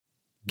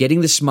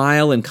Getting the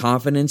smile and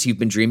confidence you've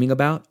been dreaming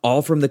about,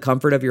 all from the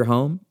comfort of your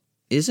home,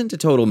 isn't a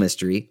total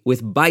mystery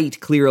with Bite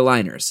clear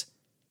aligners.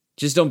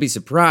 Just don't be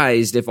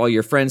surprised if all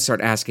your friends start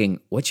asking,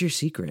 "What's your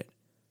secret?"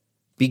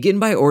 Begin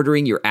by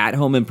ordering your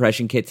at-home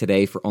impression kit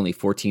today for only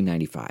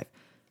 $14.95.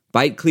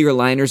 Bite clear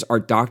aligners are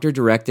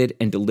doctor-directed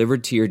and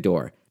delivered to your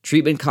door.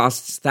 Treatment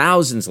costs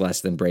thousands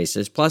less than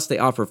braces, plus they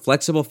offer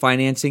flexible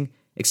financing,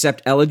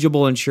 accept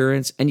eligible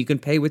insurance, and you can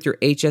pay with your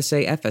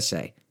HSA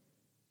FSA.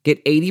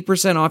 Get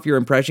 80% off your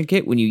impression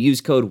kit when you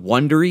use code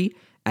WONDERY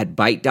at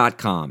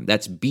Byte.com.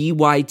 That's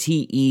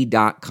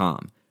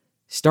BYTE.com.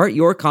 Start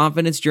your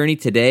confidence journey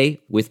today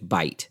with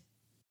Byte.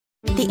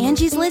 The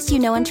Angie's List you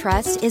know and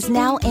trust is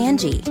now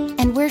Angie,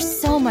 and we're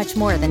so much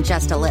more than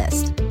just a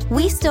list.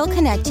 We still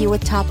connect you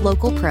with top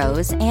local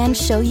pros and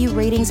show you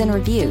ratings and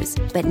reviews,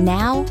 but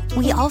now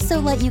we also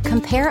let you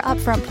compare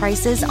upfront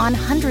prices on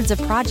hundreds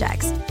of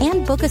projects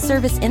and book a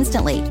service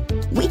instantly.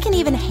 We can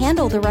even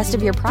handle the rest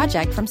of your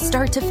project from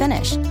start to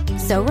finish.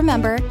 So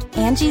remember,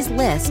 Angie's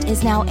List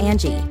is now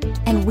Angie,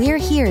 and we're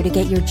here to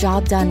get your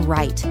job done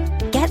right.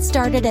 Get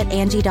started at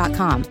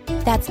Angie.com.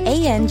 That's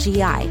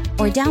ANGI,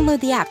 or download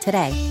the app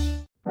today.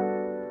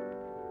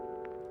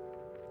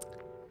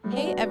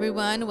 Hey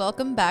everyone,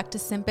 welcome back to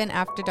Simpin'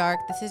 After Dark.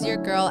 This is your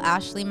girl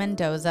Ashley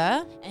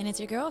Mendoza. And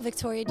it's your girl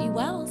Victoria D.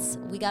 Wells.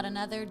 We got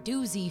another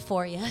doozy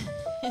for you.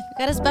 We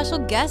got a special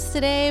guest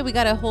today. We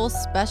got a whole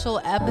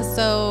special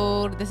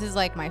episode. This is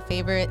like my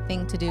favorite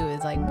thing to do,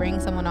 is like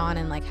bring someone on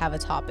and like have a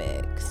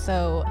topic.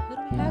 So who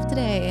do we have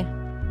today?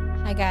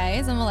 Hi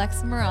guys, I'm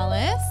Alexa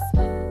Morales.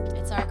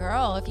 It's our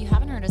girl. If you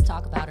haven't heard us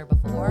talk about her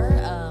before,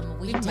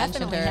 we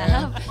definitely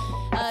have.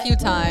 A few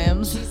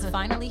times. She's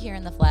finally here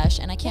in the flesh,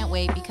 and I can't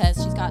wait because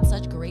she's got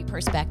such great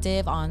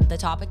perspective on the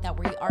topic that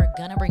we are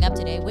gonna bring up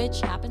today, which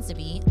happens to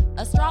be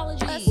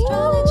astrology.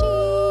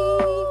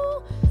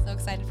 So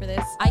excited for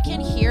this. I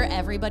can hear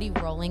everybody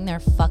rolling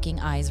their fucking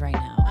eyes right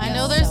now. I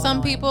know there's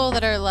some people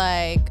that are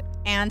like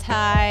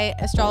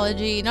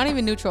anti-astrology, not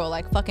even neutral,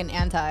 like fucking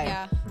anti.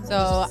 Yeah.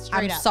 So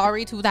I'm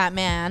sorry to that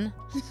man.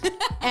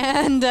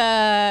 And,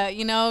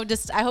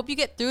 just I hope you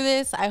get through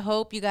this. I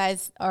hope you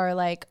guys are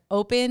like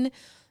open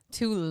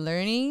to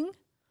learning.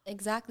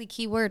 Exactly.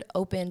 Keyword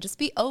open. Just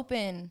be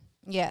open.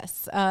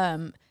 Yes.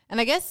 And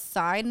I guess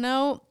side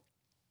note,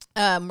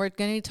 we're going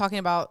to be talking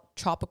about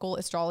tropical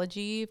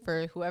astrology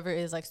for whoever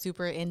is like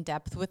super in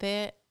depth with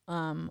it.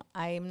 I'm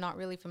not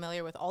really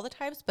familiar with all the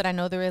types, but I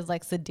know there is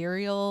like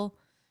sidereal,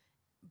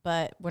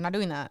 but we're not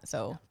doing that.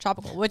 So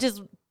tropical, which is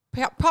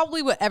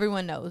probably what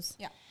everyone knows.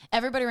 Yeah.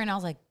 Everybody right now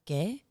is like,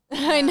 gay?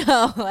 I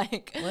know.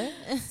 Like, what?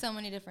 So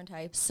many different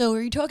types. So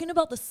are you talking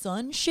about the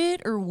sun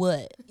shit or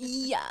what?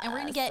 Yeah. And we're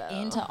going to get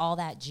into all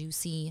that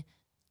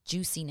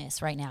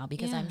juiciness right now,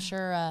 because I'm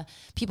sure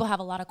people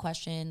have a lot of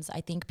questions. I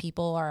think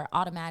people are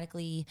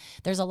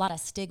there's a lot of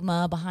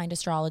stigma behind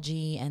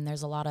astrology, and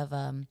there's a lot of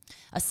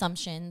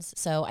assumptions.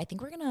 So I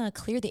think we're going to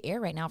clear the air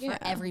right now for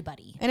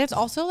everybody. And it's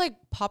also like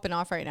popping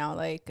off right now.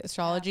 Like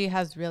astrology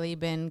has really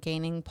been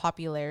gaining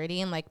popularity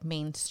and like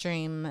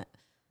mainstream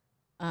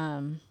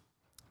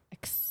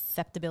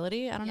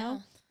acceptability. I don't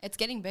know. It's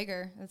getting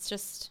bigger. It's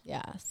just,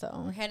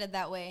 so we're headed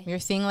that way. You're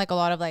seeing like a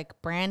lot of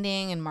like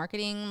branding and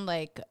marketing,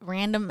 like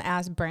random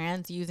ass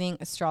brands using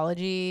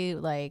astrology,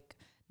 like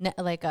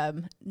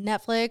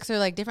Netflix or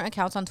like different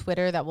accounts on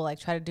Twitter that will like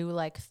try to do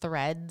like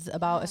threads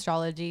about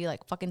astrology,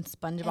 like fucking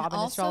SpongeBob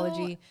and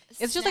astrology.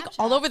 It's just like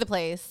all over the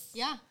place.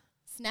 Yeah.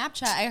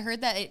 Snapchat. I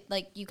heard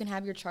that you can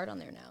have your chart on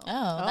there now.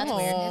 Oh, that's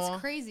weird.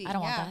 It's crazy. I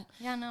don't want that.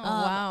 Yeah, no.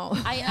 Wow.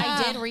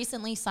 I did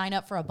recently sign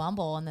up for a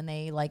Bumble, and then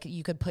they like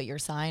you could put your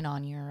sign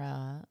on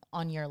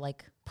your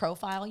like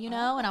profile, and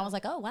I was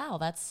like, oh wow,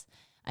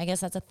 I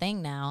guess that's a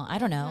thing now. I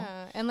don't know.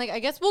 Yeah. And like I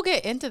guess we'll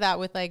get into that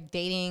with like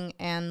dating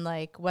and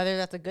like whether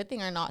that's a good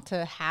thing or not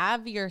to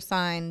have your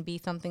sign be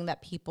something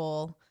that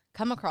people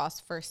come across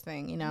first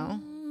thing,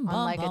 on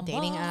like a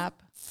dating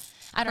app.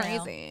 I don't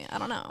Crazy. know. I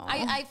don't know.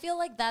 I feel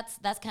like that's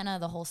kind of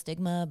the whole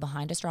stigma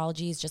behind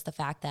astrology, is just the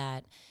fact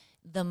that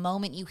the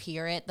moment you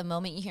hear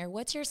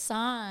what's your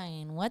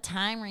sign? What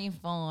time were you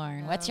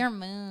born? What's your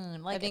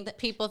moon? Like I think that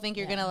people think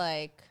you're gonna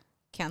like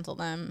cancel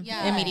them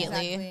Yeah,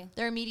 immediately. exactly.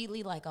 They're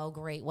immediately like, oh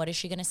great, what is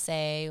she gonna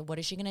say? What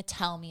is she gonna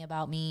tell me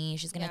about me?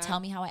 She's gonna tell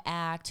me how I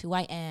act, who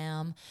I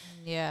am.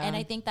 Yeah. And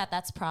I think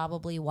that's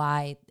probably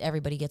why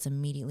everybody gets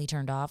immediately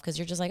turned off, because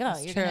you're just like,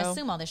 oh, you're gonna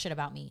assume all this shit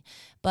about me.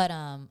 But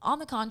on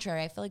the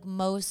contrary, I feel like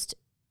most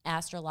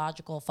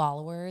astrological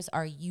followers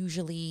are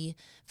usually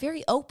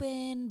very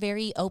open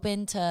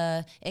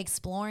to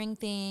exploring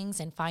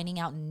things and finding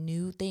out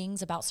new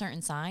things about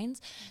certain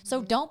signs.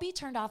 So don't be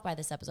turned off by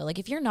this episode. Like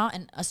if you're not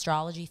an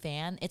astrology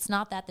fan, it's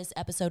not that this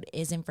episode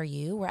isn't for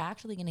you. We're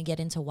actually going to get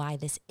into why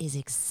this is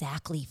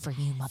exactly for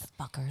you,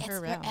 motherfuckers. It's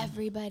for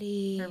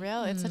everybody. For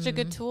real. It's such a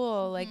good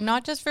tool. Like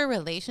not just for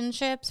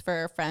relationships,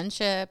 for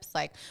friendships,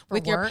 like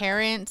with your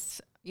parents,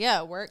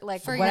 work,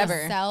 like for whatever.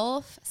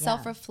 yourself,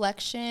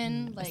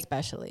 self-reflection, like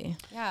Especially.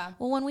 yeah.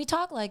 Well, when we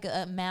talk like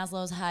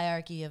Maslow's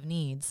hierarchy of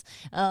needs,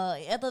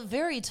 at the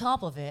very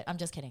top of it, I'm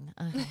just kidding.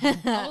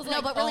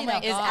 No, but really, my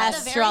though, Is God.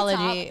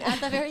 ASStrology. at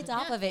the very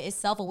top of it is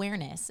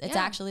self-awareness. It's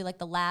actually like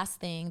the last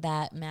thing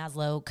that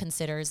Maslow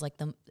considers like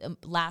the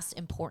last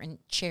important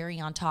cherry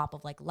on top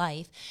of like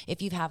life.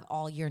 If you have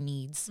all your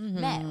needs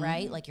met,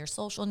 right? Like your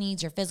social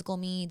needs, your physical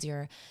needs,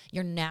 your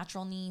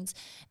natural needs,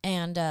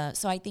 and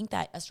so I think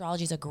that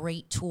astrology is a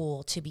great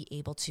tool to be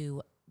able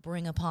to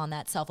bring upon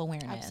that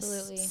self-awareness.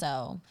 Absolutely.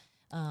 So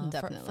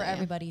Definitely. for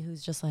everybody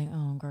who's just like,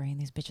 oh great,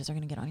 these bitches are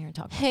gonna get on here and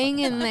talk about Hang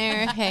fucking in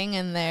there, hang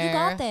in there. You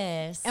got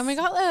this. And we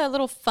got a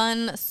little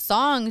fun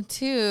song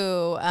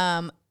too.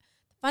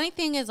 Funny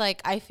thing is,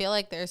 like, I feel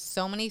like there's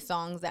so many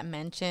songs that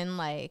mention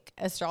like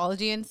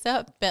astrology and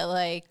stuff, but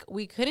like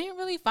we couldn't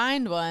really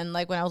find one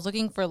like when I was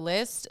looking for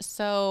lists.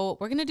 So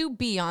we're gonna do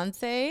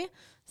Beyonce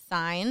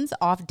Signs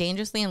off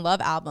Dangerously in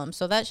Love album.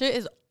 So that shit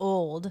is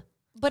old.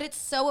 But it's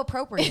so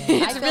appropriate.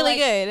 It's really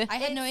good. I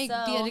had no It's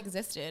idea so- it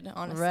existed,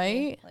 honestly.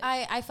 Right?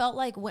 Like, I felt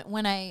like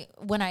when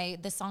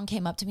this song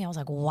came up to me, I was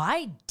like,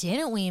 why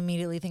didn't we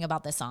immediately think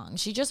about this song?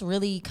 She just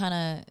really kind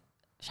of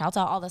shouts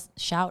out all this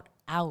shouts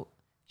out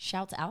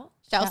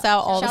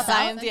all the Shouts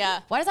signs, out? yeah.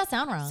 Why does that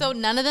sound wrong? So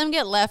none of them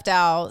get left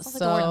out. Sounds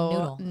like the word So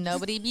noodle.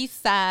 nobody be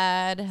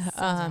sad.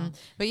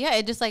 But yeah,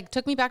 it just like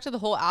took me back to the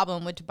whole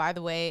album, which by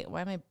the way,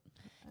 why am I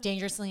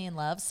Dangerously in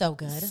Love, so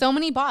good. so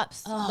many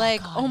bops? Oh,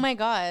 like, God. oh my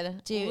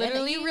God. Dude,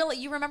 literally and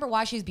you remember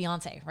why she's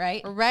Beyonce,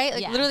 right? right?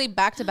 Like Yeah. literally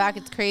back to back.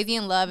 It's Crazy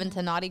in Love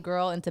into Naughty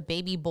Girl into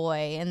Baby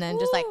Boy. And then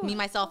just like Me,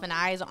 Myself, and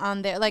I's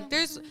on there. Like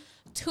there's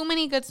too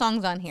many good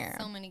songs on here.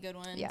 so many good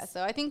ones. Yeah,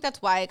 so I think that's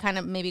why it kind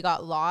of maybe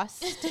got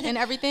lost in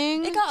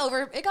everything. It got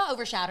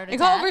overshadowed. It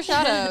got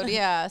overshadowed.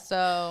 Yeah.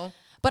 So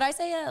But I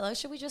say,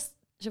 should we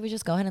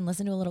just go ahead and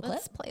listen to a little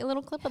let's clip? play a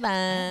little clip of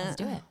that. Let's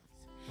do it.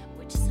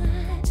 Which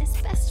sign is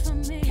best for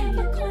me?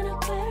 Capricorn,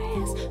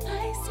 Aquarius,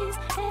 Pisces,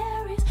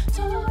 Aries,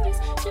 Taurus,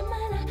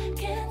 Gemini,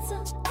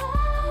 Cancer,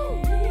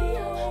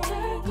 Leo,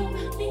 Virgo,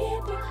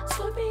 Libra,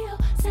 Scorpio,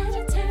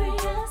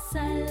 Sagittarius. I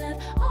love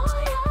all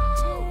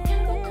y'all.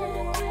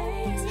 Capricorn,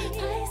 Aquarius,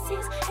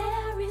 Pisces,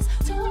 Aries,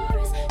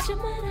 Taurus,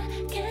 Gemini,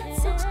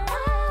 Cancer,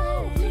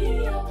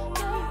 Leo,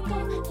 Virgo,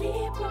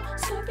 Libra,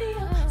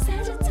 Scorpio,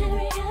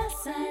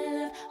 Sagittarius. I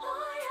love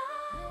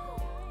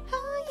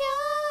all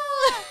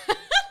y'all.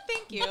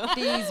 Thank you.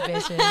 These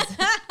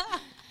bitches.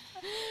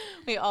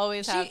 We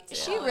always have to.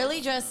 She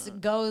really just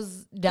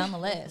goes down the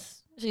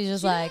list. She's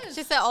just like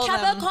She said all of them.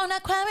 Capricorn,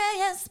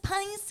 Aquarius,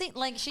 Pisces.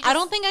 Like she. Just, I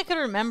don't think I could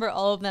remember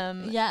all of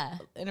them Yeah.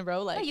 in a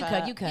row like No, you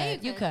that. could. You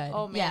could. You could.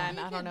 Oh man,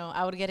 Yeah. I don't know.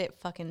 I would get it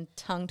fucking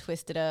tongue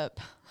twisted up.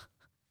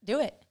 Do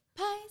it.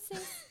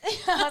 Pisces,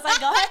 I was like,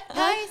 go ahead.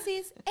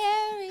 Pisces,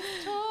 Aries,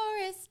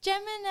 Taurus,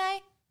 Gemini,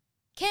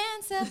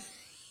 Cancer,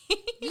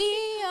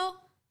 Leo,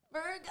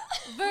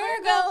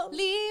 Virgo,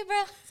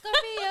 Libra,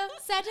 Scorpio,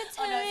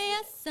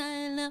 Sagittarius.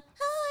 I love.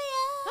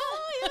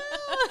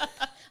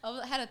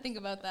 I had to think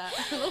about that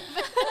a little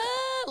bit.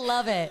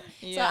 Love it.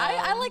 Yeah. So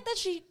I like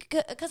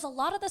that because a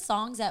lot of the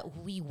songs that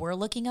we were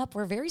looking up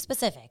were very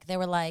specific. They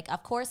were like,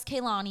 of course,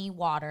 Kehlani,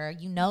 water.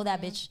 You know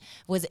that bitch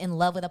was in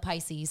love with a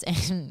Pisces,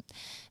 and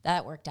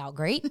that worked out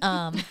great.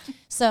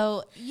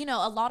 So you know,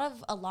 a lot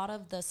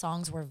of the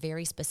songs were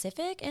very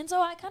specific, and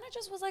so I kind of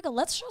just was like,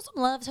 let's show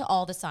some love to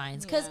all the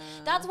signs because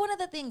that's one of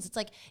the things. It's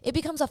like it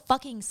becomes a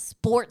fucking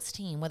sports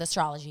team with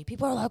astrology.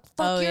 People are like,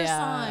 fuck your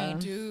sign.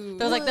 Dude.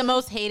 Those like the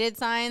most hated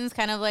signs,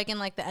 kind of like in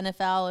like the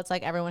NFL. It's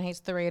like everyone hates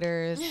the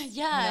Raiders. Yeah,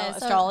 You know,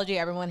 so- astrology,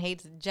 everyone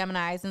hates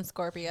Geminis and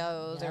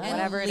Scorpios or And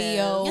whatever it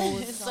Leos.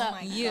 is. Oh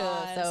my Yeah.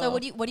 God. So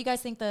what do you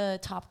guys think the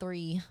top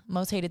 3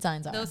 most hated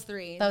signs are? Those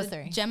three. Those The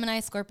three. Gemini,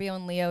 Scorpio,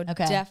 and Leo.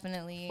 Okay.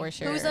 Definitely. For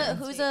sure.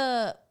 Who's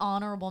a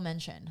honorable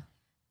mention?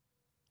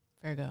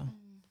 Virgo?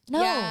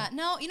 No. Yeah.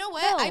 No, you know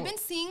what? No. I've been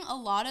seeing a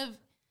lot of.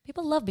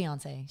 People love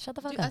Beyonce. Shut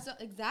the fuck Dude, up.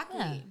 exactly.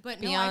 Yeah.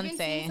 But no, I've been Beyonce.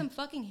 seeing some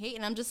fucking hate,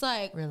 and I'm just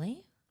like.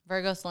 Really?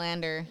 Virgo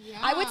slander.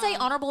 I would say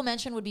honorable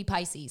mention would be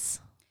Pisces.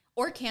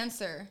 Or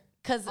Cancer.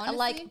 Because Honestly?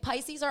 like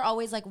Pisces are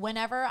always like,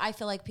 whenever I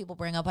feel like people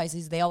bring up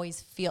Pisces, they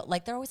always feel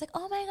like they're always like,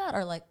 oh my God,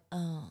 or like,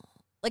 oh,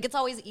 like it's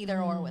always either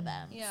or with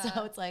them. Yeah.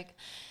 So it's like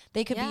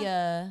they could be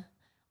a.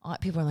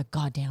 People are like,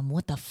 God damn,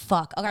 what the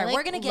fuck? Okay, Like,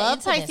 we're gonna get love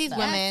into Pisces this, though.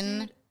 women.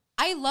 Dude,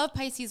 I love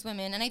Pisces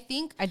women, and I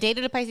think. I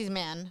dated a Pisces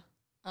man.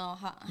 Oh,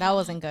 That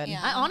wasn't good.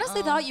 Yeah. I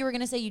honestly thought you were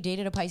gonna say you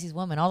dated a Pisces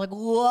woman. I was like,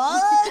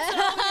 what?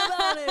 Tell me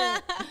about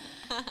it.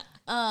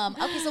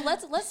 Okay, so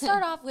let's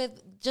start off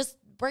with just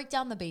break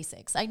down the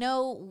basics. I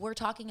know we're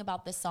talking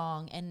about this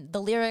song, and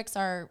the lyrics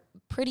are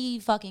pretty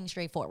fucking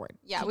straightforward.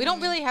 Yeah, we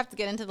don't really have to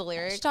get into the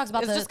lyrics. talks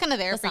about it's the- just kind of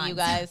there the for you signs.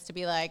 guys to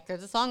be like,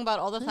 there's a song about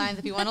all the signs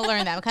if you want to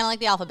learn them. Kind of like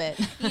the alphabet.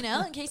 You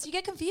know, in case you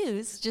get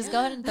confused, just go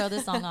ahead and throw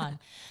this song on.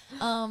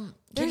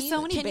 There's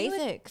so many can you-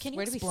 basics. Can you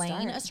Where do we explain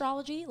start?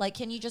 astrology? Like,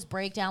 can you just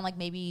break down like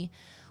maybe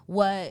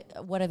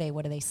what are they?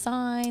 What are they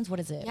signs? What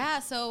is it? Yeah,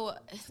 so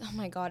oh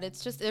my God,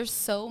 it's just there's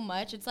so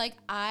much. It's like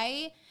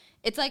I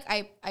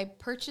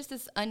purchased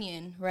this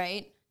onion,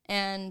 right?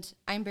 and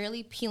I'm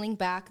barely peeling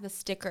back the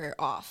sticker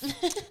off.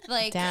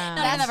 Like, Damn.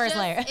 Not the first just,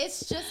 layer.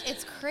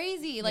 It's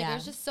crazy. Like, Yeah.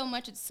 there's just so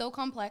much. It's so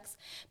complex,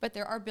 but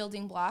there are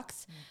building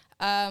blocks.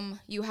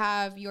 You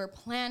have your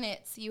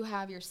planets, you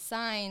have your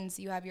signs,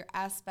 you have your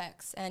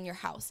aspects, and your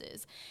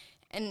houses.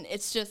 And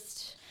it's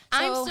just...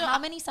 So how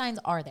many signs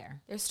are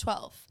there? There's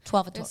 12.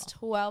 12 in There's total.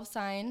 12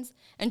 signs.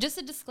 And just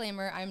a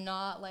disclaimer, I'm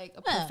not like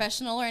a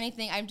professional or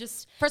anything. I'm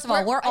just... First of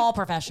all, we're all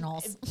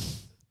professionals.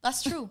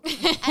 That's true.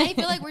 And I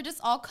feel like we're just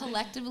all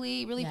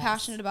collectively really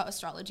passionate about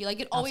astrology. Like,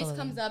 it always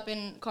Absolutely. comes up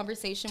in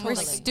conversation. We're with,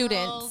 like,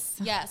 students.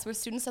 girls. Yes, we're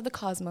students of the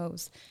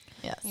cosmos.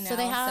 Yes. You know? So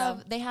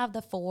they have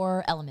the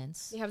 4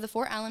 elements. They have the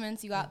 4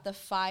 elements. You got the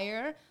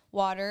fire,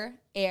 water,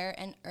 air,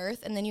 and earth,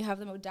 and then you have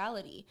the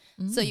modality.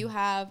 So you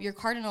have your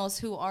cardinals,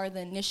 who are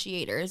the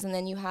initiators, and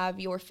then you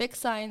have your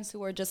fixed signs,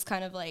 who are just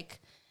kind of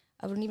like,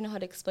 I don't even know how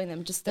to explain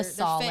them. Just The they're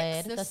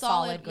solid, fixed, the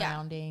solid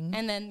grounding.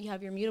 And then you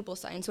have your mutable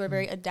signs, who are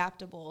very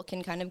adaptable,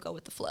 can kind of go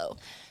with the flow.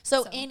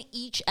 So in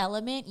each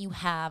element, you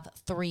have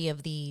 3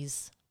 of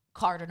these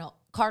cardinal,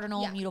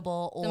 Yeah.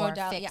 mutable, The or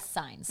modality, fixed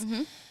signs.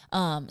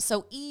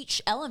 So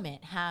each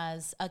element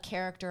has a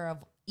character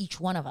of each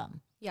one of them.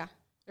 Yeah.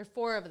 There are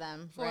 4 of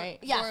them, right?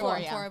 Yeah, four,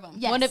 yeah. four of them.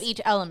 Yes. One of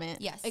each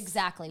element. Yes.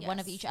 Exactly, one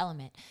of Yes. each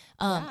element.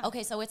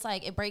 Okay, so it's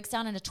like it breaks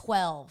down into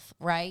 12,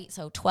 right?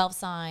 So 12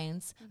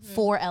 signs,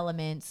 4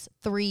 elements,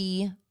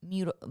 3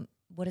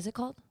 what is it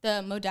called?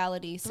 The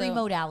modality. 3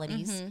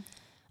 modalities.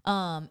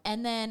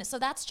 And then so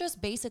that's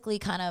just basically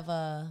kind of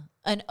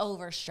an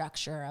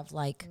overstructure of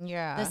like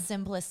Yeah. the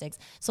simplistics.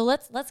 So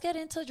let's get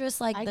into just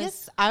like I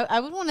this. guess I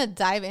would want to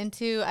dive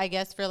into, I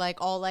guess, for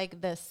like all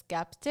like the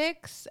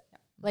skeptics,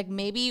 like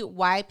maybe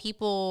why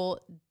people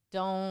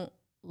don't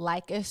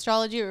like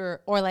astrology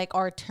or like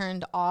are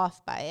turned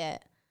off by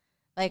it.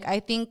 Like, I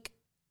think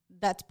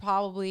that's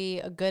probably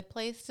a good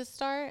place to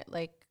start.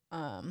 Like,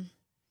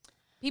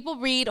 people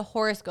read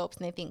horoscopes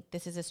and they think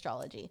this is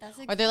astrology,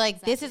 or they're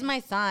like, this is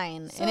my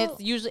sign, and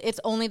it's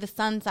only the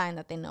sun sign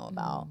that they know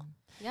about.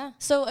 Yeah.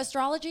 So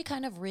astrology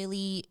kind of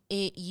really,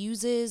 it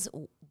uses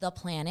the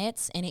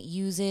planets and it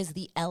uses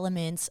the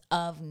elements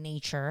of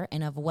nature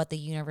and of what the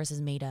universe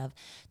is made of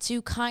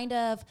to kind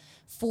of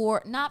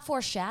not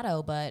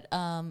foreshadow, but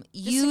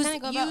use kinda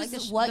go about, like,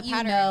 what the you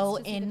patterns, know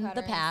to see the in the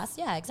patterns. past.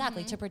 Yeah,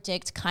 exactly. To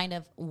predict kind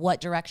of what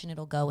direction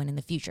it'll go in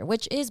the future,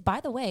 which is, by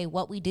the way,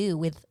 what we do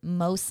with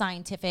most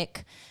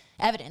scientific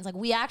evidence. Like,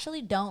 we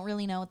actually don't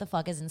really know what the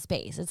fuck is in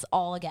space. It's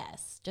all a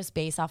guess, just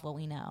based off what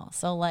we know.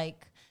 So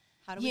like,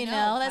 How do we you know? know,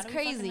 How that's do we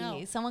fucking crazy.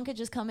 know? Someone could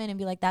just come in and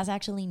be like, that's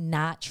actually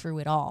not true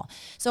at all.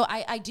 So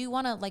I do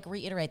want to like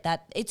reiterate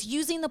that it's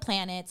using the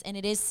planets, and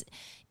it is,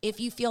 if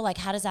you feel like,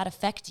 how does that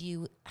affect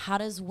you? How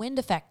does wind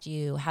affect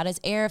you? How does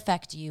air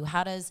affect you?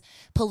 How does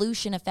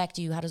pollution affect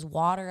you? How does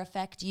water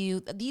affect you?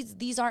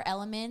 These are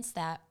elements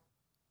that,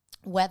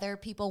 whether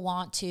people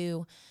want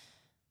to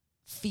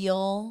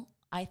feel,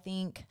 I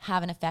think,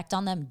 have an effect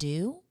on them,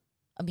 do.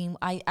 I mean,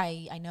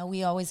 I know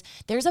we always,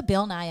 there's a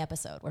Bill Nye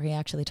episode where he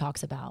actually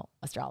talks about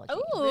astrology.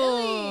 Ooh.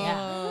 Really?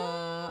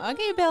 Yeah.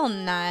 Okay, Bill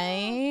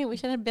Nye. We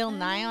should have Bill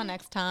Nye on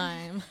next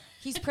time.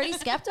 He's pretty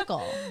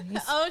skeptical.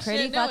 He's Oh,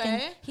 pretty shit, no fucking,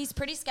 way. he's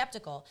pretty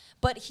skeptical.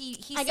 But he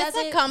I says guess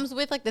that it comes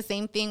with like the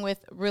same thing with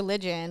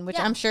religion, which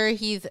Yeah. I'm sure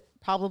he's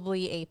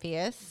probably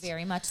atheist.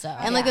 very much so.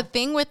 And like the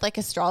thing with like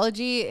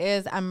astrology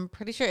is I'm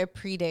pretty sure it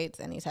predates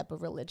any type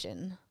of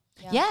religion.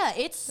 yeah,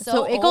 it's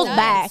So it goes old.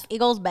 back. It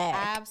goes back.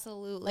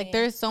 Absolutely. Like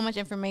there's so much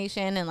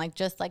information, and like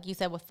just like you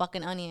said with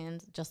fucking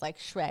onions, just like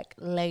Shrek,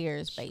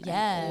 layers, baby.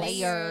 Yes.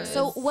 Layers.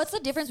 So what's the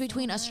difference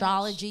between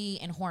astrology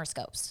and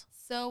horoscopes?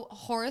 So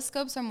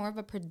horoscopes are more of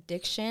a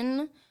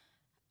prediction,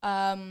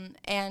 and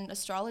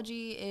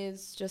astrology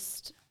is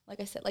just, like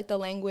I said, like the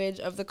language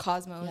of the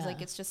cosmos. Yeah.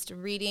 Like, it's just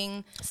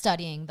reading,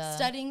 Studying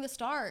the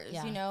stars,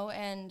 Yeah. you know,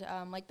 and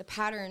like the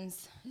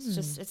patterns. It's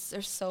just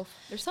there's so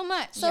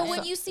much. So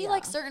when you see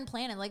like certain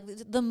planet, like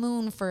the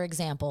moon, for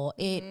example,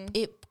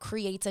 it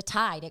creates a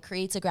tide, it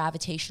creates a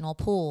gravitational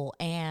pull,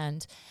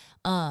 and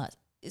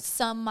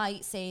some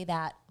might say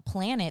that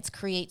planets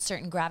create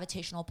certain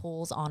gravitational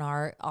pulls on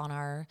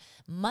our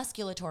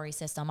musculatory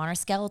system, on our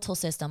skeletal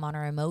system, on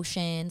our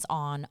emotions,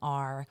 on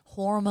our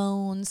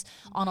hormones,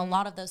 on a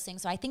lot of those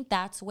things. So I think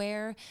that's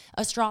where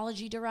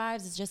astrology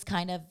derives, is just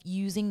kind of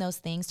using those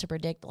things to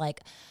predict,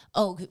 like,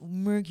 oh,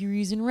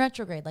 Mercury's in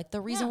retrograde. Like, the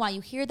reason why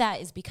you hear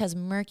that is because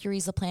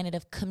Mercury's a planet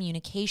of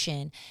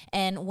communication,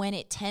 and when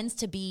it tends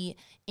to be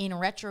in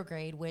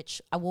retrograde,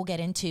 which I will get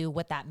into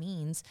what that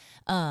means,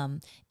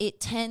 it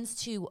tends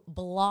to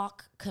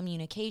block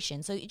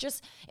communication. So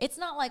it's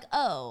not like,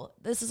 oh,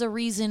 this is a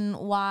reason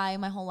why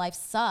my whole life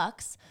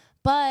sucks,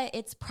 but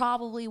it's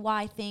probably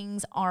why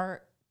things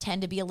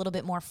tend to be a little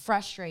bit more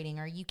frustrating,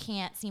 or you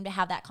can't seem to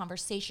have that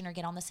conversation or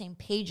get on the same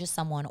page as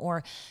someone,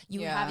 or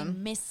you're having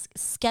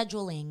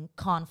scheduling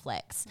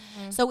conflicts.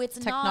 So it's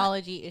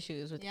technology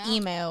issues with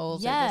emails.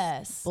 or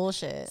Yes. just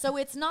bullshit. So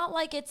it's not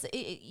like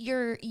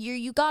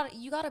you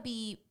gotta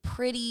be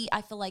pretty,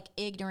 I feel like,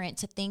 ignorant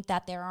to think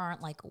that there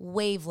aren't like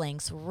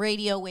wavelengths,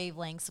 radio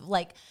wavelengths,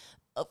 like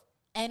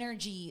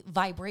energy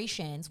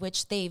vibrations,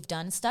 which they've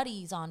done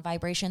studies on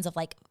vibrations of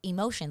like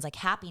emotions, like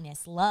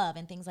happiness, love,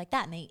 and things like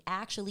that. And they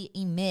actually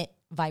emit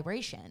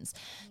vibrations.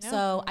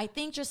 So I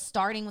think just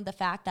starting with the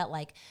fact that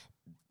like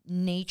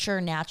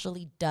nature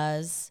naturally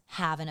does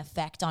have an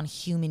effect on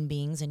human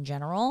beings in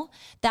general,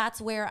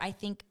 that's where I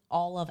think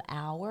all of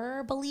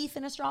our belief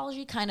in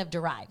astrology kind of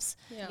derives.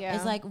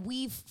 It's like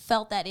we've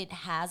felt that it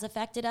has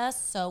affected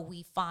us. So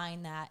we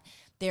find that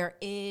there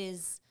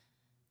is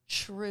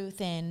truth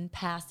in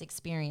past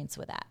experience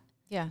with that.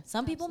 Yeah.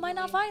 Some people might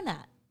not find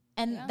that.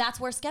 And that's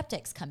where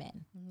skeptics come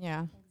in.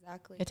 Yeah.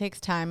 Exactly. It takes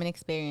time and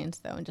experience,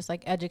 though, and just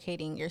like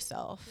educating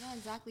yourself. Yeah,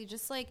 exactly.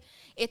 Just like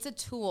it's a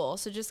tool,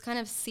 so just kind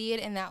of see it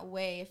in that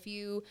way. If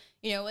you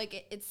know,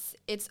 like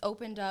it's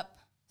opened up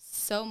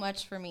so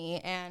much for me,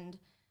 and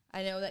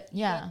I know that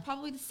you're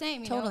probably the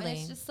same. You know, and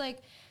it's just like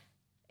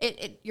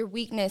it your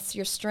weakness,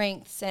 your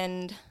strengths,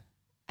 and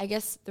I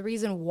guess the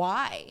reason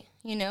why.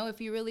 You know,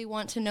 if you really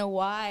want to know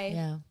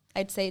why,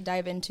 I'd say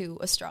dive into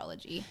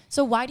astrology.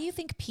 So why do you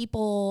think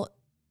people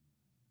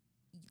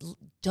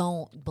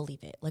don't believe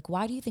it? Like,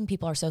 why do you think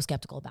people are so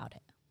skeptical about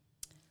it?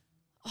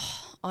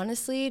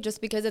 Honestly, just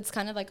because it's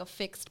kind of like a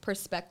fixed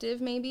perspective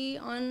maybe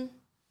on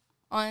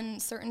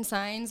certain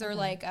signs, or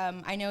like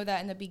I know that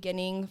in the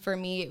beginning for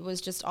me it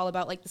was just all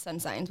about like the sun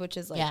signs, which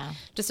is like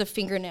just a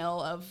fingernail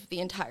of the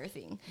entire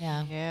thing.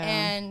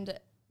 And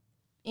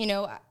you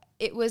know,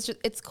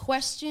 it's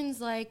questions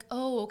like,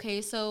 oh,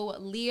 okay, so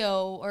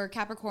Leo or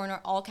Capricorn,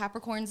 are all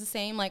Capricorns the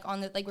same? Like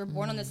we're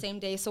born on the same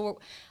day, so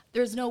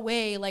there's no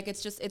way. Like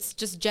it's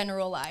just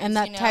generalized, and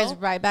that you know? ties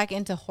right back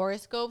into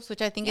horoscopes, which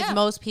I think is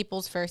most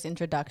people's first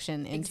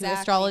introduction into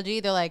astrology.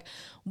 They're like,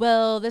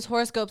 well, this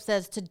horoscope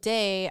says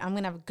today I'm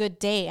gonna have a good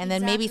day, and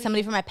then maybe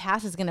somebody from my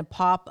past is gonna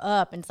pop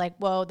up, and it's like,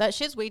 well, that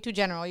shit's way too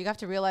general. You have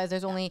to realize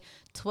there's only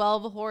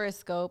 12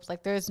 horoscopes.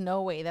 Like there's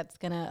no way that's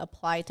gonna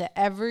apply to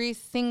every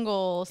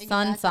single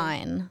sun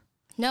sign.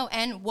 No,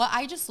 and what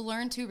I just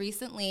learned too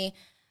recently,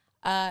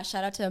 shout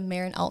out to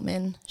Marin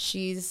Altman.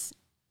 She's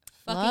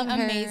fucking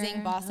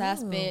amazing, boss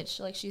ass bitch.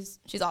 Like she's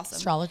awesome.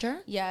 Astrologer?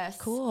 Yes.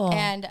 Cool.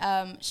 And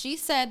she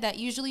said that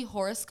usually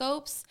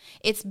horoscopes,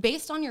 it's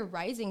based on your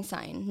rising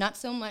sign, not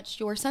so much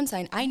your sun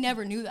sign. I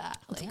never knew that.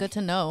 It's good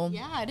to know.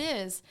 Yeah, it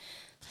is.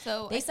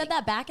 So They said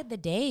that back in the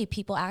day,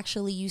 people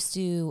actually used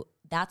to,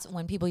 that's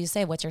when people used to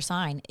say, what's your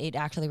sign? It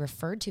actually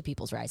referred to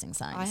people's rising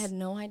signs. I had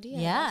no idea.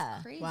 Yeah.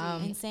 That's crazy. Wow.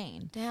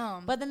 Insane.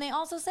 Damn. But then they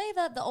also say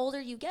that the older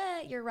you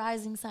get, your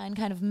rising sign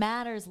kind of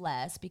matters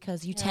less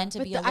because you tend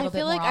to be a little bit more I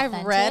feel like authentic.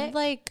 I've read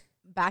like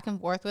back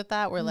and forth with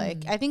that, where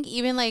like I think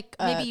even like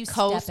Maybe you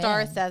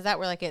co-star step in. says that,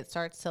 where like it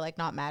starts to like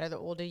not matter the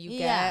older you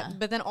get.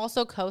 But then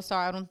also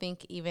co-star, I don't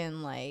think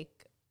even like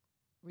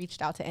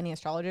reached out to any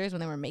astrologers when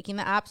they were making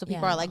the app, so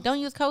people are like, don't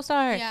use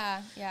co-star.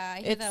 Yeah,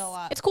 I hear that a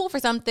lot. It's cool for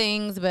some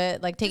things,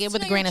 but like take Just it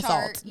with to a know grain your of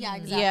chart. salt. Yeah,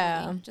 exactly.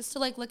 Yeah. Just to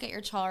like look at your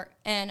chart.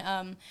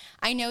 And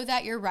I know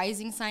that your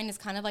rising sign is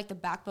kind of like the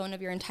backbone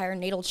of your entire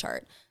natal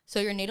chart. So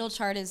your natal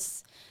chart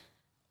is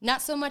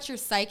not so much your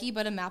psyche,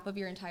 but a map of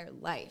your entire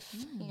life,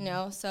 you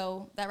know?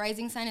 So that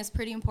rising sign is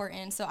pretty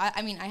important. So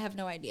I mean, I have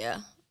no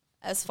idea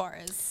as far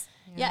as...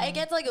 Yeah, it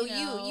gets like,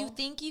 know. you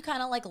think you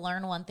kind of like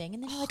learn one thing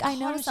and then you're like, I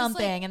know it's just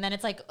something. like- and then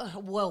it's like,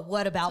 whoa,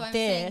 what about So I'm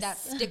this? saying that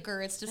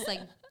sticker, it's just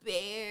like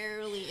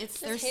barely,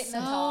 there's hitting the so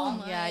top.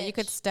 much. Yeah, you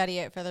could study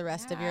it for the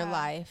rest of your Yeah.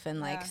 life and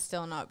like Yeah.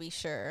 still not be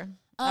sure.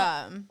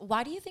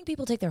 Why do you think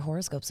people take their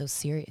horoscope so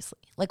seriously?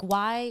 Like,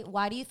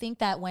 why do you think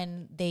that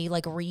when they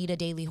like read a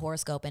daily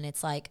horoscope and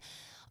it's like,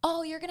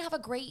 oh, you're gonna have a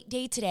great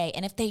day today,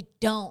 and if they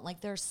don't,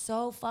 like, they're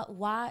so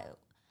why?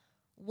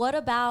 What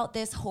about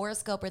this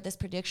horoscope or this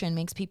prediction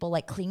makes people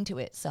like cling to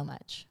it so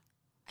much?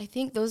 I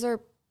think those are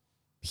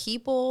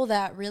people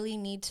that really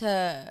need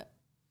to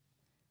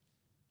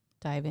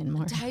Dive in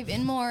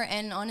more.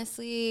 and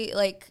honestly,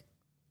 like,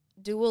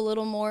 do a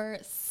little more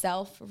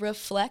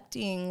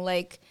self-reflecting.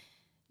 Like,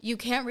 you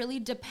can't really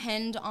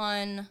depend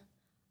on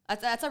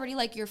that's already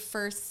like your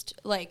first,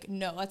 like,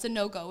 no, that's a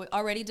no-go.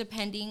 Already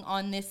depending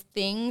on this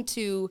thing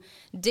to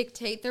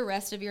dictate the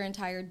rest of your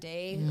entire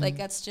day. Like,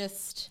 that's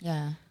just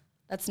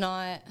that's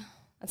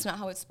not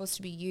how it's supposed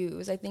to be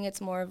used. I think it's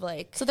more of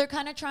like... So they're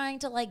kind of trying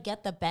to like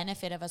get the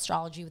benefit of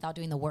astrology without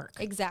doing the work.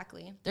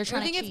 Exactly. They're I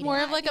trying think to it's cheat more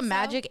it. of like a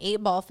magic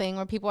 8-ball thing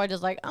where people are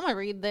just like, I'm gonna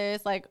read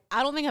this. Like,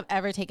 I don't think I've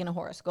ever taken a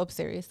horoscope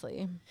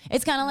seriously.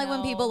 It's kind of like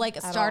when people like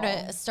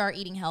at start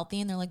eating healthy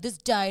and they're like, this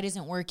diet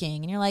isn't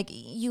working, and you're like,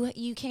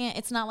 you can't.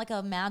 It's not like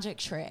a magic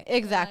trick.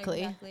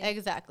 exactly.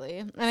 Exactly.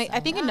 And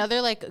I think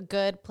another like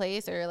good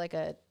place or like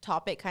a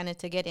topic kind of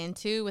to get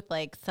into with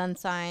like sun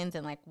signs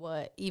and like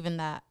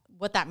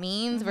what that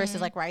means versus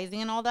like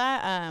rising and all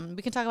that.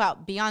 We can talk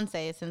about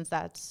Beyonce, since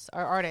that's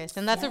our artist,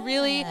 and that's a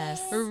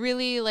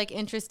really like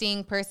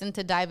interesting person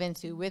to dive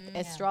into with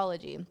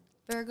astrology.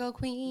 Virgo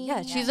queen.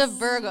 Yeah, she's a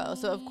Virgo.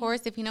 So of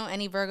course, if you know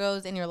any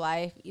Virgos in your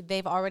life,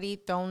 they've already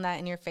thrown that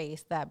in your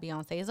face that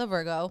Beyonce is a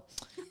Virgo.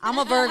 I'm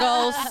a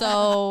Virgo,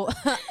 so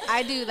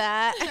I do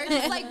that. They're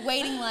just like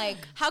waiting, like,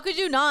 how could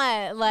you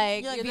not?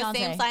 Like, You're like you're the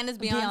same Beyonce. sign as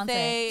Beyonce.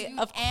 Beyonce.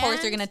 Of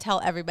course, you're gonna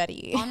tell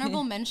everybody.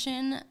 honorable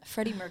mention,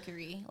 Freddie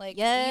Mercury. Like,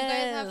 you Yes.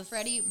 guys have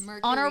Freddie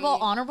Mercury.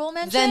 Honorable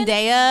mention.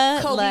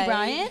 Zendaya, Kobe like,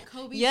 Bryant.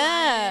 Kobe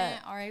Yeah.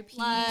 Bryant,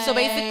 R.I.P. So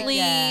basically,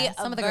 Yeah,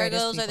 some of the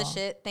greatest Virgos are the people.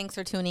 shit. Thanks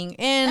for tuning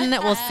in.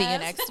 We'll see you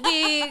next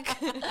week.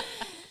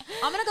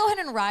 I'm gonna go ahead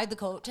and ride the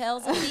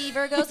coattails of the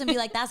Virgos and be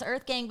like, "That's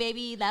Earth Gang,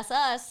 baby. That's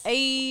us."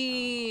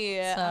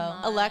 Hey, So-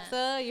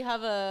 Alexa, you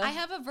have a. I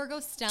have a Virgo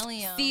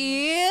stellium.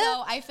 See?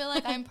 So I feel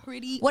like I'm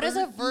pretty. What does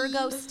a earthy.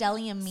 Virgo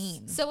stellium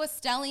mean? So a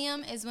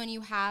stellium is when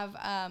you have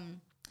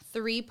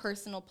 3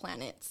 personal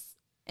planets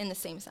in the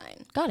same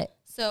sign. Got it.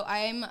 So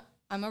I'm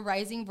a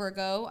rising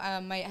Virgo.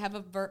 I have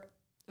a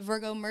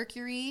Virgo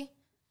Mercury,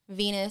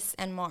 Venus,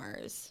 and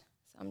Mars.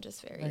 So I'm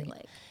just very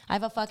like. I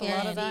have a fucking. a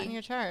lot of that in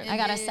your chart. I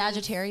got a It is.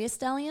 Sagittarius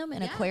stellium,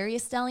 an Yeah.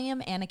 Aquarius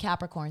stellium, and a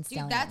Capricorn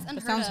stellium. Dude, that's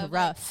unheard sounds of.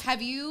 rough. Like,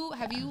 have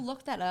you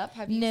looked that up?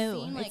 Have you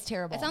No, seen? Like, it's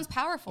terrible. It sounds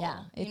powerful.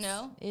 yeah. you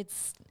know.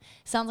 It's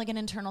sounds like an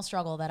internal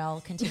struggle that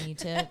I'll continue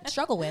to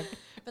struggle with. for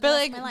the But rest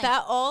like of my life.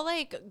 that all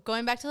like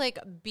going back to like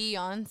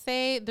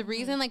Beyonce, the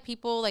reason like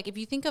people like if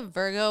you think of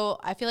Virgo,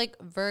 I feel like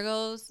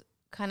Virgos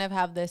kind of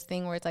have this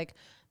thing where it's like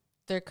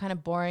they're kind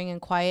of boring and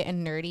quiet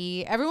and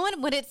nerdy.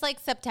 Everyone when it's like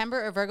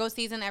September or Virgo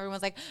season,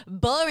 everyone's like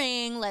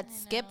boring.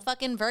 Let's skip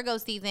fucking Virgo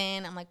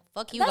season. I'm like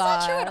fuck you That's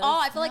guys. not true at all.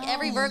 I feel like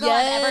every Virgo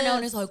I've ever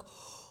known Yes. is like,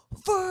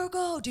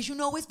 Virgo, did you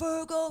know it's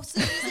Virgo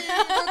season?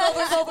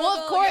 Virgo.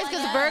 Well, of course, because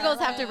yeah, Virgos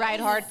have to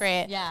ride hard for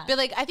it. Yeah. But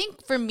like, I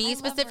think for me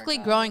specifically,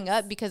 growing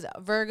up, because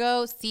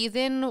Virgo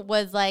season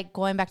was like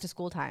going back to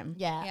school time.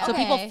 Yeah. So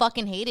Okay. people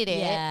fucking hated it.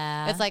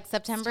 Yeah. It's like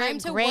September. Time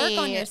to great. work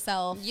on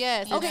yourself.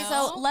 Yes. you Okay,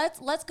 know? so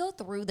let's go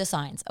through the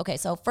signs. Okay,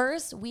 so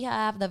first we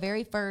have the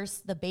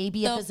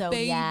baby of the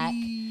zodiac,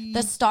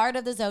 the start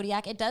of the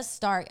zodiac. It does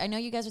start. I know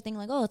you guys are thinking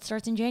like, oh, it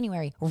starts in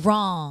January.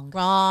 Wrong.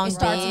 Wrong. It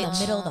starts in the bitch.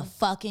 middle of the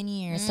fucking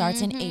year. It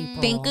starts in April.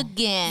 Think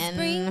again.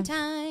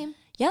 Springtime.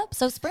 Yep.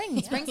 So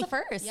spring's the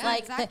first. Yeah,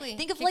 like exactly.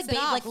 think of Kicks like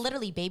it off. like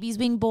literally babies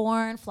being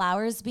born,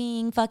 flowers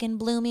being fucking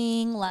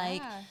blooming.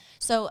 Like Yeah.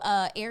 so,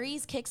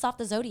 Aries kicks off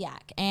the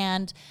zodiac,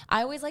 and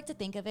I always like to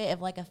think of it of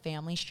like a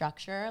family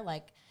structure.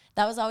 Like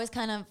that was always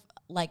kind of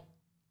like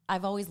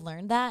I've always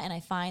learned that, and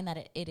I find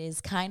that it is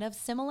kind of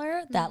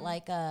similar. That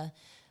like the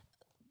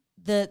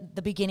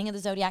beginning of the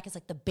zodiac is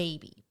like the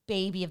baby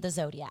of the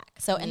zodiac.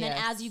 So, and then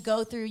as you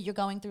go through, you're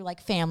going through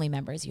like family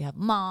members. You have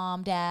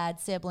mom,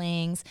 dad,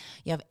 siblings,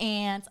 you have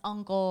aunts,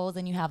 uncles,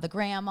 and you have the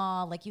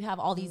grandma. Like you have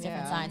all these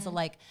different signs. So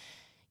like,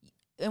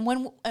 and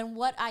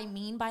what I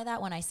mean by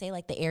that when I say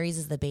like the Aries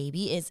is the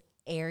baby is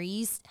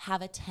Aries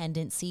have a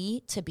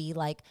tendency to be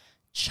like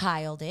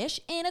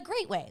childish in a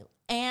great way.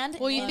 And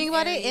Well, you think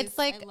about it, it's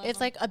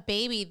like a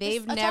baby.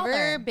 They've a never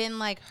toddler. been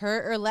like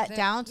hurt or let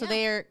down, so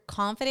they're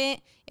confident,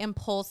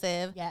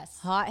 impulsive, Yes.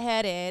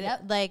 hot-headed.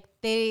 Yep. Like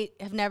they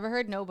have never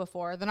heard no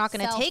before. They're not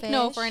going to take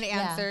no for an Selfish.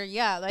 Yeah. answer.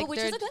 Yeah, like but which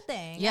they're is a good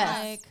thing.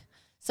 Yes. Like,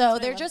 so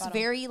they're just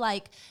very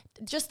like,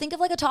 just think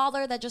of like a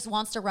toddler that just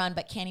wants to run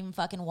but can't even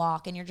fucking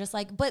walk, and you're just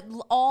like, but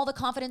all the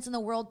confidence in the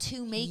world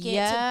to make it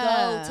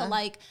to go to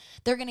like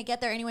they're gonna get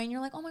there anyway, and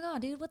you're like, oh my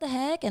god, dude, what the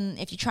heck? And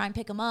if you try and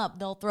pick them up,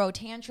 they'll throw a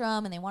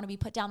tantrum and they want to be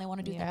put down. They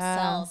want to do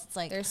themselves. It's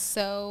like They're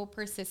so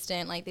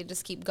persistent. Like they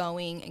just keep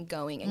going and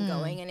going and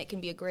going, and it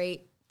can be a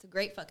great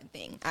fucking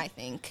thing, I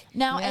think.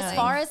 now as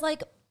far as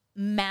like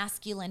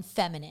masculine,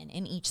 feminine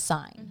in each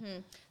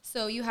sign.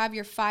 So you have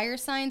your fire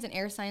signs and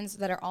air signs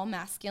that are all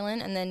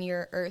masculine, and then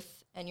your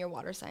earth and your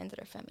water signs that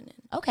are feminine.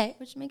 Okay.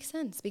 Which makes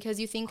sense because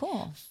you think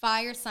Cool.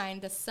 fire sign,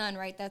 the sun,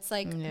 right? That's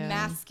like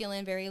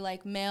masculine, very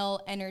like male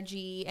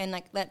energy, and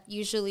like that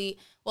usually.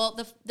 Well,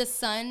 the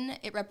sun,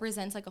 it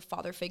represents like a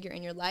father figure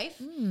in your life,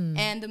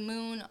 and the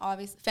moon,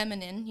 obviously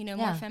feminine. You know,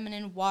 more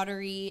feminine,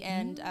 watery,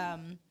 and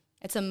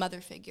it's a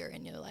mother figure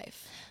in your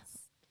life.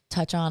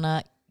 Touch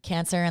on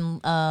Cancer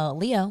and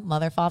Leo,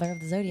 mother, father of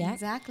the zodiac.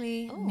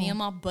 Exactly. Me and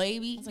my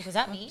baby. Like, was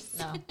that me?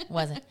 No, it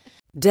wasn't.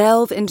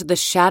 Delve into the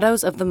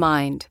shadows of the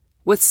mind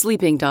with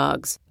Sleeping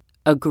Dogs,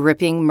 a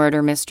gripping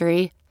murder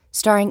mystery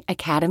starring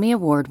Academy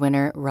Award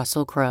winner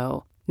Russell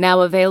Crowe.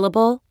 Now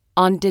available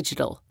on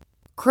digital.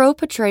 Crowe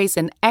portrays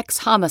an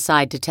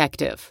ex-homicide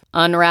detective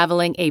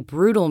unraveling a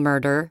brutal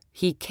murder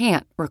he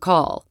can't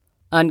recall.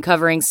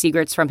 Uncovering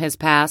secrets from his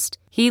past,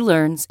 he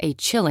learns a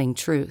chilling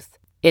truth.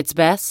 It's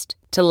best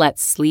to let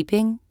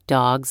sleeping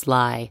dogs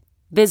lie.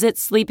 Visit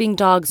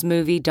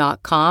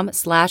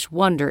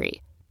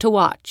sleepingdogsmovie.com/Wondery to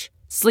watch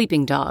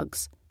Sleeping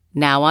Dogs,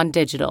 now on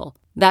digital.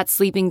 That's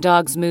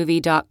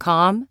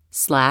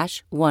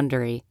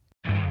sleepingdogsmovie.com/Wondery.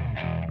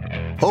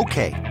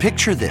 Okay,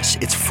 picture this.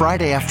 It's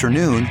Friday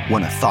afternoon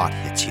when a thought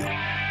hits you.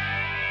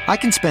 I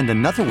can spend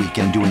another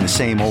weekend doing the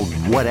same old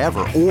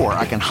whatever, or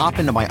I can hop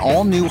into my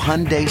all-new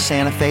Hyundai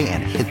Santa Fe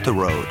and hit the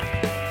road.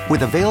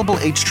 With available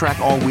H-Track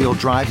all-wheel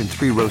drive and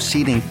 3-row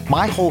seating,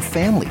 my whole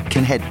family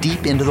can head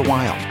deep into the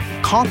wild.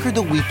 Conquer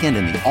the weekend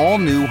in the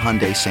all-new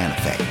Hyundai Santa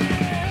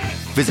Fe.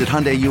 Visit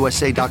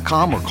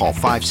HyundaiUSA.com or call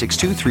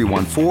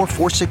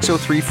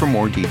 562-314-4603 for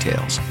more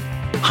details.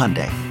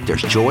 Hyundai,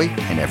 there's joy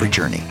in every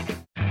journey.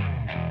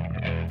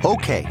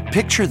 Okay,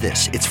 picture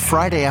this. It's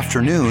Friday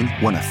afternoon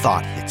when a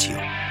thought hits you.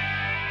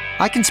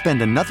 I can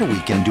spend another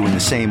weekend doing the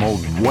same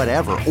old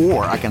whatever,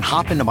 or I can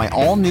hop into my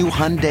all-new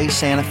Hyundai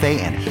Santa Fe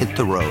and hit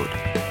the road.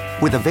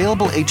 With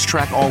available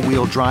H-Track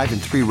all-wheel drive and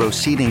 3-row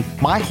seating,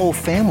 my whole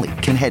family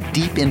can head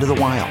deep into the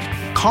wild.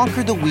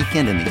 Conquer the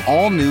weekend in the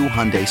all-new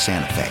Hyundai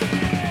Santa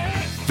Fe.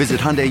 Visit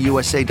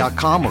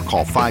HyundaiUSA.com or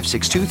call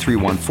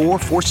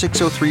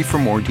 562-314-4603 for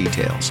more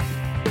details.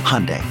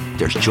 Hyundai,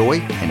 there's joy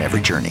in every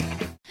journey.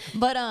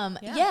 But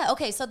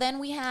okay. So then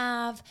we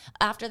have,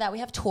 after that, we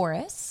have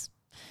Taurus,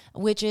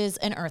 which is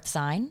an earth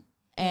sign.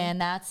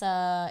 And that's,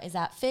 is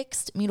that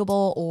fixed,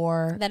 mutable,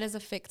 or? That is a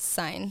fixed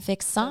sign.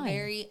 Fixed sign. So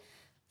very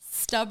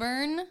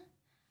stubborn.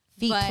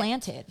 Feet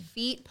planted.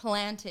 Feet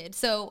planted.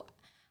 So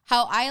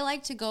how I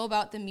like to go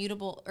about the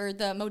mutable or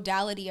the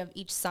modality of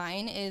each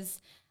sign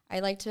is I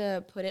like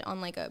to put it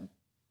on like a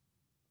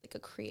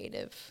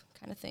creative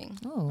kind of thing.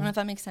 I don't know if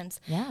that makes sense.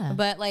 Yeah.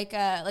 But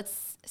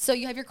so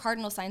you have your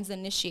cardinal signs, the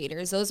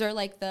initiators. Those are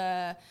like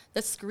the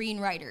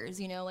screenwriters,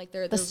 you know, like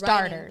they're the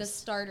starters. Writing, the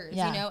starters,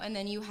 Yeah. you know, and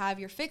then you have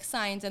your fixed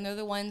signs, and they're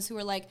the ones who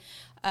are like,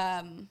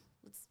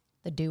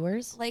 The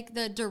doers? like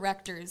the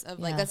directors of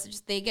like, that's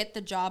just, they get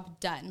the job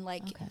done.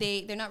 Like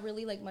they're not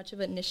really like much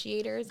of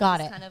initiators. Got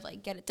They it. just kind of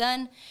like get it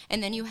done.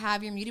 And then you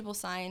have your mutable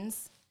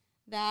signs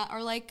that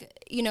are like,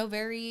 you know,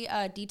 very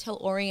detail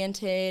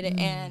oriented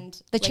and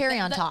The like cherry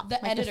on top. The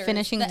Like the editors,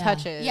 finishing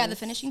touches. Yeah, the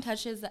finishing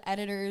touches, the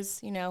editors,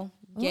 you know,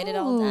 get it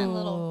all done.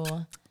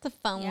 Ooh. It's a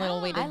fun little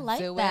way to I like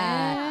do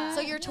that. it.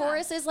 So your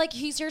Taurus is like,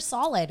 he's your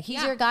solid.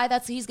 He's your guy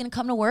he's gonna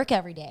come to work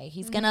every day.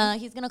 He's gonna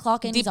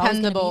clock in. He's always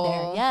gonna be there.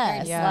 Dependable.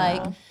 Yes. Yeah.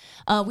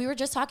 Like we were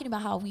just talking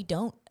about how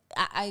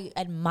I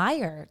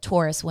admire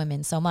Taurus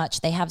women so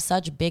much. They have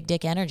such big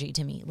dick energy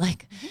to me.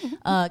 Like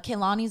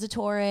Kehlani's a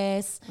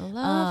Taurus. I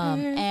love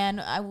her. And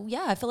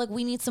I feel like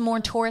we need some more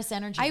Taurus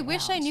energy. I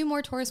wish I knew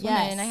more Taurus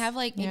women. I have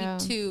like maybe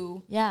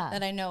two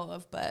that I know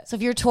of, but So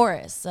if you're a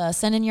Taurus,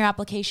 send in your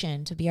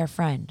application to be our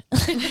friend.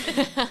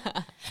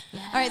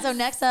 All right, so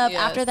next up,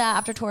 after that,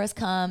 after Taurus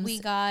comes, we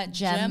got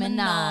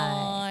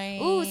Gemini.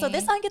 Ooh, so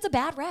this sign gets a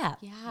bad rap.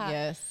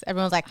 Yes.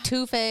 Everyone's like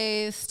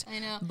two-faced, I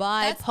know.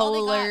 That's all they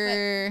got,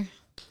 bipolar,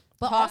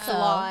 But talks also, a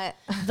lot.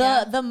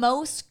 the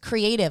most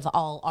creative,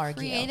 I'll argue.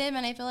 creative,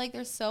 and I feel like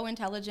they're so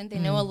intelligent. They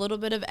know a little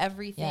bit of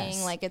everything.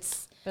 Yes. Like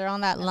it's They're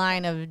on that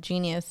line of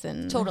genius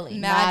and Totally.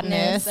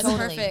 madness. That's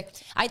Totally.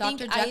 perfect. I Dr.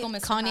 think Jekyll,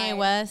 Mr. Kanye Hyde.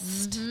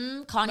 West.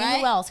 Kanye, Right?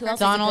 who else? Who else?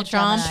 Donald is a good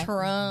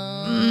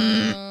Trump.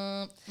 Gemini?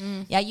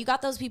 Yeah, you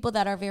got those people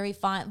that are very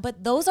fine,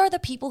 but those are the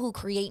people who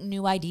create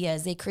new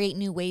ideas. They create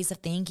new ways of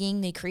thinking.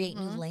 They create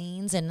new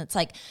lanes, and it's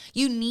like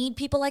you need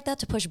people like that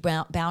to push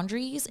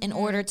boundaries in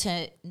order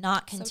to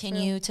not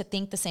continue to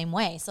think the same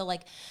way. So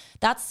like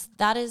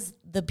that is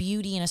the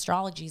beauty in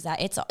astrology, is that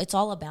it's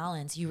all a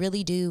balance. You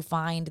really do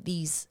find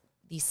these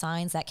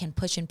signs that can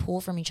push and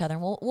pull from each other.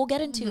 And we'll get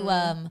into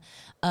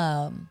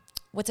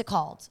what's it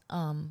called?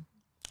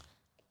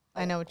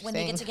 I know what you're When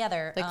saying. they get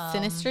together, Like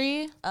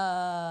synastry?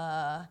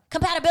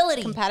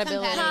 compatibility.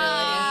 Compatibility.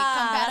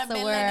 That's the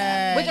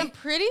word. Which I'm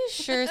pretty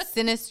sure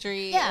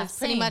synastry is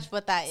pretty same. much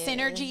what that is.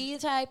 Synergy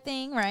type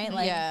thing, right?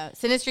 Like, yeah.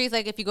 Synastry is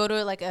like if you go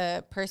to like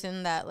a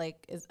person that like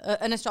is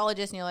an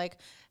astrologist and you're like,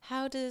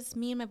 how does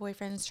me and my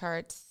boyfriend's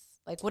charts,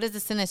 like what is the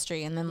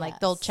synastry? And then like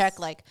they'll check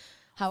like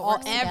how it all,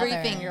 works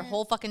everything, together. your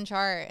whole fucking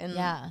chart and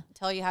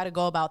tell you how to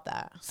go about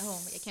that.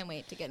 Oh, I can't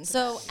wait to get into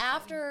So that.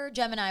 after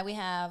Gemini, we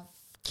have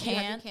You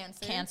have your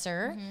Cancer.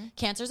 Cancer.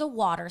 Cancer's a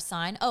water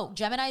sign. Oh,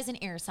 Gemini is an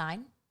air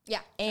sign. Yeah,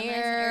 Gemini's an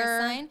air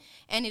sign,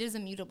 and it is a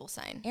mutable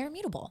sign. Air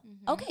mutable.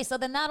 Okay, so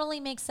then that only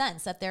makes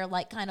sense that they're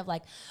like kind of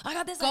like, I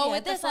got this Go idea,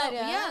 with this the flow.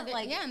 idea. Yeah,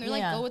 and they're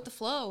like go with the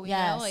flow. You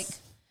know, like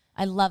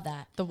I love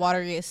that. The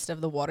wateriest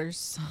of the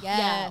waters.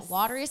 Yeah,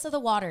 wateriest of the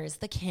waters,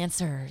 the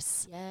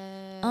Cancers.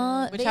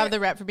 Which have the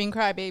rep for being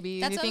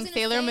crybabies. That's You what I was think gonna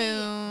Sailor say.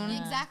 Moon.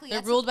 Exactly. They're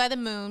That's ruled by the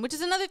moon, which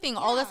is another thing.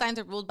 All the signs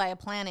are ruled by a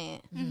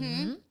planet.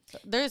 So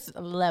there's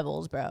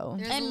levels, bro.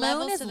 There's And moon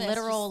levels is to this.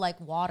 literal like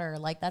water.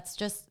 Like that's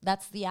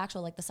the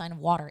actual like the sign of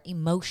water,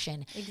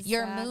 emotion.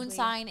 Your moon Exactly.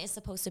 sign is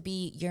supposed to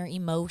be your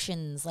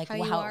emotions, like How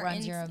how, you it are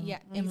runs your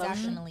exactly.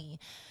 emotionally.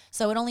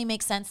 So it only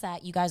makes sense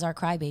that you guys are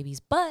crybabies.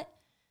 But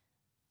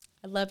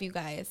I love you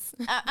guys.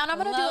 and I'm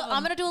gonna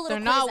do a little They're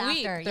quiz not after.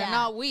 weak. They're yeah.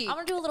 not weak. I'm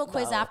gonna do a little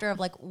quiz after of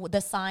like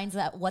the signs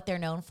that what they're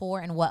known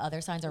for and what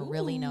other signs are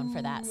really known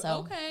for that.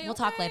 So we'll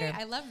talk later.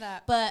 I love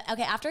that. But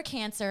okay, after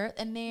Cancer,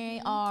 and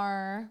they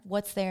are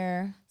what's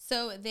their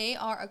So they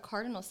are a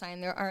cardinal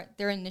sign.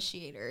 They're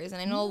initiators,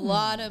 and I know a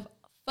lot of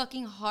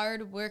fucking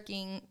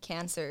hardworking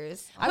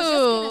Cancers. I was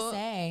just gonna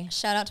say.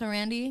 Shout out to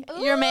Randy.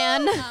 Your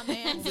man.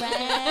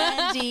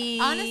 Randy.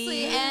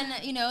 Honestly,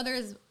 and you know,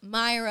 there's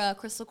Myra,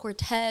 Crystal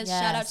Cortez.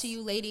 Shout out Yes. to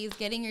you ladies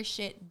getting your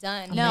shit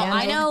done. No,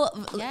 I know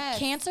Yes.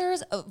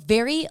 Cancers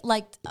very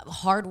like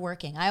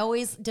hardworking. I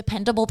always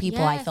dependable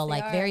people. I Yes, feel they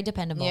like are. very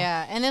dependable.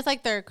 Yeah, and it's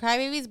like they're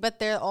crybabies, but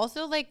they're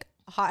also like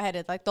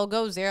hot-headed. Like they'll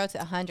go 0 to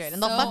 100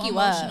 and they'll So fuck you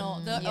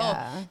emotional.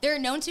 up. They're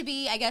known to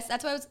be, I guess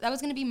that was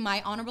going to be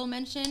my honorable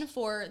mention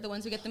for the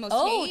ones who get the most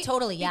hate.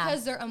 Totally, yeah.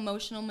 Because they're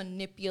emotional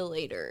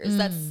manipulators.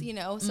 That's, you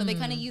know, so they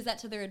kind of use that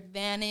to their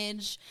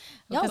advantage.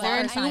 Because they're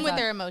in water tune signs with are-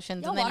 their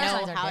emotions Yo, and they water know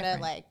signs are how to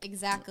different. like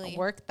Exactly.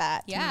 work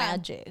that Yeah.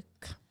 magic.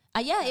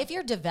 Yeah, if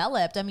you're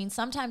developed, I mean,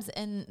 sometimes,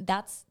 and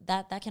that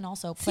can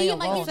also play a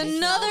like, role. there's It's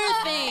another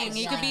thing.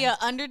 You Yeah. could be an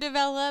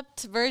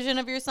underdeveloped version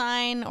of your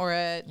sign or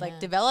a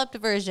like developed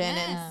version,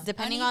 and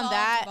depending on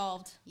that,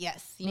 Evolved.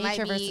 yes, you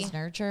Nature might be versus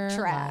nurture,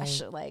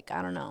 trash. Like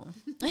I don't know.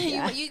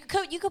 you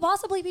could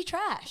possibly be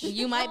trash.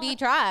 You might be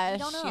trash.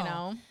 don't You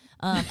know. know.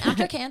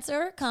 After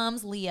Cancer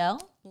comes Leo.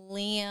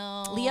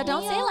 Leo. Leo,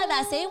 don't say it like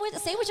that. Say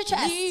it with your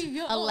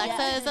chest.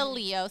 Alexa is a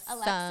Leo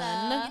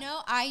sun. You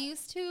know,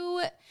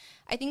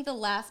 I think the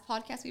last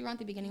podcast we were on at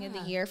the beginning of the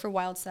year for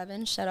Wild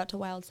 7, shout out to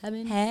Wild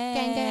 7.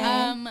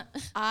 Hey.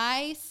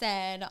 I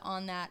said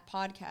on that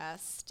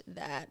podcast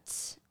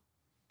that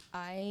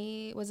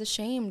I was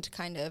ashamed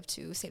kind of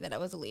to say that I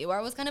was a Leo. Or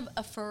I was kind of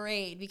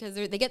afraid because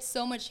they get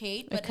so much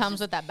hate. But It comes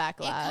with that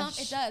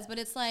backlash. It does, but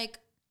it's like,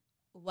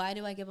 why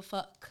do I give a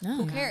fuck?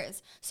 Who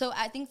cares? So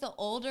I think the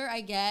older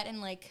I get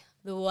and like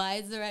the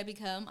wiser I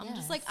become, I'm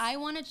just like, I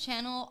want to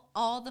channel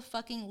all the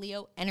fucking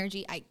Leo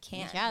energy I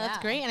can. Yeah, that's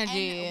great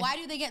energy. And why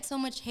do they get so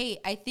much hate?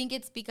 I think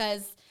it's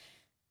because,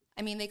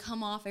 I mean, they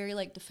come off very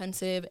like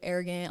defensive,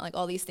 arrogant, like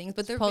all these things,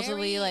 but they're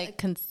Supposedly very, like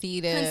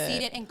conceited.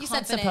 and You said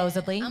confident.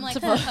 supposedly. I'm like,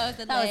 Supposedly.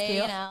 supposedly, That was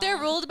cute. you know. They're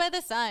ruled by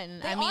the sun.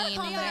 I mean,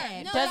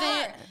 confident. No, doesn't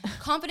they are.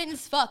 Confident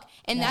as fuck,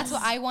 and that's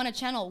what I want to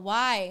channel.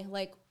 Why?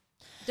 Like,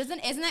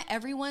 isn't that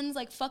everyone's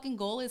like fucking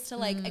goal is to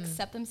like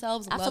accept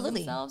themselves, Absolutely.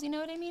 love themselves? You know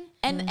what I mean?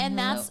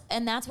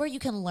 And that's where you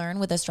can learn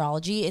with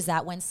astrology is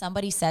that when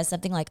somebody says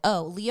something like,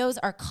 "Oh, Leos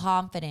are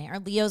confident" or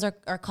 "Leos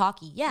are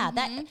cocky,"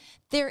 that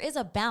there is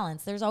a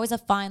balance. There's always a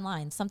fine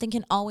line. Something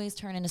can always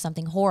turn into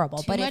something horrible.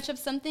 Too but much of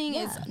something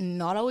is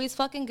not always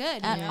fucking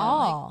good at you know?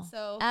 all. Like,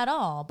 so At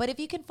all. But if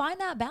you can find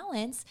that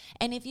balance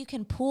and if you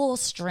can pull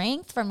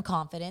strength from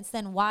confidence,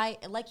 then why,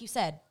 like you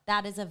said,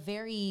 that is a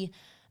very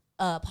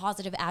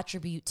positive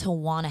attribute to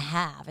want to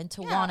have and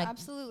to want to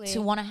absolutely.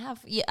 to want to have.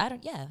 Yeah, I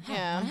don't. Yeah,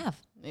 Yeah. want to have.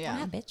 Yeah. Wanna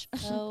have, bitch.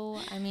 So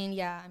I mean,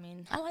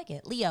 I like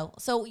it, Leo.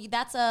 So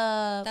that's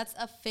a that's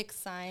a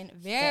fixed sign.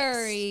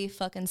 Very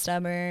fucking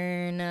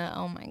stubborn.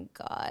 Oh my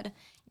god.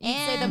 you'd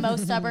say the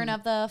most stubborn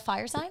of the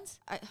fire signs.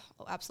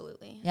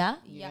 Absolutely. Yeah,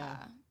 Yeah.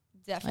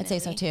 Definitely. I'd say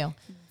so too.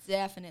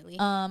 Definitely.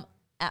 Go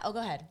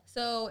ahead.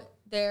 So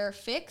they're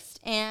fixed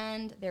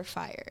and they're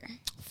fire.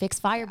 Fix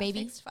fire,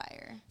 baby. Fixed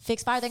fire.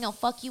 Fix fire, they're gonna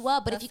fuck you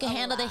up. But if you That's can a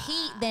handle the lot.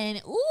 heat,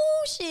 then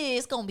ooh shit,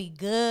 it's gonna be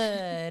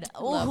good.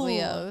 Love Ooh.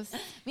 Leos.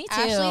 Me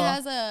too. Ashley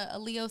has a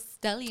Leo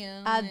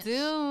stellium. I do.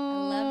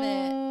 I love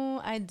it.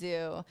 I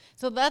do.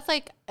 So that's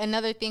like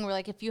another thing where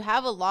like if you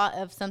have a lot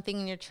of something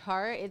in your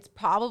chart, it's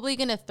probably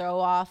gonna throw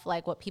off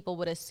like what people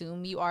would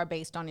assume you are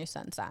based on your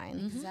sun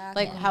sign.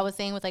 Exactly. Like how I was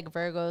saying with like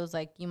Virgos,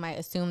 like you might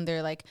assume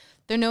they're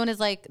known as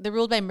like they're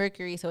ruled by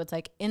Mercury, so it's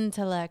like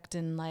intellect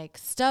and like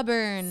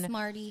stubborn,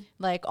 Smarty.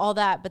 like all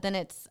that. But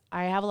then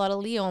I have a lot of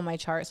Leo on my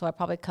chart, so I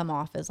probably come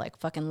off as like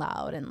fucking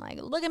loud and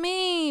like look at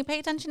me, pay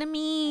attention to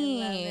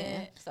me. I love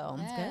it.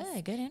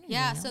 So good energy.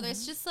 Yeah, so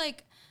there's just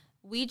like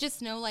we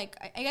just know like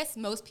I guess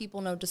most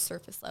people know just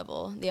surface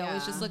level. They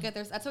always just look at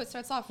that's how it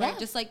starts off, right? Yeah.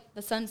 Just like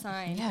the sun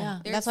sign. Yeah.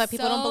 There's That's why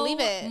people don't believe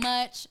it. So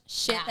much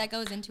shit that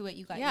goes into it.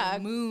 You got Yeah.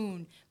 your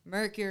moon,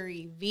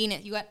 Mercury,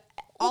 Venus. You got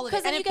all of it.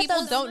 And And if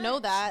people don't know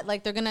that,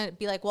 like they're gonna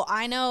be like, well,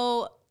 I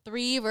know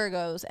 3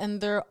 Virgos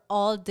and they're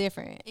all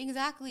different.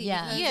 Exactly.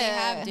 Yeah. Because they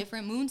Yeah. have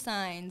different moon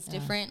signs,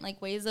 different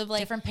like ways of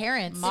like different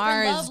parents. different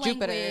Mars, love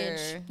Jupiter.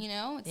 language, you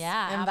know? It's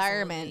Yeah,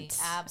 environment.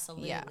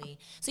 Absolutely. Yeah.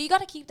 So you got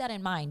to keep that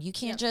in mind. You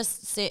can't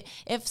just sit.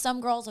 If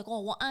some girl's like,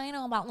 "Oh, well, I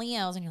know about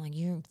Leos," and you're like,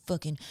 "You're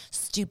fucking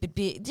stupid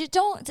bitch."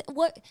 Don't.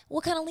 What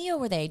kind of Leo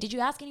were they? Did you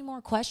ask any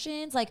more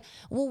questions? Like,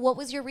 well, what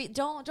was your?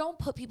 Don't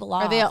put people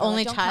off. Are they an or, like,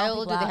 only don't count child?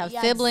 people Do they out. have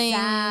Yeah, siblings?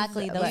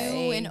 Exactly. Those Like-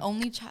 you an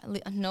only child.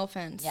 No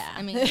offense. Yeah.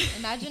 I mean,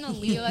 imagine a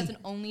Leo as an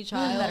only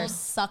child. better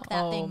suck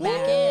that Oh, thing man.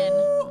 back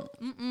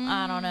in.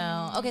 I don't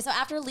know. Okay, so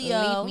after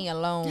Leo, Leave me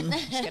alone.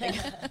 Just kidding.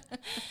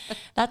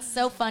 that's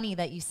so funny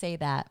that you say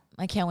that.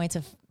 I can't wait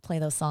to play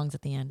those songs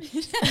at the end.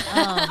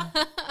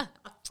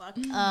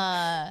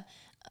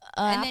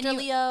 And after then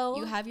Leo,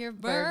 you have your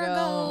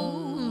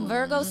Virgo.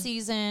 Virgo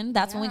season.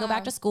 That's when we go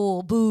back to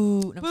school.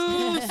 Boo. No,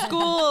 I'm just kidding.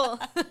 School.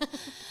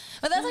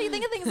 But that's how you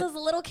think of things as a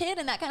little kid,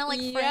 and that kind of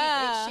like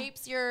Yeah. it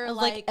shapes your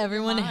Like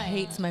everyone your mind.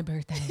 hates my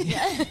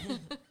birthday.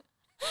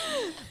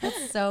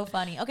 That's so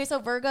funny. Okay, so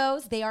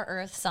Virgos, they are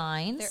earth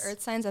signs. They're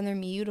earth signs and they're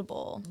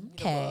mutable.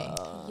 Okay.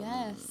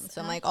 Yes.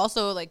 So I'm like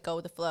also like go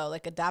with the flow,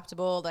 like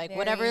adaptable, like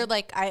whatever, Very.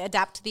 like I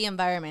adapt to the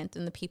environment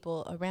and the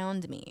people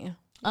around me.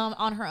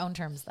 On her own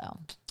terms, though.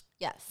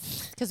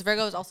 Yes. Because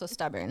Virgo is also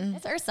stubborn.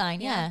 It's earth sign,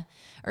 yeah.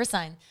 Earth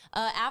sign.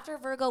 After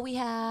Virgo, we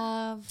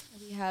have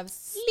We have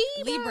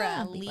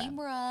Libra.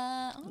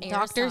 Libra. Oh,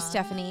 Dr. sign.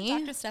 Stephanie.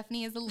 Dr.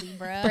 Stephanie is a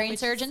Libra. brain which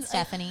surgeon is,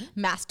 Stephanie,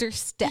 Master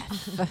Steph.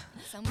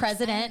 so much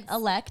president sense.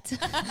 elect.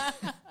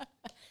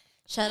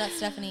 Shout out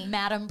Stephanie.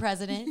 Madam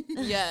President.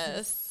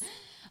 Yes.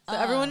 So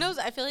everyone knows.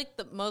 I feel like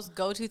the most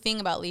go-to thing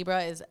about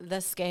Libra is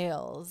the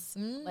scales,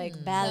 like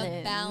balance.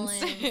 The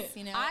balance,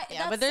 you know.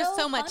 Yeah, but there's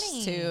so much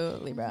funny. to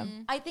Libra.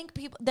 I think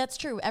people, that's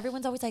true.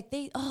 Everyone's always like,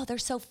 they're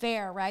so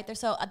fair, right? They're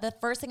so, the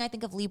first thing I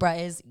think of Libra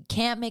is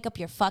can't make up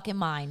your fucking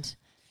mind.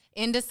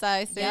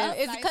 Indecisive. Yep.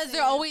 It's because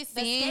they're always The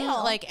seeing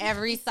scale. like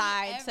every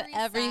side every to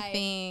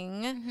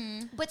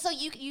everything. But so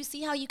you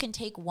see how you can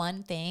take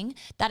one thing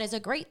that is a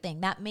great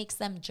thing that makes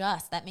them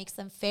just, that makes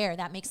them fair,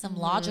 that makes them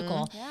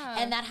logical,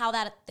 and that how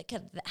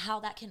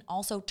that can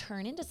also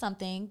turn into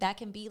something that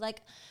can be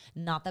like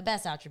not the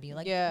best attribute.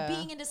 Like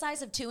being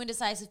indecisive, two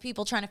indecisive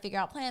people trying to figure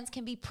out plans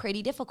can be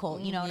pretty difficult.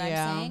 You know what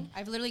I'm saying?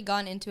 I've literally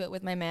gone into it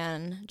with my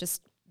man,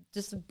 just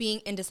being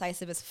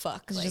indecisive as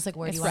fuck. It's just like,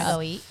 where do you want to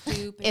go eat?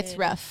 Stupid. It's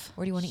rough.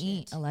 Where do you want to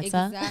eat,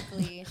 Alexa?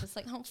 Exactly. It's just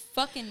like, I don't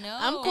fucking know.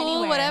 I'm cool,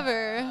 Anywhere.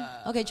 whatever.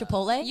 Okay,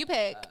 Chipotle. You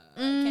pick.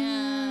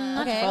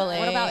 Okay. Chipotle.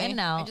 What about In and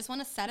I Out? just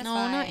want to satisfy.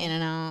 No, not In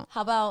and Out. How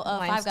about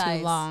Line's Five too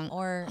Guys long.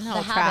 or No,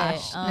 The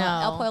trash. Habit? No.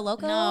 El Pollo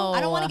Loco. No. I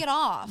don't want to get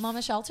off.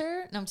 Mama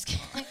Shelter. No, I'm just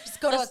kidding. Just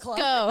go to a club.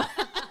 Go.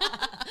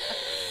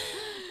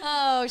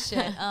 Oh shit.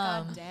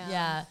 damn.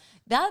 Yeah.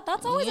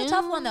 That's always a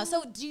tough one though.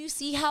 So do you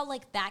see how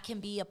like that can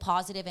be a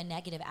positive and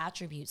negative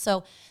attribute?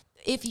 So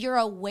if you're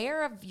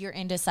aware of your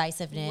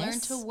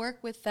indecisiveness, Learn to work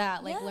with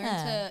that. Like learn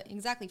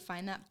to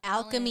find that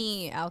balance.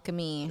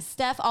 Alchemy.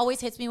 Steph always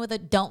hits me with a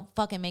 "Don't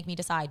fucking make me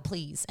decide,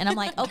 please," and I'm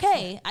like,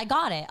 "Okay, I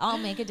got it. I'll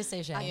make a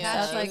decision." I So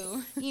got it's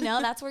like, you.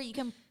 that's where you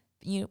can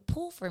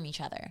pull from each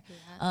other.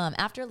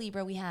 After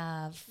Libra, we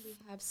have We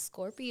have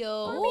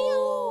Scorpio.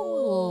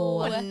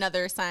 Ooh.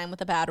 Another sign with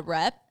a bad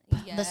rep.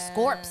 the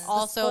Scorps.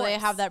 Also, they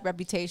have that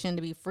reputation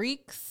to be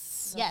freaks.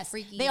 Yes,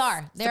 freakies. they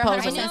are. They're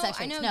Supposedly. 100% sex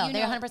I know freaks. No, you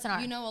they know- 100% are.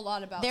 You know a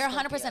lot about They're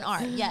 100% Scorpios.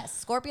 are.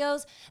 Yes.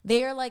 Scorpios,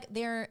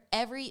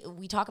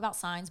 we talk about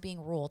signs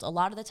being ruled. A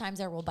lot of the times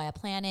they're ruled by a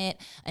planet,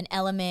 an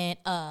element,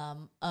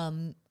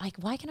 like,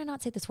 why can I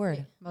not say this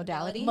word?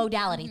 Modality.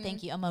 Modality.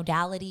 Thank you. A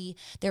modality.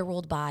 They're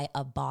ruled by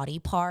a body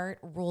part,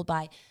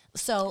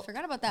 so. I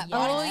forgot about that. Yes.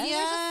 Oh, There's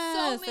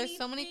yes. just There's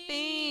so many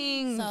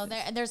things. So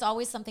there's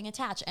always something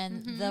attached,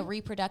 and the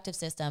reproductive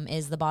system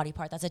is the body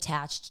part that's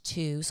attached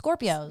to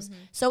Scorpios.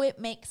 So it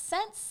makes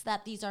sense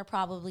that these are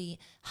probably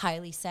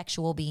highly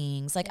sexual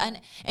beings. Like,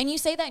 and you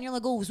say that, and you're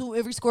like, oh, so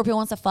every Scorpio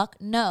wants to fuck?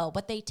 No,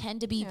 but they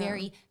tend to be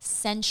very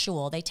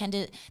sensual.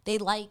 They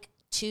like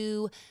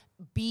to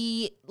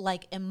be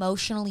like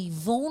emotionally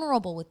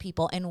vulnerable with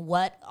people. And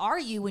what are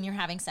you when you're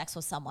having sex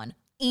with someone?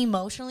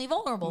 Emotionally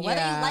vulnerable, whether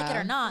you like it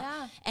or not.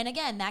 Yeah. And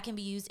again, that can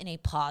be used in a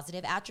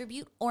positive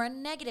attribute or a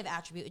negative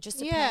attribute. It just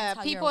depends Yeah,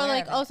 how people you're are aware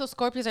like, of it. oh, so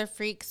Scorpios are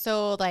freaks.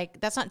 So, like,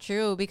 that's not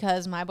true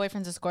because my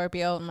boyfriend's a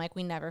Scorpio and, like,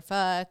 we never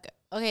fuck.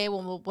 Okay,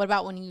 well, what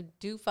about when you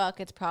do fuck?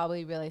 It's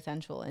probably really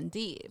sensual and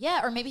deep.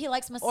 Yeah, or maybe he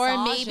likes Or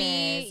massages.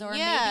 maybe, or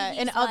yeah,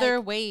 maybe in he's other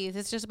like, ways.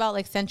 It's just about,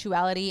 like,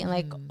 sensuality and,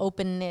 like,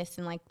 openness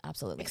and, like,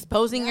 absolutely.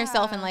 exposing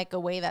yourself in, like, a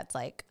way that's,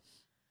 like,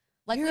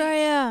 Like here I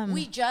am.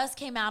 We just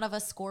came out of a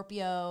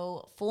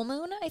Scorpio full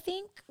moon, I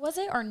think, was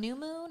it? Or new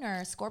moon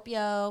or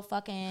Scorpio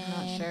fucking.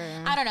 Not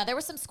sure. I don't know. There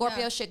was some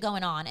Scorpio shit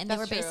going on. And they were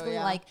That's true, basically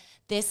yeah. like,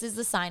 this is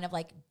the sign of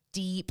like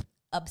deep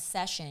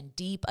obsession,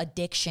 deep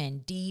addiction,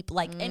 deep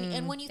like,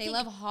 and when you They think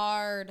love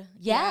hard.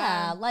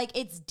 yeah, like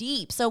it's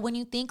deep. So when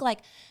you think like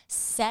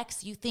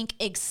sex, you think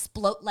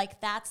explode, like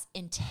that's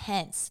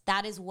intense.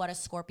 That is what a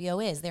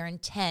Scorpio is. They're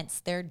intense,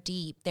 they're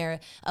deep,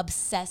 they're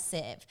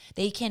obsessive.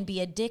 They can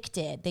be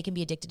addicted. They can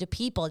be addicted to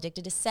people,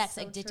 addicted to sex,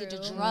 addicted to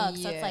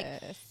drugs. So it's like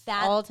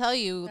that. I'll tell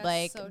you, That's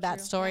like, so that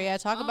true. story I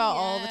talk Oh, about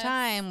all the yes,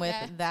 time with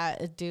yeah.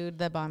 that dude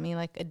that bought me,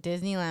 like, a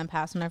Disneyland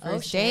pass on our Oh,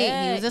 first date.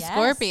 He was a shit, yes.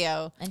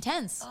 Scorpio.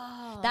 Intense.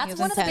 He That's was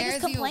one of the intense.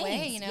 biggest Scares you complaints.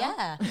 away, you know?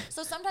 Yeah.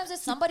 So sometimes if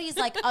somebody's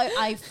like,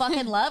 I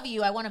fucking love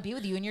you, I want to be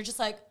with you, and you're just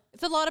like,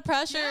 It's a lot of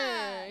pressure.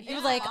 He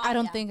was like, I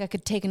don't think I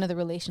could take another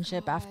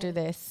relationship after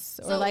this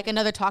or like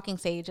another talking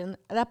stage. And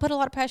that put a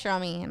lot of pressure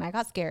on me and I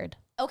got scared.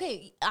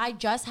 okay, I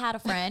just had a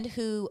friend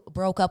who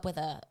broke up with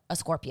a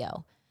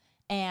Scorpio.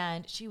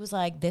 And she was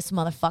like, this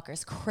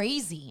motherfucker's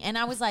crazy. And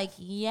I was like,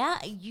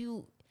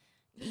 you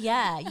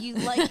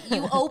like,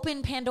 you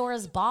open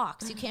Pandora's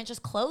box. You can't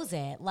just close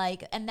it.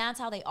 Like, and that's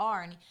how they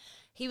are. And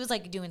he was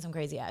like doing some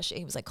crazy ass shit.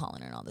 He was like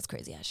calling her and all this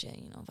crazy ass shit.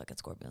 You know, fucking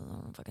Scorpio,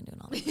 I'm fucking doing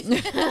all this.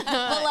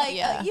 But like,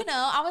 you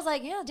know, I was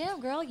like, yeah, damn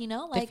girl, you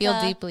know, like I feel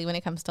deeply when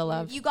it comes to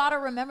love. you got to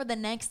remember the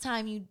next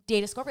time you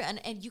date a Scorpio,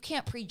 and you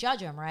can't prejudge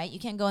them, right? You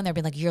can't go in there and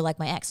be like, you're like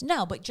my ex.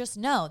 No, but just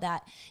know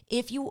that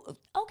if you,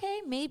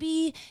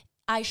 maybe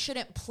I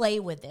shouldn't play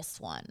with this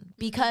one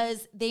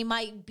because they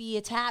might be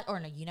attached, or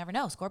no, you never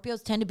know.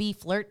 Scorpios tend to be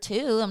flirt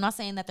too. I'm not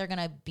saying that they're going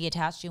to be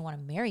attached to you and want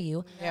to marry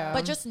you,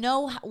 but just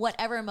know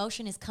whatever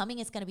emotion is coming,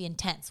 it's going to be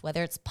intense,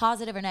 whether it's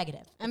positive or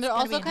negative. And they're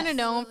also kind of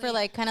known for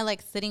like kind of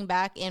like sitting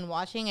back and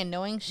watching and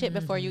knowing shit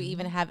before you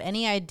even have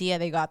any idea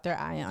they got their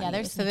eye on Yeah,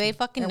 they're you. So they sneaky.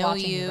 fucking They're know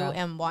watching you, you bro.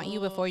 and want you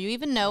before you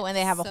even know, and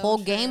they have a whole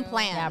game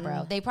plan. Yeah,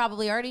 bro. They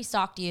probably already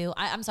stalked you.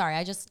 I'm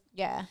sorry.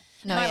 Yeah.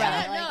 No, my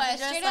yeah. brother. No, Like, it's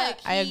just straight like up.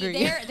 I agree.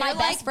 They're My like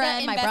best the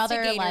friend, my brother,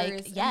 like,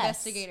 investigators, yes.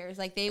 investigators.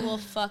 Like they will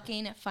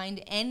fucking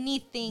find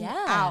anything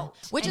yeah. out.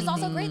 Which is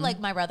also Anything. great. Like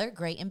my brother,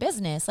 great in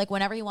business. Like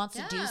whenever he wants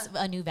to do Yeah.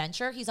 a new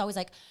venture, he's always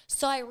like,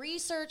 so I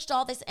researched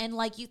all this, and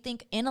like you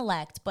think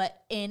intellect,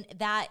 but in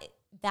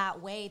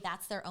that way,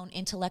 that's their own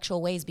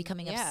intellectual ways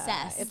becoming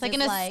obsessed. It's like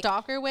in a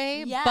stalker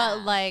way, Yeah. but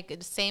like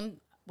same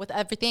with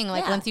everything.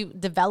 Like Yeah. once you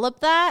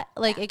develop that,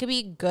 like it could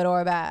be good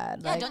or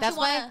bad. Yeah, Like don't that's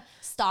you why want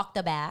to stalk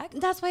the bag?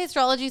 that's why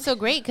astrology is so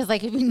great, because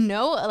like if you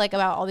know like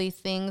about all these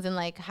things and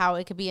like how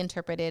it could be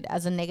interpreted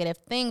as a negative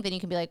thing, then you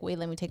can be like, wait,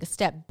 let me take a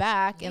step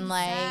back and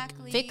like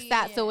fix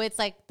that, so it's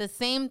like the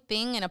same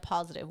thing in a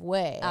positive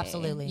way.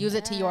 Absolutely. Use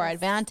it to your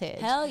advantage.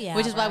 Hell yeah,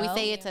 Which is why we bro.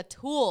 say it's a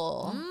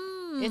tool.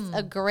 It's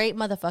a great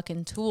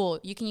motherfucking tool.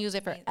 You can use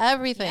it for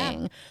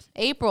everything.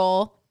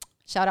 April,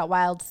 shout out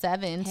Wild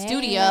 7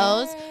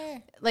 Studios,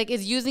 like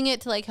is using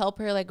it to like help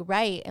her like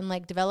write and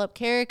like develop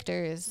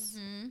characters.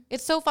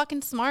 It's so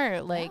fucking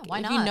smart. Like why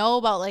if not? you know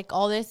about like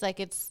all this, like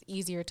it's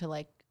easier to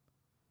like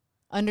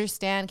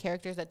understand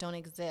characters that don't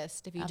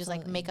exist if you just like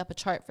Absolutely. make up a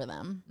chart for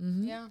them.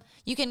 Yeah.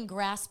 You can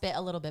grasp it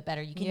a little bit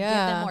better. You can give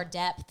Yeah. them more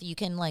depth. You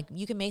can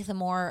make them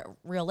more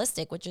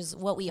realistic, which is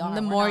what we are. And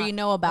the We're more not you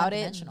know about it,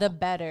 one-dimensional. the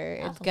better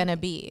it's gonna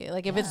be.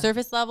 Like if it's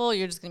surface level,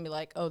 you're just gonna be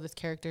like, oh, this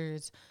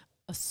character's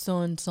a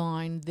sun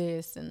sign,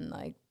 this, and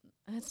like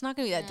it's not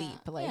gonna be that deep.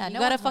 Like Yeah, you no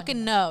gotta one's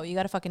fucking know. You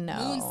gotta fucking know.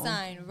 Moon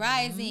sign,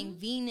 rising,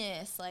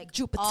 Venus, like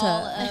Jupiter.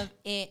 all of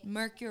it,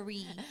 Mercury,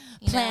 you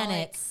know,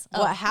 planets.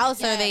 What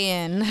house are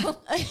they in?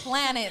 like,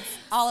 planets,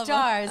 all of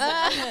them.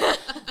 Stars.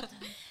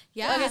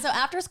 Yeah. Okay, so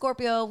after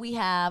Scorpio, we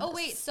have. Oh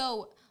wait,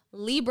 so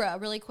Libra,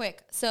 really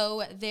quick.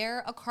 So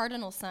they're a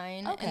cardinal sign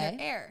and Okay. they're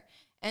air.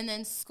 And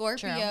then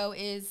Scorpio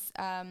is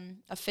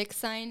a fixed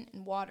sign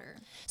in water.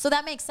 So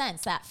that makes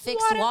sense. That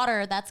fixed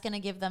water, that's going to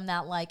give them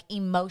that like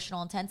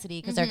emotional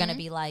intensity because they're going to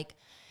be like,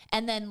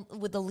 and then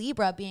with the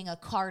Libra being a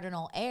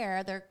cardinal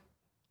air,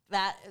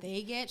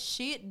 They get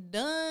shit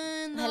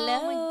done. hello,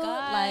 Oh my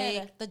God.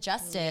 like the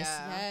justice.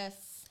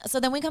 Yes. So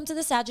then we come to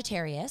the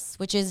Sagittarius,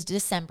 which is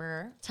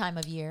December time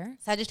of year.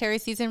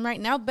 Sagittarius season right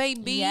now,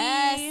 baby.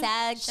 Yes,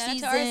 Sag Shout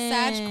season. out to our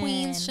Sag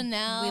queens,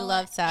 Chanel. We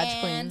love Sag and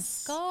queens.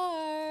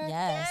 Scar.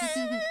 Yes.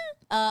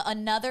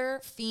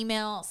 Another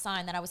female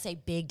sign that I would say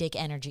big dick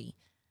energy.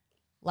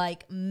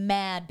 Like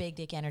mad big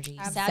dick energy.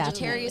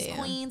 Sagittarius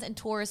Definitely. queens and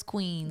Taurus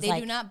queens. They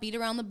like do not beat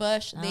around the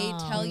bush. They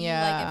tell you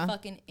yeah. like it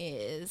fucking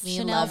is. We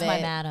Chanel's love my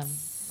it. madam.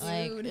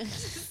 Like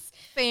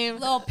Same.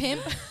 Little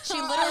pimp. she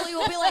literally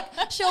will be like,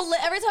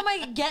 every time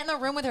I get in the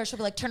room with her, she'll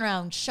be like, turn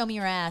around, show me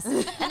your ass.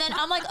 And then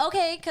I'm like,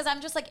 okay, because I'm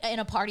just like in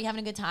a party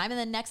having a good time. And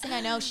then next thing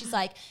I know, she's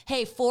like,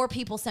 hey, 4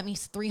 people sent me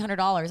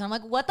 $300. And I'm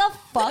like, what the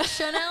fuck,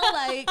 Chanel?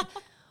 Like,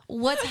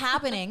 what's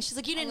happening? She's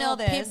like, you didn't know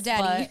little this, pimp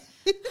daddy. but-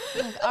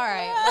 I'm like, all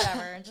right,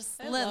 whatever. Just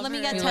let me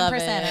get 10%. We All love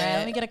right, it.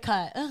 let me get a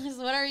cut.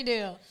 So whatever you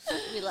do.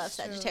 We love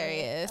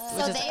Sagittarius, So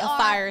which is they a are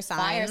fire sign.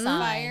 fire sign.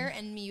 Fire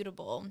and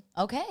mutable.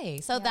 Okay,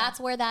 so that's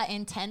where that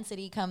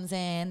intensity comes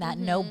in, that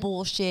no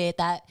bullshit,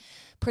 that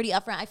pretty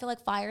upfront. I feel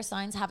like fire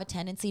signs have a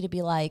tendency to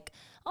be like,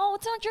 oh,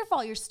 it's not your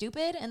fault, you're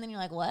stupid. And then you're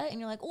like, what? And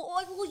you're like,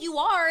 well you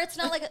are. It's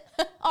not like,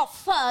 oh,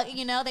 fuck.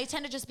 You know, they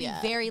tend to just be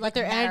very like, But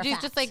their matter of energy is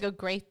just fact. like a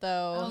great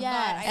though. Oh, Yes.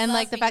 God, I And love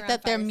like the being fact around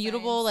that they're fire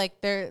mutable, signs.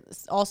 like they're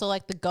also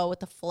like the go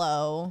with the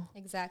flow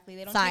Exactly.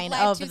 They don't sign take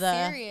life of too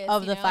the serious,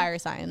 of you the know? fire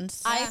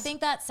signs. I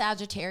think that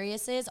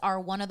Sagittariuses are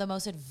one of the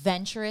most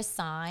adventurous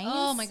signs.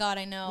 Oh my God,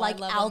 I know. Like I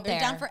love out them. They're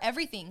down there. for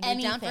everything. They're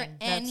down for Anything.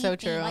 anything. That's so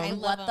true. Like, I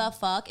Like, love what them. the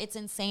fuck? It's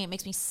insane. It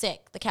makes me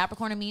sick. The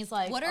Capricorn in me is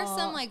like, What are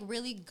some like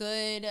really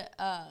good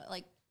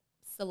like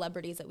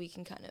celebrities that we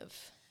can kind of?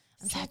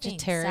 I'm trying to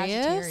think.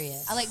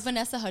 Sagittarius? I like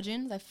Vanessa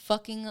Hudgens. I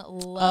fucking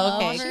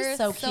love Okay. her. She's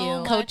so cute.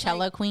 much. Coachella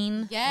Like,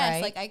 queen.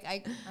 yes, Right? like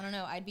I don't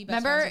know. I'd be best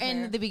remember friends with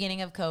her. in the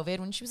beginning of COVID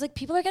when she was like,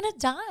 people are gonna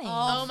die.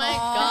 Oh my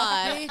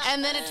god!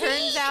 And then it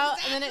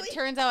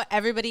turns out,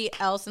 everybody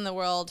else in the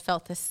world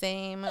felt the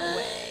same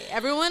way.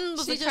 Everyone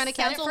was She like, just trying to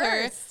said it cancel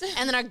her, first.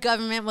 and then our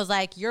government was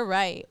like, "You're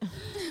right."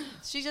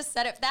 She just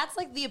said it. That's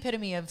like the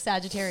epitome of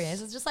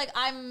Sagittarius. It's just like,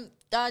 I'm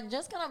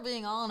just kind of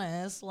being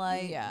honest.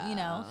 Like, you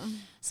know.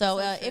 So,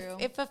 true.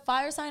 if a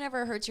fire sign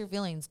ever hurts your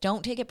feelings,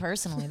 don't take it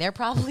personally. They're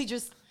probably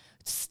just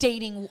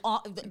stating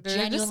They're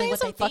genuinely just saying what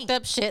some they think. fucked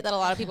up shit that a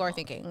lot of people are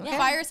thinking. Okay?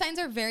 Fire signs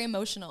are very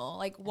emotional.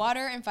 Like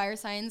water and fire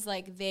signs,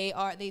 like they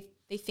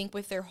think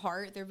with their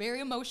heart. They're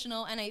very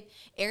emotional, and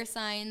air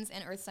signs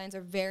and earth signs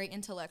are very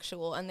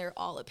intellectual, and they're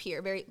all up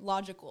here, very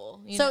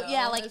logical. You So know?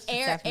 yeah, like It's-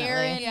 air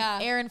Definitely.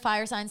 air and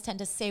fire signs tend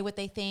to say what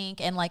they think,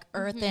 and like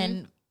earth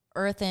and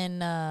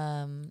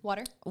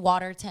water.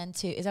 water tend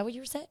to. Is that what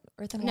you said?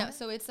 Earth and No, water.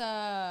 so it's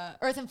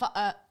Earth and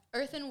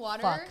earth and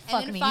water, Fuck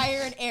and then me.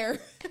 fire and air.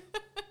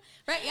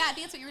 Right? Yeah, I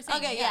think that's what you were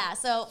saying. okay, yeah.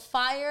 So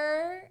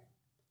fire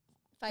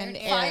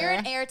Fire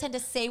and air tend to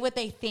say what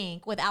they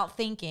think without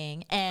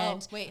thinking.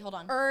 And wait, hold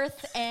on.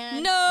 Earth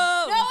and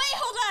No, wait,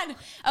 hold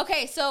on.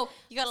 Okay, so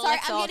You got sorry,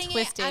 Alexa all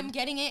twisted. I'm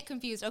getting it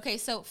confused. Okay,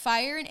 so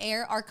fire and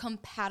air are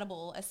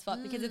compatible as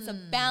fuck because it's a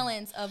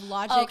balance of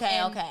logic.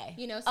 Okay.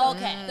 You know, so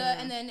Okay.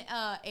 and then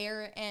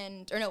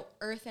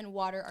earth and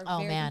water are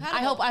very man,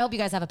 compatible. I hope you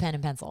guys have a pen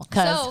and pencil.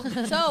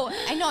 So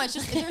I know it's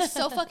just there's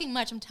so fucking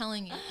much. I'm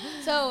telling you.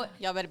 So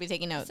Y'all better be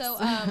taking notes. So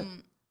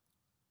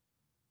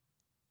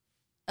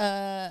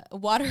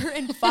water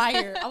and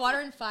fire.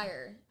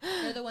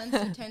 They're the ones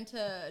who tend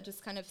to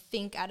just kind of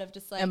think out of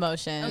just like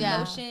Emotion.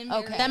 Yeah. Okay.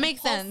 Very That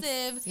makes sense.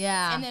 impulsive.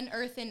 Yeah. And then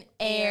earth and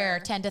air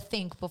tend to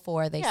think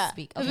before they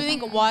speak. Because we Okay.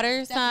 think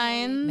water Definitely.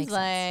 signs Makes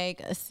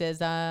like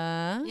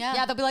SZA.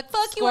 Yeah, they'll be like,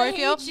 "Fuck you, I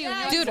Scorpio. hate you."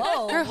 Yeah. Dude,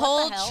 Whoa, her what the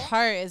whole hell?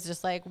 chart is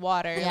just like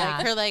water. Yeah.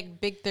 Like her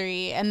like big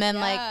three. And then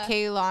Yeah. like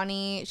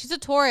Kaylani, she's a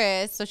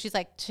Taurus, so she's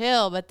like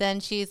chill, but then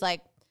she's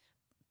like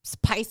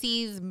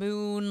Pisces,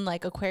 moon,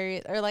 like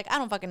Aquarius, or like I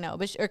don't fucking know,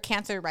 but or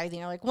Cancer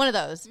rising, or like one of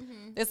those.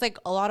 It's like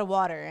a lot of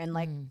water, and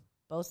like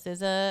both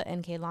SZA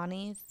and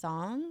Kaylani's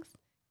songs,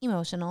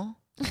 emotional,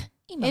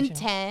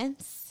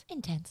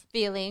 intense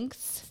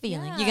feelings.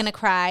 Yeah. You're gonna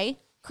cry.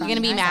 You're gonna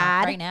be Crying eyes out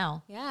mad right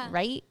now. Yeah.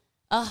 right?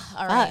 Ugh,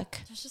 all right. Fuck.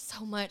 There's just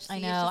so much. I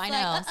See, know, it's I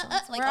just know.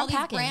 Like, So like we're all these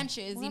unpacking.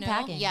 branches, We're you know.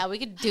 unpacking. Yeah, we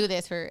could do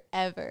this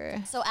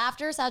forever. So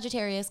after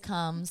Sagittarius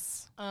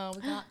comes Oh,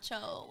 we got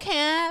Cho.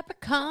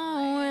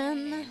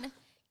 Capricorn. Gang,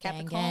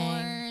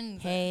 Capricorn.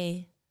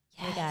 Hey,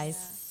 hey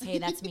guys. Hey,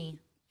 that's me.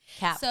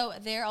 Cap. So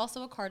they're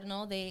also a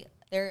cardinal.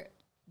 They're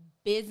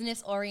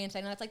business oriented.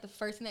 I know that's like the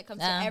first thing that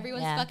comes to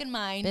everyone's fucking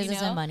mind. Business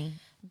you know? and money.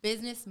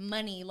 Business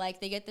money.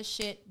 Like they get the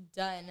shit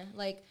done.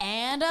 Like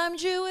And I'm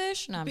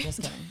Jewish. No, I'm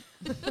just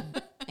kidding.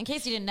 In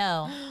case you didn't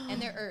know.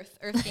 and they're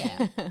earth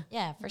gang.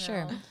 Yeah, for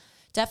sure.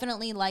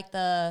 Definitely like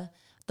the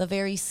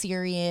very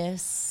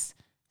serious.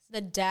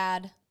 The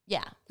dad.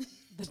 Yeah.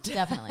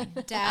 Definitely.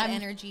 Dad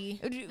energy.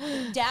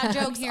 Dad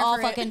jokes here all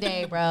for it. fucking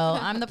day, bro.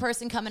 I'm the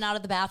person coming out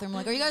of the bathroom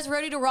like, "Are you guys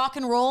ready to rock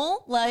and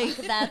roll?" Like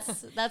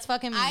that's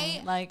fucking me.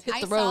 I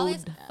the saw road.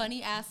 this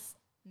funny ass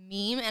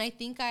meme, and I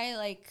think I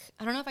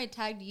don't know if I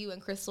tagged you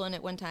and Crystal in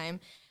it one time,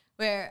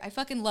 where I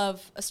fucking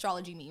love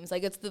astrology memes.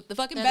 Like it's the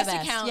fucking They're the best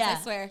best, accounts. yeah.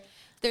 I swear.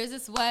 There's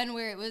this one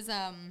where it was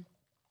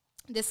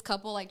this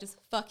couple like just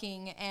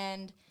fucking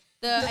and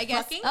I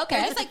guess fucking? they're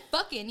Okay. just like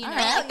fucking, you know,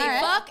 right, like they all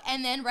right. fuck,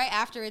 and then right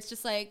after it's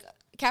just like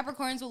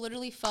Capricorns will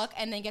literally fuck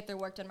and then get their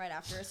work done right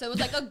after. So it was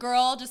like a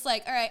girl just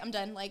like, all right, I'm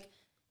done. Like,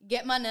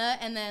 get my nut,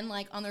 and then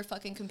like on their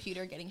fucking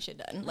computer getting shit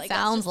done. Like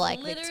that's Sounds just like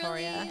literally-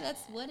 Victoria.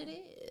 That's what it is.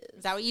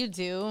 Is that what you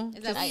do?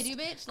 Is that what you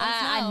do, bitch? Let us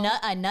I know.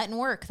 I nut and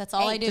work. That's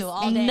all I do Just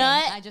all day.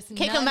 nut, I just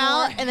kick nut them and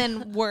out, work. and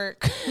then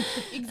work.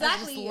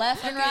 Exactly. Just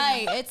left and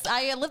right.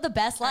 I live the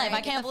best life. right,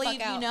 I can't get the fuck believe,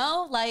 you out.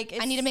 know, like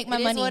I need to make my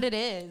it money. is what it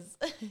is.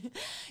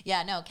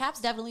 Yeah, no, Caps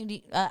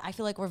definitely. I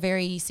feel like we're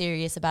very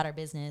serious about our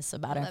business,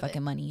 about our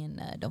fucking money, and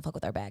don't fuck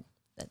with our bag.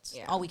 That's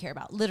all we care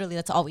about. Literally,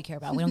 that's all we care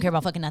about. We don't care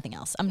about fucking nothing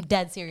else. I'm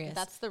dead serious.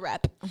 That's the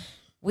rep.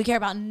 We care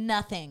about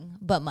nothing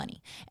but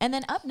money. And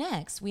then up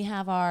next, we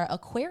have our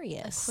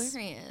Aquarius.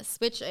 Aquarius,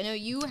 which I know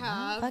you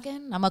have.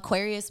 I'm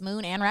Aquarius,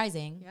 moon, and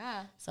rising.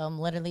 Yeah. So I'm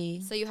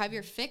literally. So you have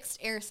your fixed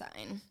air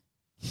sign.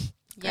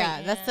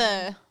 Yeah, that's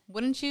a.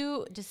 Wouldn't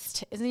you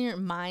just? Isn't your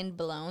mind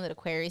blown that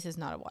Aquarius is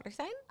not a water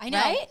sign? I know.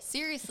 Right?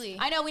 Seriously.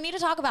 I know we need to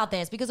talk about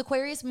this because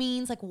Aquarius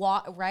means like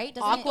right?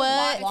 Doesn't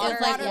Aqua it? is like water.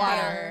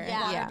 bearer.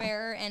 Yeah. Water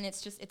bearer, and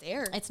it's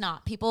air. It's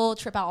not. People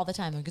trip out all the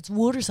time. Like it's a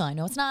water sign.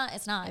 No, it's not.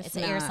 It's not. It's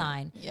an air not.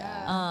 sign.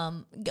 Yeah.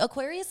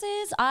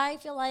 Aquariuses, I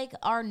feel like,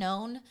 are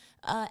known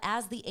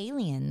as the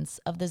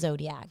aliens of the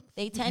zodiac.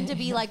 They tend to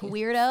be like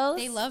weirdos.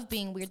 They love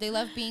being weird. They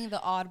love being the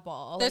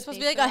oddball. They're supposed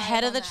to be like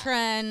ahead of the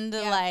trend,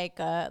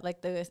 Yeah.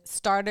 like the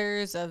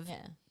starters of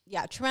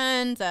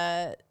trends,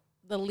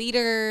 the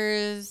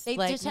leaders, They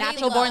like just tend to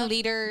natural born love-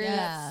 leaders.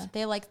 Yeah,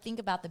 they like think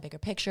about the bigger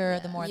picture,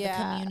 the more the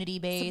community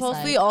based.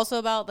 Supposedly also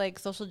about like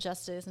social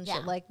justice and Yeah.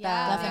 shit like Yeah,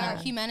 that. they are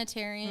Definitely.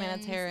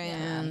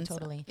 Humanitarian.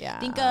 totally. Yeah.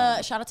 Think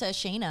shout out to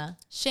Shayna.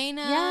 Shayna.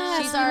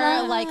 Yeah, She's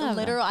our like love.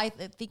 literal. I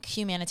think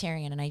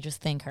humanitarian, and I just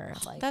think her.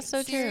 Like That's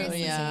so true.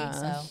 Seriously. Yeah.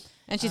 So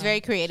And she's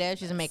very creative.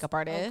 She's a makeup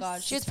artist.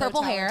 God, she has she's so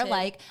purple hair. talented.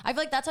 Like I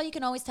feel like that's how you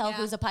can always tell Yeah.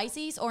 who's a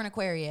Pisces or an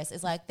Aquarius.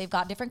 Is like they've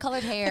got different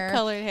colored hair,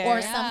 Colored hair.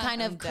 or some Yeah.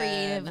 kind of I'm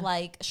creative dead.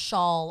 like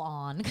shawl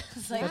on.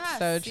 'Cause, like, That's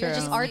so true. they're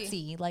just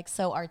seriously. artsy, like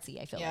so artsy.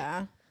 I feel like.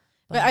 Yeah.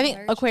 But I think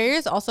Very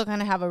Aquarius also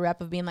kind of have a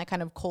rep of being like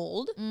kind of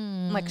cold,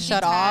 like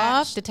shut Detached,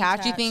 off,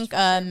 detached. You think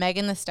detached,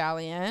 Megan the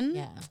Stallion?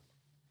 Yeah.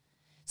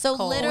 So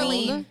Cold.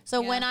 literally,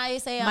 so Yeah. when I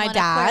say I'm My an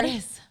dad.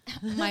 Aquarius,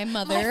 my my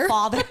mother.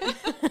 father.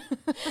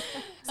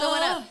 So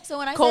when I say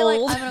like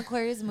Cold. I'm an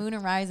Aquarius, moon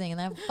and rising, and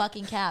then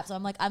fucking Cap, so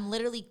I'm like I'm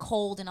literally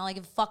cold, and all I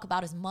give a fuck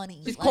about is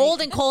money. She's Like,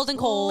 cold and cold and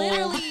cold.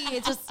 Literally,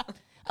 it's just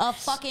a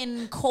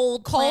fucking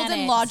cold, Cold and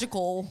planet.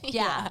 logical.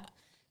 Yeah.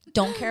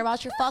 Don't care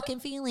about your fucking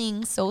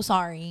feelings. So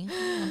sorry.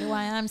 Wonder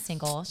why I'm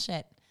single.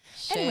 Shit.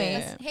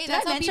 Anyways, Hey, did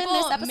that's I how mention people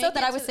this make episode it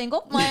that I was to-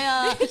 single?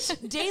 My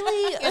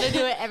daily, Gonna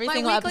do it every my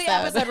single weekly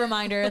episode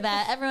reminder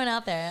that everyone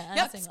out there, I'm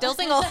single. Still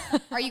single.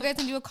 Are you guys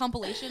gonna do a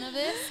compilation of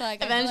this?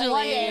 Like, Eventually.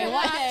 One day, we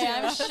one have day.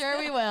 to. I'm sure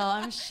we will.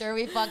 I'm sure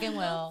we fucking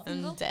will.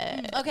 I'm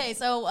dead. Okay,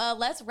 so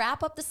let's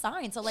wrap up the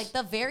sign. So like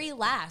the very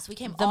last, we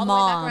came The all the way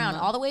back mom. around,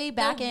 all the way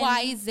back The in.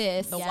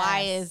 wisest. The Yes.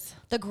 wise.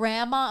 The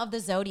grandma of the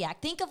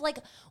zodiac. Think of like,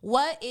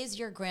 what is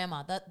your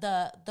grandma?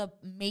 The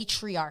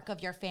matriarch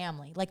of your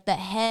family, like the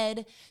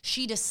head.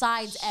 She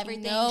decides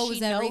everything. knows She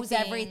knows everything.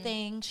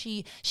 everything.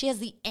 She has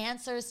the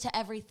answers to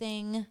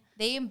everything.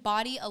 They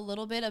embody a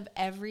little bit of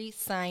every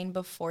sign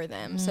before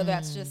them. So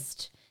that's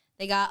just,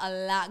 they got a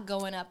lot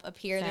going up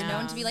here. They're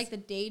known to be like the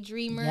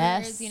daydreamers,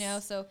 Yes. you know.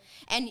 So,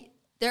 and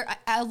there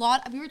a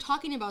lot, we were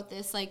talking about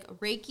this, like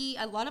Reiki,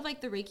 a lot of like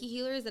the Reiki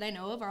healers that I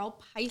know of are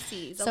all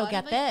Pisces. So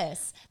get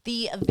this.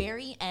 The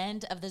very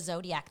end of the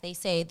zodiac, they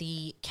say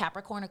the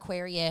Capricorn,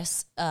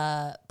 Aquarius,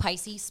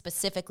 Pisces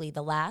specifically,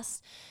 the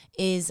last,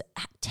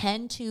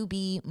 tend to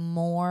be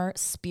more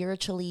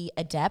spiritually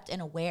adept and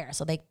aware.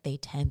 So they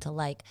tend to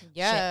like,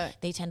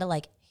 they tend to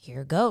like,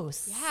 here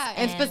goes. Yeah,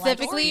 And like,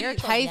 specifically,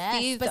 spiritual, Pisces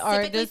yes,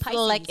 are specifically just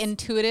like Pisces.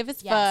 intuitive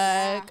as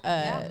Yes. fuck.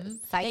 They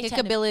Psychic tend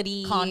to be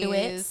abilities.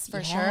 conduits for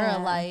Yeah.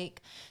 sure.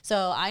 Like,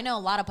 so I know a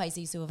lot of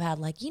Pisces who have had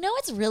like,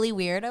 it's really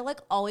weird. I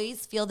like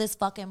always feel this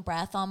fucking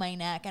breath on my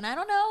neck, and I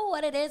don't know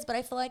what it is, but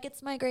I feel like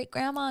it's my great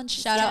grandma. And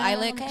she's Shout out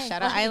doing Eilik. okay.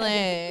 Shout out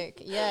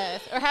Eilik.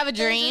 Yes. Or have a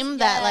dream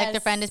that like their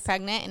friend is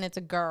pregnant and it's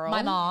a girl.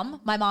 My mom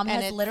And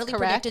has it's literally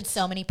correct. predicted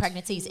so many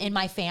pregnancies in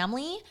my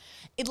family.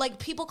 It like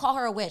people call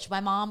her a witch.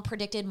 My mom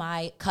predicted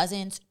my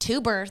cousin's 2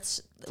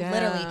 births. Damn.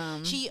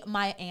 Literally,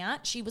 my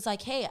aunt, she was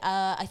like, "Hey,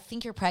 I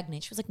think you're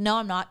pregnant." She was like, "No,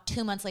 I'm not."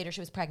 2 months later, she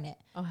was pregnant.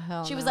 Oh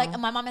hell. She was no. like,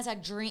 "My mom has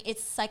had dream.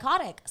 It's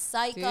psychotic,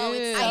 psycho.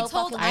 Dude. It's so I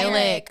told fucking Eilik.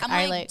 weird." I'm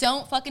Eilik. like,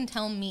 don't fucking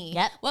tell me.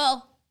 Yep.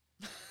 Well,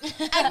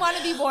 I want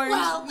to be born,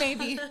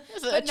 maybe.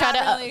 But try not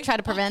to really. try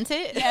to prevent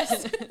it.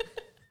 Yes.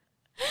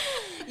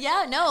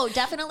 Yeah, no,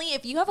 definitely.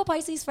 If you have a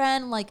Pisces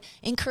friend, like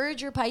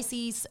encourage your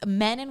Pisces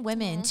men and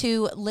women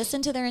to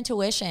listen to their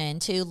intuition,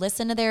 to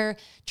listen to their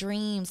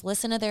dreams,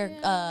 listen to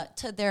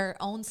their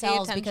own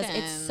selves, because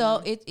it's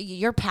so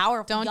you're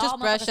powerful. Don't Y'all just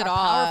brush motherfuckers it are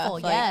off. Powerful,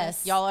 Like,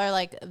 yes. y'all are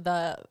like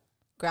the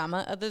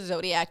grandma of the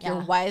zodiac. You're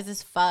Yeah. wise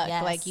as fuck.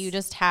 Yes. Like you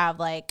just have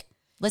like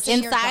Listen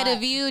to your inside gut.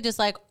 of you, just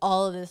like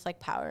all of this like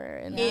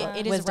power and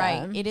It is wisdom.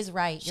 right. It is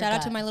right. Shout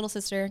out to my little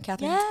sister,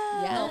 Catherine.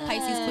 Yeah. Little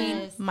Pisces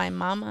queen. My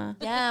mama.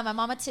 Yeah, my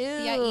mama too.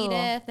 Yeah,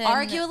 Edith and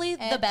Arguably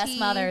the best Etty.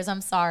 mothers.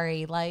 I'm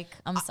sorry. Like,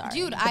 I'm sorry.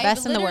 Dude, The I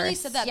best and the literally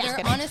worst. said that. Yeah, They're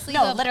kidding. honestly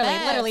No, the literally,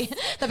 best. literally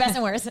the best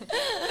and worst.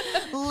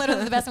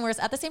 Literally the best and worst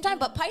at the same time.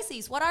 But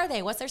Pisces, what are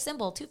they? What's their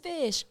symbol? 2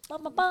 fish.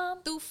 Bum, bum, bum.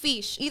 Two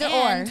fish. Either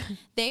And or.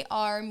 They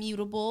are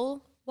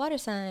mutable water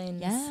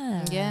signs.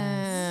 Yeah.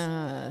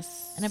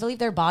 Yes. And I believe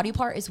their body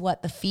part is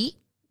what? The feet?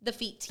 The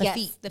feet. The yes,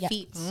 feet, the yeah.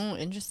 feet. Oh,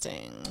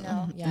 interesting.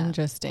 Yeah.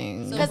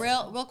 Interesting. So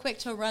real quick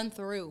to run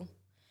through.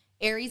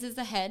 Aries is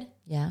the head.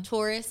 Yeah.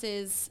 Taurus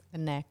is The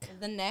neck.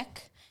 the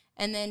neck.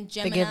 And then They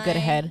Gemini. give good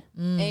head.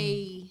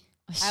 A.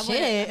 I would-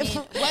 Shit. I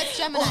mean, what's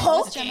Gemini?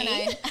 What's Okay.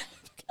 Gemini?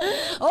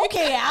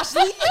 Okay,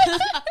 Ashley.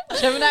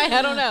 Gemini,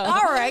 I don't know.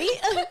 All right.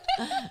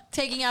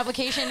 Taking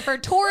application for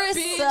Taurus.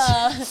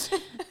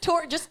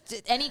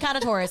 Just any kind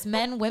of Taurus.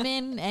 Men,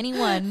 women,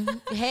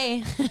 anyone.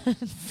 Hey.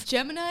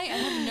 Gemini? I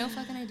have no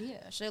fucking idea.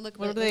 Should I look?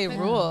 What do real they quick?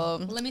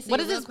 rule? Let me see. What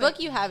is real this quick.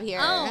 book you have here?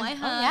 Oh, I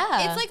have.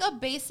 yeah. It's like a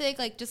basic,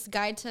 like just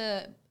guide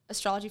to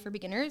astrology for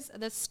beginners.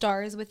 The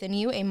Stars Within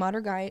You: A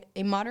Modern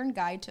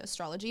Guide to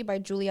Astrology by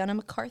Juliana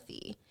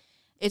McCarthy.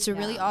 It's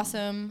really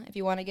awesome. If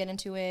you want to get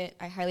into it,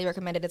 I highly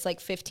recommend it. It's like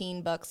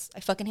 $15.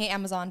 I fucking hate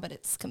Amazon, but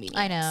it's convenient.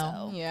 I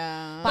know. So.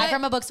 Yeah. Buy But-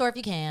 from a bookstore if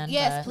you can.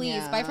 Yes, but-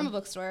 please buy from a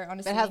bookstore.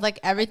 Honestly, It has like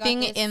I got everything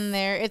this. in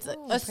there. It's a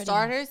pretty.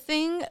 starters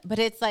thing, but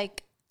it's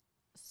like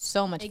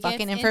so much It fucking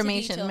gets into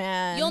information, detail.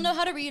 man. You'll know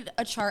how to read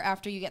a chart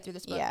after you get through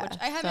this book, Yeah, which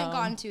I haven't so-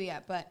 gotten to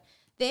yet. But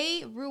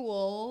they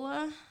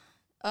rule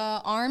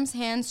arms,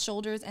 hands,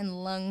 shoulders,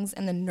 and lungs,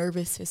 and the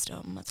nervous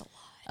system. That's a lot.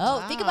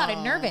 Oh, think about it.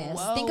 Nervous.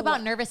 Think Whoa.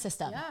 about nervous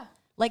system. Yeah.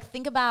 Like,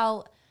 think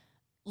about,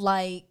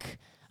 like,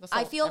 That's I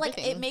all- feel like it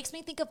everything. makes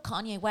me think of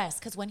Kanye West,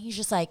 because when he's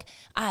just like,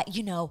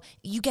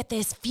 you get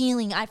this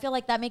feeling. I feel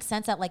like that makes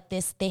sense that like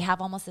this, they have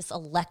almost this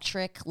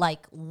electric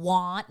like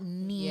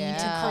need Yeah.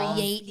 to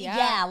create. Yeah.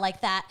 Yeah.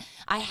 Like that.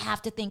 I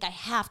have to think.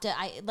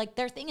 Like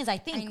their thing is I I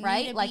think, need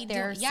right? to Like be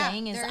their doing- yeah,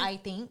 saying is they're- I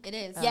think. It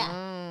is. Yeah.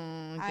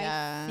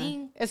 Yeah. I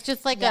think. It's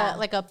just like Yeah.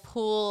 a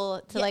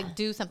pull to like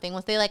do something.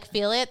 Once they like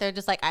feel it, they're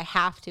just like, I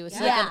have to. It's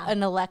Yeah. like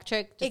an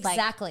electric, just like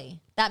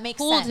Exactly. That makes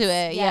pull sense. to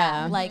it,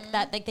 yeah. Like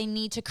that, like they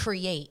need to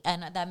create,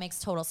 and that makes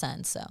total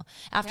sense. So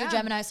after Yeah.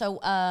 Gemini, so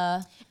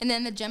And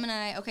then the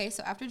Gemini. Okay,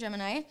 so after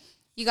Gemini,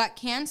 you got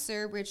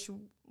Cancer, which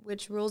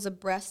rules the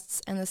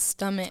breasts and the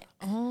stomach.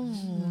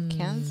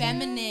 Cancer.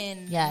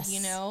 Feminine. Yes.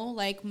 You know,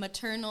 like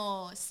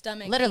maternal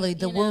stomach. Literally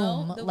the you know?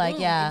 womb, The like,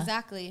 womb, yeah.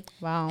 Exactly.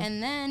 Wow.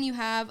 And then you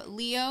have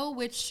Leo,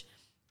 which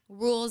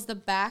rules the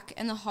back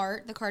and the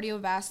heart, the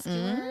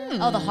cardiovascular.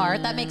 oh, the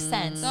heart, that makes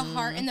sense. The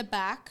heart and the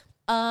back.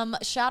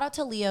 Shout out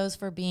to Leos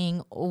for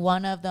being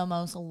one of the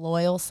most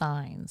loyal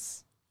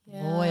signs.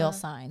 Yeah. Loyal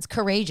signs.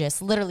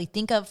 Courageous. Literally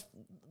think of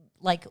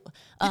like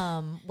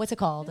what's it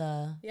called?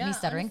 Me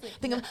stuttering. Honestly,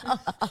 Think of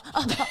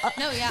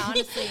No, yeah,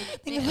 honestly.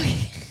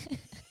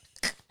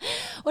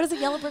 what is it?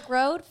 Yellow Brick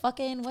Road?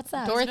 Fucking what's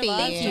that? Dorothy.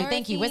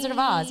 Thank you. Wizard of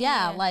Oz.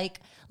 Yeah, like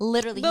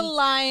literally. The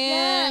lion.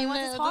 Yeah, he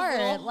wants his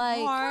heart. Like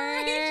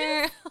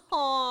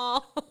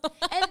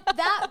and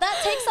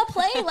that takes a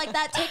play. Like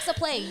that takes a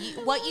play.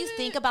 What you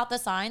think about the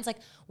signs, like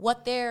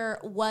what their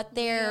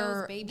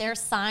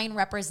sign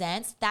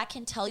represents, that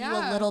can tell you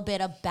a little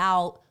bit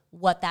about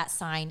what that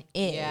sign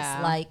is.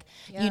 Like,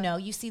 you know,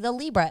 you see the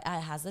Libra, it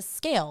has the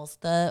scales.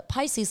 The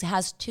Pisces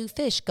has 2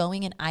 fish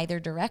going in either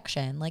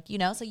direction. Like, you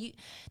know, so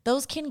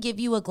those can give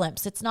you a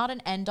glimpse. It's not an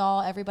end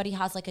all. Everybody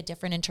has like a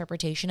different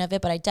interpretation of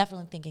it, but I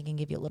definitely think it can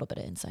give you a little bit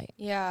of insight.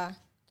 Yeah,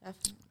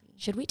 definitely.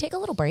 Should we take a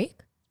little break?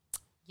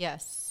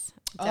 Yes.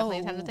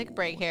 Definitely time to take a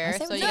break here.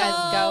 So you No.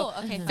 guys go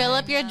Okay, fill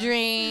up your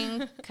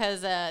drink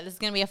because this is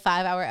going to be a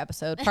 5-hour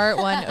episode. Part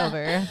 1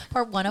 over.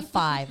 Part 1 of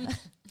 5.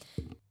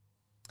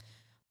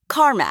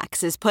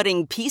 CarMax is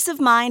putting peace of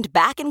mind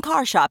back in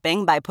car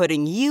shopping by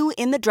putting you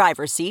in the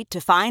driver's seat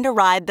to find a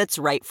ride that's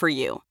right for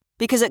you.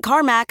 Because at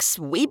CarMax,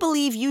 we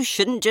believe you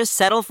shouldn't just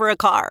settle for a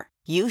car.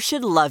 You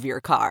should love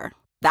your car.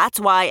 That's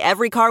why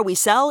every car we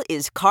sell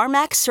is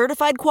CarMax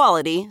certified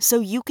quality, so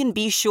you can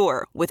be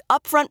sure with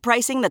upfront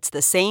pricing that's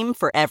the same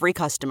for every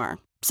customer.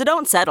 So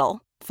don't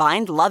settle.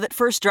 Find love at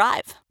first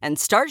drive and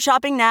start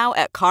shopping now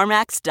at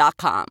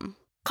CarMax.com.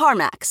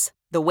 CarMax,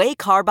 the way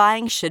car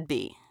buying should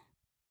be.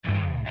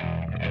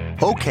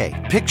 Okay,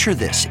 picture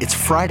this. It's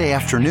Friday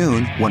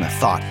afternoon when a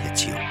thought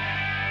hits you.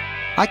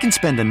 I can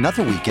spend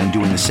another weekend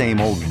doing the same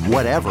old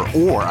whatever,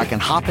 or I can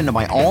hop into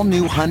my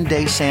all-new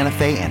Hyundai Santa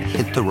Fe and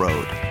hit the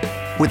road.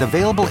 With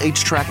available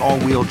H-Track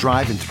all-wheel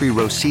drive and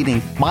 3-row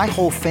seating, my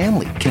whole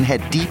family can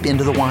head deep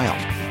into the wild.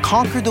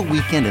 Conquer the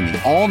weekend in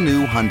the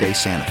all-new Hyundai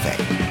Santa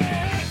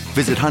Fe.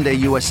 Visit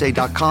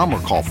HyundaiUSA.com or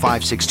call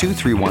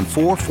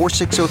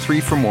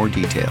 562-314-4603 for more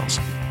details.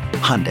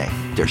 Hyundai,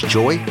 there's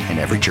joy in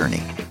every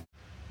journey.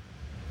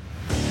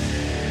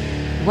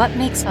 What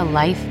makes a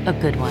life a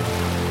good one?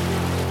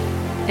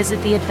 Is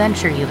it the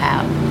adventure you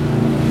have?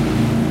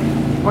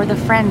 Or the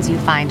friends you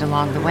find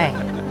along the way?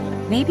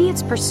 Maybe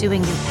it's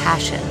pursuing your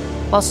passion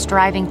while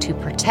striving to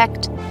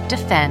protect,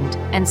 defend,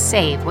 and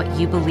save what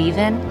you believe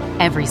in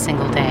every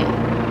single day.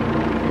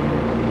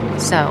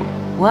 So,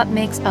 what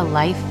makes a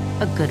life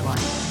a good one?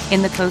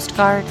 In the Coast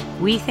Guard,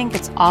 we think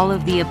it's all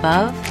of the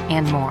above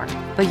and more,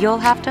 but you'll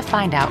have to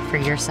find out for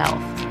yourself.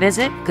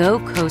 Visit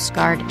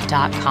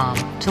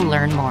gocoastguard.com to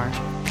learn more.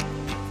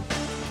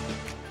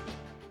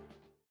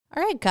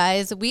 All right,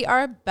 guys, we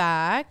are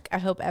back. I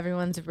hope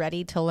everyone's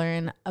ready to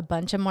learn a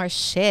bunch of more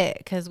shit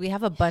because we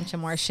have a bunch of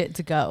more shit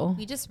to go.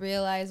 We just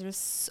realized there's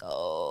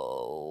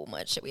so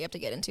much shit we have to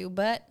get into,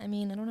 but I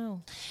mean, I don't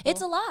know. It's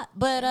a lot,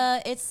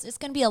 but it's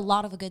going to be a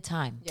lot of a good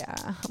time. Yeah.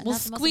 And We'll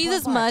that's the most squeeze as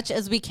important part. much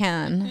as we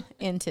can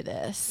into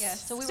this.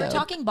 Yes. So we were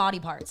talking body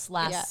parts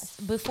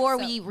before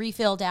we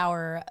refilled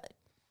our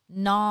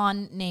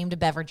non-named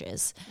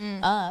beverages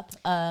up.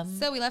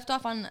 So we left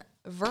off on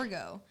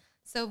Virgo.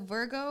 So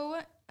Virgo,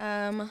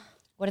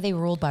 What are they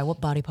ruled by? What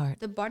body part?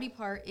 the body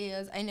part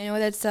is, I know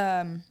that's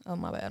oh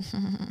my bad,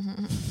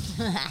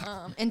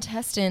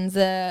 intestines.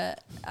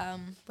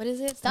 What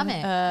is it?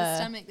 Stomach. The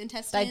stomach, the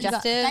intestines,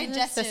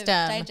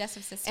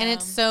 digestive system. And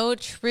it's so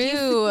true.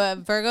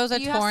 Virgos are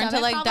you have torn to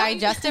stomach like problems?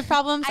 digestive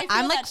problems. I feel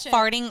I'm like that shit.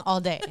 farting all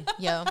day.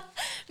 Yo.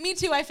 Me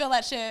too. I feel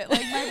that shit.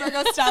 Like my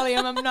Virgo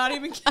stellium. I'm not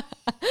even kidding.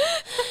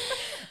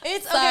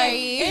 It's Sorry.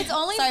 okay. It's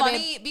only Sorry,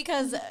 funny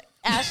because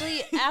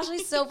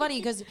Ashley's so funny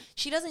because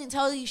she doesn't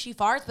tell you she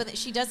farts, but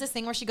she does this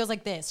thing where she goes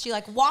like this. She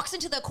like walks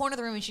into the corner of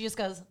the room and she just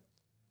goes.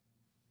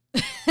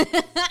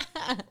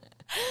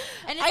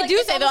 And it's I like, do Oh,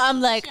 it's say though, almost-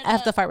 I'm like, I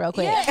have to fart real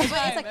quick. Yeah, but it's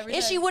like Every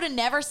if time. she would have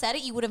never said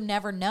it, you would have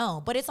never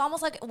known. But it's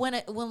almost like when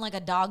like a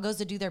dog goes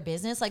to do their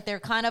business, like they're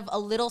kind of a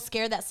little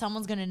scared that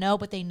someone's gonna know,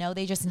 but they know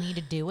they just need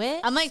to do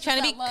it. I'm like trying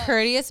to be that love.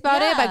 courteous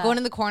about it by Yeah. going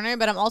in the corner,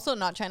 but I'm also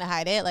not trying to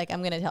hide it. Like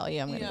I'm gonna tell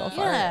you, I'm gonna go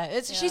fart.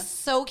 Yeah, she's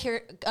so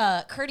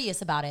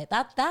courteous about it.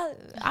 That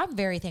I'm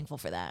very thankful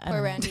for that.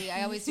 Poor Randy.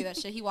 I always do that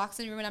shit. He walks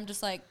in the room and I'm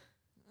just like,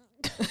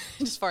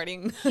 Just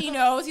farting. he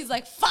knows. He's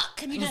like, fuck.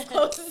 And he just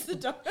closes the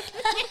door.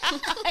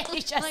 He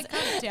just Like,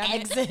 God damn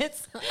it.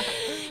 exits.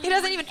 He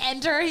doesn't even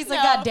enter. He's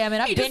like, No, God damn it,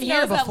 I've he been just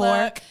here knows that before.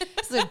 look.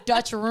 It's a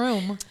Dutch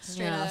room.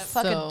 Yeah,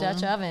 Fucking so-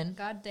 Dutch oven.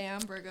 God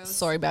damn, Virgos.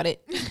 Sorry about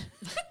it.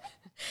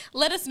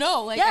 Let us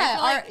know. Like, Yeah, I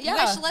feel like our- you yeah.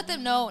 guys should let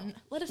them know.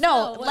 Let us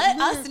No, know. let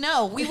us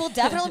know. We will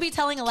definitely be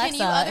telling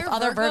Alexa if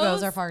other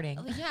Virgos are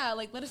farting. Yeah,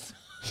 like let us.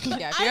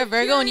 Yeah, if you're a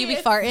Virgo and you be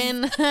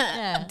farting,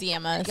 Yeah.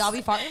 DM us. Y'all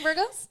be farting,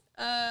 Virgos?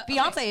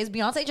 Beyonce, is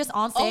Beyonce just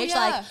on stage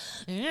yeah.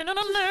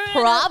 like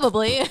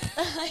Probably.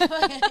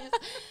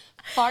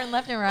 farting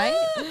left and right?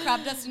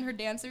 crop dust in her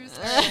dancers.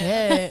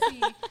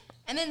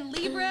 And then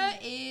Libra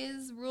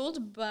is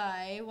ruled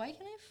by, why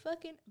can I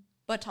fucking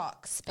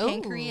buttocks,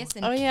 pancreas,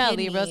 and Oh yeah,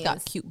 kidneys. Libra's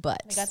got cute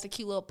butts. They got the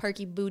cute little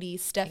perky booty.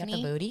 Got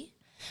Stephanie. the booty.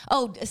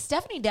 Oh,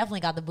 Stephanie definitely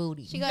got the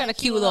booty. She got a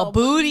cute little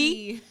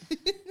booty.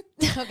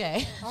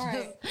 Okay. All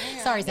right.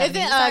 Sorry, Isn't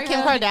Stephanie. Sorry, Kim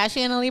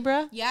Kardashian a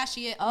Libra? Yeah,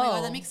 she. Oh my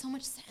God, that makes so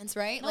much sense,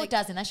 right? No, it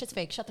doesn't. That shit's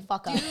fake. Shut the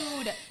fuck up.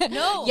 Dude,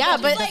 no. Yeah,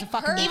 but like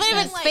fucking her make even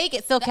if it's like, fake,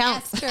 it still the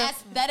counts.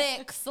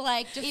 Aesthetics,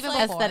 like just Even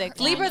like, before. Aesthetics.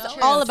 Yeah, Libra's no.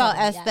 all about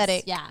Yes,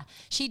 aesthetic. Yeah.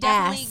 She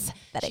definitely.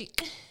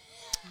 Aesthetic.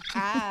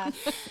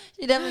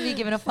 She definitely be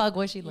giving a fuck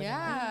what she looking like.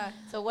 Yeah.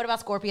 So what about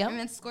Scorpio? And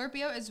then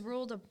Scorpio is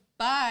ruled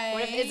by.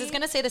 What if, is this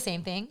gonna say the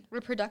same thing?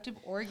 reproductive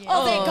organs?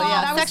 Oh, thank God!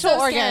 yeah, I was sexual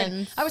so scared.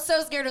 organs. I was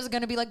so scared it was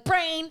gonna be like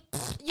brain.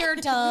 You're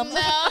dumb.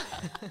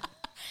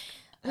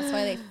 That's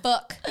why they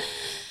fuck.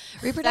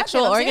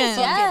 Reproduction Sexual I'm serious. organs.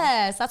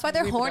 Yes, that's why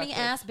they're horny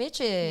Reproductive. ass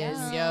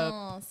bitches.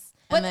 Yep.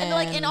 But And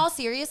like in then- all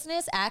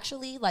seriousness,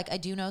 actually, like I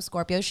do know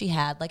Scorpio. She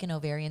had like an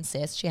ovarian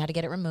cyst. She had to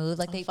get it removed.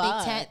 Like they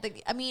tend.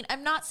 I mean,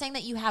 I'm not saying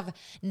that you have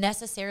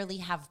necessarily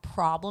have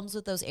problems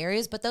with those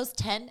areas, but those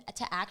tend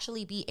to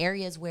actually be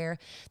areas where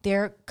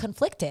they're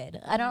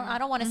conflicted. I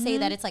don't want to say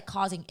that it's like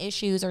causing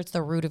issues or it's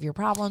the root of your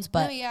problems,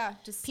 but No, yeah,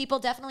 just people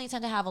definitely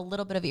tend to have a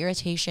little bit of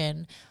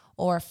irritation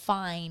or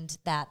find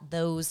that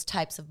those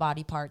types of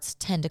body parts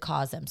tend to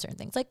cause them certain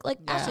things. Like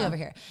Ashley over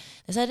here.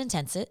 They said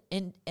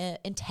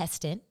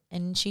intestine,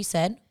 and she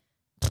said,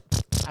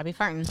 I'll be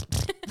farting.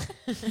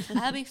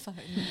 I'll be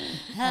farting.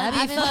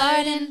 I'll be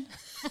farting.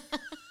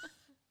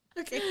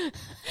 Okay.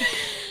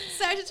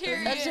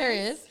 Sagittarius.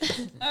 Sagittarius.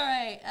 All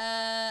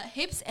right.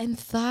 Hips and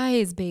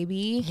thighs,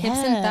 baby. Hips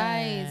and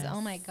thighs.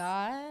 Oh my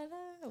God.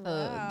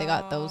 They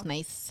got those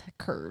nice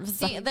curves.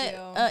 See,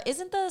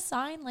 isn't the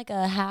sign like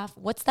a half?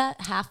 What's that?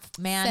 Half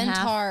man,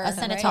 Centaur. half a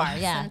centaur.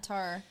 Right? Yeah.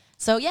 Centaur.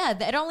 So yeah,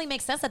 it only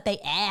makes sense that they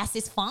ass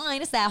is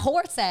fine. It's that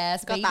horse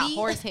ass, got baby. that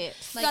horse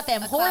hips. You got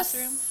them a horse,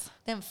 classroom?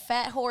 them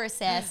fat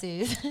horse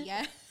asses.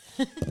 Yeah.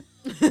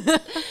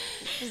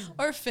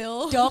 Or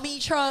Phil. Dummy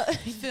truck.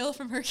 Phil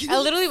from Hercules. I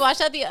literally watched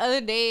that the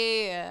other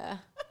day.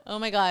 Oh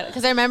my God.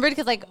 Because I remembered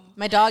because like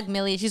my dog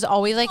Millie, she's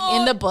always like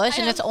in the bush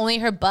and it's only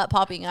her butt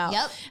popping out.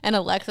 Yep. And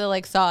Alexa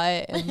like saw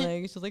it and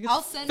like she's like, I'll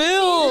it's send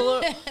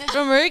Phil it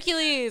from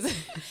Hercules.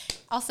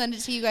 I'll send it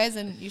to you guys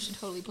and you should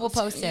totally We'll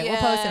post post it. it.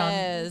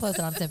 Yes. We'll post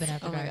it on Simpin'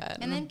 After Oh my Dark. God.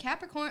 And then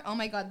Capricorn, oh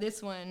my God,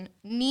 this one.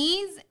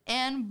 Knees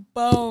and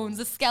bones,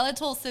 the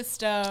skeletal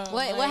system.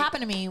 What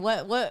happened to me?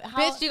 What? How,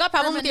 Bitch, you got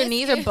problem with your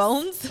knees or meniscus.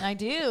 bones? I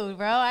do,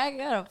 bro. I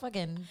got a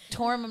fucking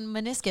torn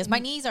meniscus. My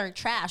knees are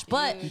trash,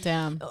 but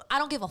Damn. I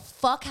don't give a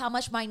fuck how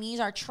much my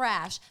knees are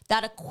trash.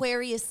 That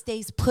Aquarius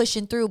stays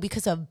pushing through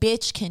because a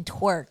bitch can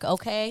twerk,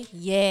 okay?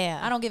 Yeah.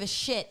 I don't give a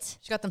shit.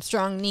 She got them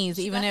strong knees,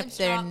 even got if them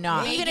they're strong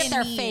not. knees. Even if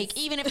they're knees. fake.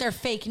 Even if they're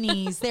fake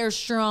knees. They're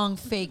strong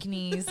fake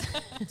knees.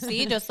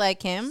 See, just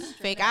like him,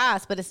 fake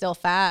ass, but it's still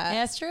fat.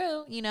 That's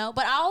true, you know.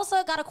 But I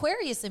also got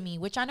Aquarius in me,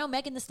 which I know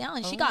Megan Thee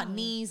Stallion. She got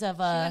knees of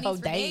got knees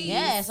for days.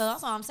 yeah. So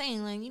that's all I'm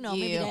saying. Like, you know,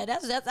 maybe Yeah.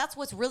 that's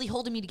what's really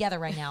holding me together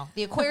right now.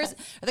 The Aquarius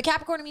or the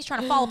Capricorn in me is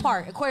trying to fall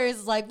apart. Aquarius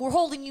is like, we're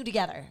holding you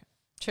together.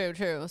 True,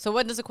 true. So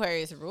what does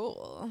Aquarius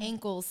rule?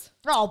 Ankles.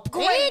 Oh,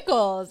 great.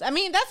 Ankles. I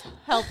mean, that's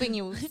helping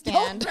you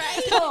stand.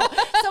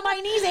 So my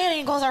knees and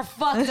ankles are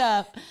fucked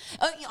up.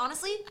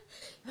 Honestly,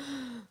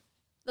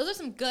 Those are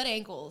some good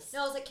ankles.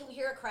 no. I was like, can we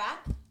hear a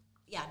crack?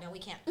 Yeah, no, we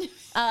can't.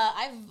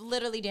 I've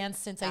literally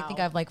danced since I think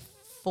I'm like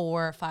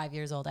 4 or 5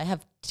 years old. I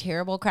have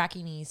terrible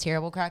cracky knees,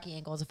 terrible cracky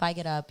ankles. If I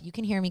get up, you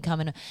can hear me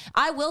coming.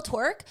 I will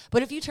twerk,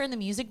 but if you turn the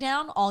music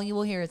down, all you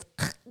will hear is.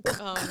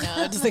 Oh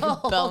no, just like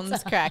whole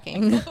bones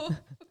cracking.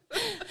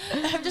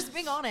 I'm just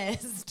being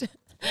honest.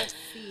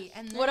 See,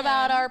 and What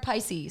about our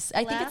Pisces?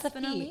 I think it's the last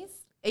but not feet. least-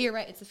 You're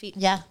right. It's the feet.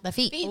 Yeah, the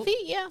feet. Feet,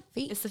 yeah.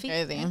 Feet. It's the feet.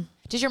 Crazy.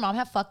 Does your mom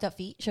have fucked up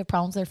feet? She have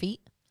problems with her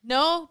feet?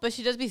 No, but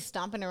she does be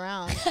stomping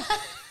around.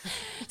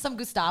 Some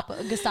Gestapo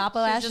She's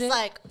ass just shit?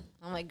 like,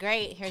 I'm like,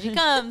 great, here she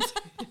comes.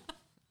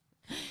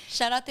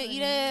 Shout out to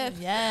Edith.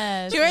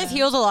 Yes. She wears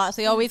heels a lot,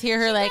 so you always hear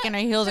her like in her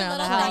heels around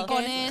the little house.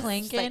 tacones.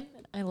 Clinking.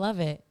 I love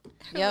it.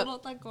 Yep. Little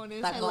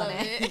tacones. I love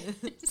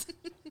it.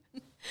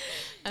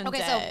 I'm Okay,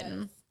 dead.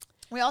 so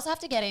we also have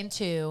to get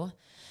into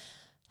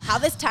how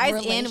this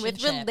ties in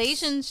with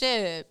Relationships.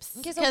 relationships.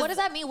 okay. So what does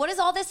that mean? What does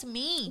all this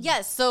mean?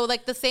 Yes, so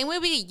like the same way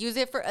we use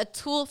it for a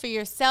tool for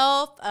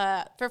yourself,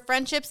 for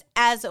friendships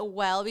as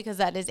well, because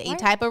that is a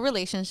type of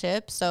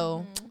relationship.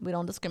 So we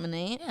don't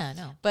discriminate. Yeah,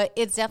 no. But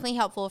it's definitely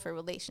helpful for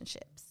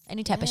relationships.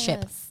 Any type of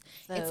ship.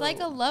 It's like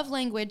a love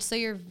language. So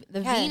you're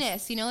the Yes.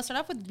 Venus. You know, let's start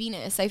off with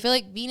Venus. I feel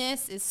like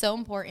Venus is so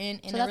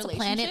important in So a that's a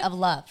relationship. planet of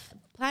love.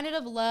 Planet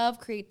of love,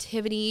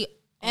 creativity,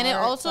 And it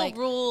art, also like,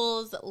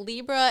 rules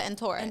Libra and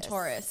Taurus. and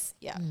Taurus.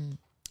 Yeah.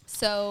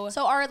 So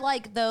So are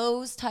like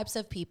those types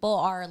of people,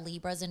 are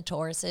Libras and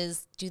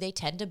Tauruses, do they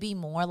tend to be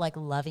more like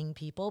loving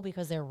people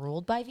because they're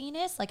ruled by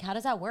Venus? Like, how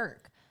does that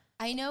work?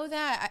 I know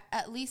that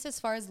at least as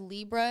far as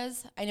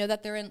Libras, I know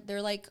that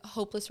they're like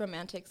hopeless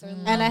romantics. They're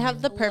And I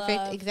have the perfect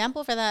love.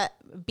 example for that.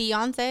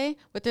 Beyonce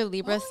with her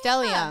Libra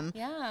stellium.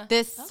 Yeah.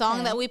 This song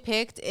Okay. that we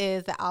picked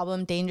is the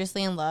album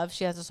Dangerously in Love.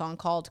 She has a song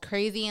called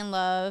Crazy in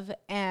Love.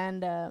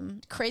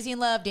 And Crazy in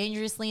love,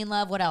 dangerously in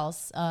love. What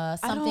else? I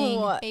Something.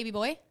 don't- Baby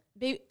boy.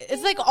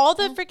 it's like all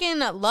the freaking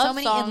love So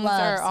many in songs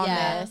loves, are on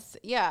yeah. this.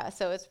 Yeah,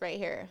 so it's right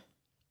here.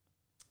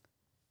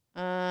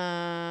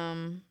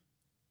 I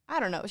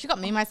don't know. She got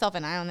Me, Myself,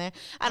 and I on there.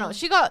 I don't know.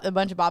 She got a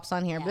bunch of bops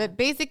on here. Yeah. But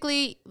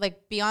basically,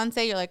 like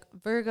Beyonce, you're like,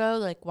 Virgo,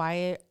 like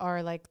why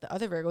are like the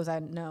other Virgos I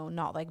know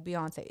not like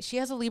Beyonce? She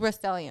has a Libra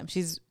stellium.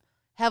 She's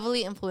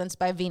heavily influenced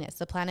by Venus,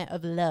 the planet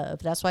of love.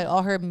 That's why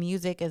all her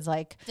music is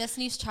like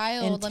Destiny's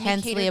Child,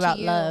 intensely about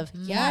love.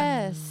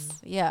 Yes.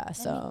 Yeah.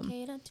 So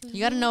you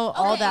got to know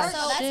all that.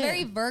 So that's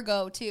very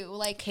Virgo too.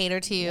 Like cater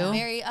to you.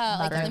 Very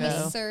like let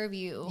me serve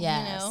you.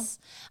 Yes.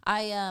 You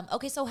know?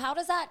 Okay, so how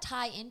does that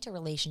tie into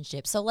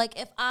relationships? So like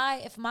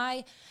if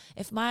my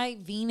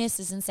Venus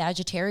is in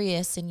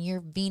Sagittarius and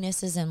your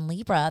Venus is in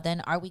Libra,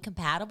 then are we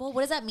compatible?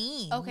 What does that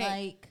mean? Okay.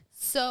 Like,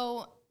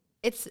 so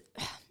it's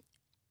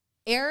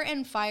air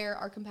and fire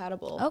are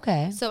compatible.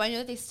 Okay. So I know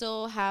that they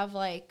still have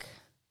like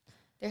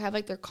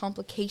their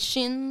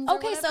complications.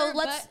 Okay, so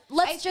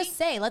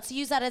let's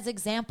use that as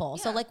example.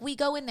 Yeah. So like we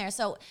go in there.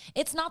 So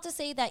it's not to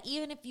say that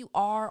even if you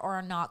are or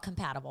are not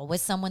compatible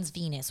with someone's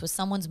Venus, with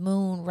someone's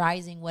moon,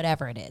 rising,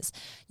 whatever it is,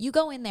 you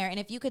go in there and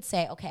if you could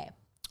say, okay,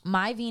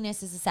 my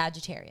Venus is a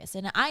Sagittarius.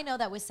 And I know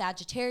that with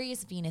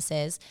Sagittarius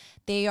Venuses,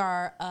 they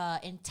are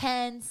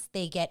intense.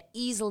 They get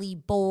easily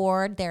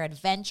bored. They're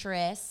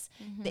adventurous.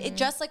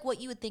 Just like what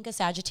you would think a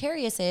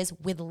Sagittarius is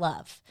with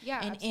love.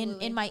 Yeah,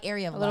 in my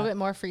area of love. A little bit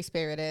more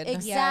free-spirited.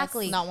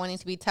 Exactly. Yes. Not wanting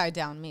to be tied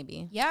down,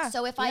 maybe. Yeah.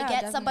 So if I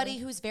get somebody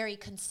who's very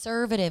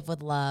conservative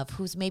with love,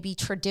 who's maybe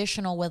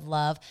traditional with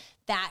love,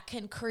 that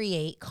can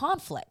create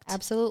conflict.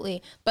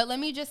 Absolutely. But let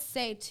me just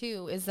say,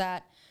 too, is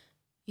that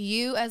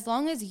as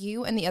long as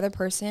you and the other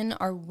person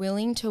are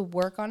willing to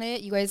work on it,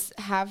 you guys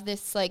have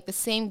this, like, the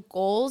same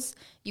goals,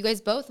 you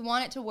guys both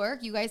want it to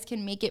work, you guys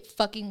can make it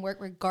fucking work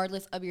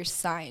regardless of your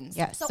signs.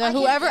 Yes. So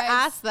whoever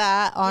asked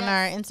that on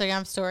our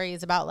Instagram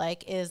stories about,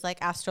 like, is, like,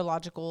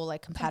 astrological,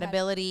 like,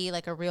 compatibility,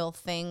 like, a real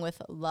thing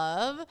with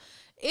love,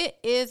 it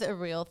is a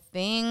real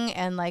thing,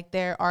 and like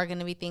there are going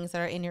to be things that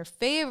are in your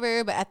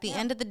favor, but at the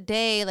end of the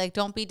day, like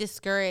don't be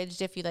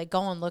discouraged if you like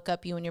go and look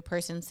up you and your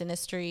person's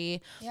synastry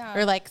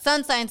or like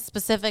sun signs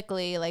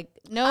specifically, like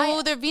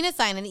know their Venus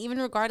sign, and even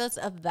regardless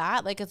of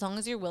that, like as long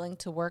as you're willing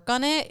to work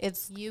on it,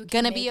 it's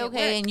going to be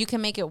okay and you can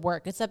make it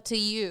work. It's up to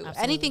you.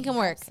 Absolutely. Anything can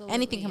work. Absolutely.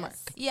 Anything can work.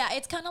 Yeah,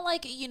 it's kind of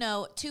like,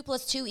 2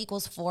 + 2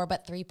 = 4,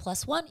 but 3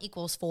 + 1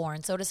 = 4,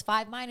 and so does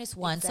 5 - 1.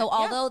 Exactly. So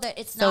although that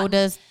it's not, so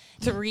does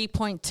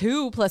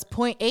 3.2 +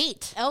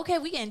 0.8. Okay,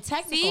 we getting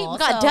technical. See, we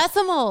got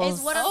decimals.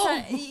 Is what I'm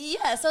trying.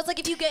 Yeah, so it's like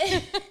if you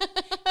get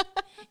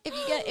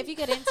if you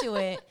get into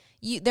it,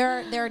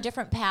 there are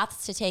different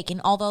paths to take,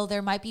 and although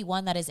there might be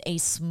one that is a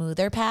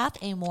smoother path,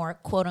 a more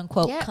quote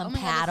unquote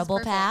compatible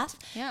path,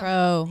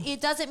 bro,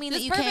 it doesn't mean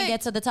that you can't get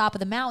to the top of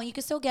the mountain. You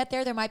can still get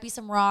there. There might be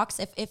some rocks.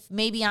 If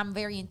maybe I'm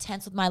very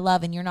intense with my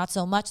love and you're not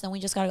so much, then we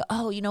just gotta go,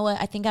 oh, you know what?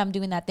 I think I'm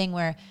doing that thing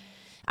where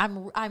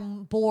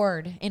I'm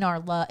bored in our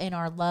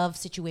love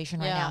situation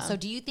right now. So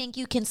do you think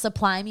you can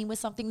supply me with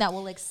something that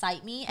will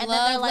excite me? And love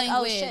then they're like,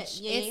 language. Oh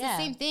shit, it's the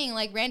same thing.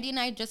 Like Randy and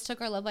I just took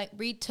our love language.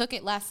 We took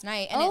it last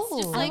night, and it's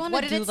just like,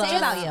 what did it say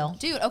about you,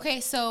 dude? Okay,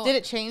 so did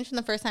it change from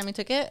the first time you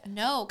took it?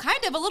 No,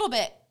 kind of a little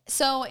bit.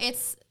 So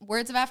it's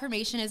words of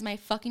affirmation is my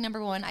fucking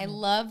number one. I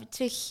love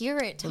to hear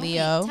it. Tell me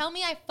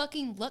I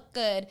fucking look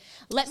good.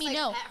 Let me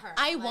know.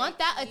 I want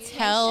that attention.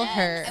 Tell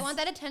her. I want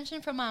that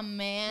attention from my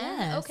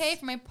man. Okay,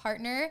 from my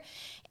partner.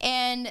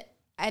 And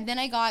then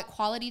I got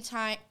quality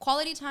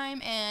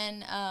time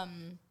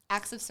and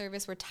acts of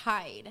service were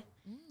tied.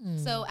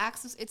 So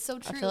acts, it's so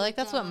true. I feel like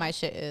that's what my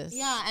shit is.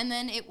 Yeah, and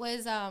then it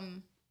was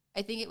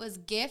I think it was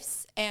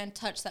gifts and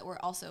touch that were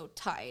also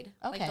tied.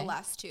 Okay. Like the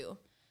last two.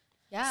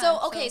 Yeah.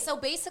 So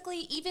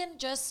basically even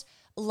just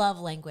love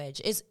language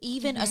is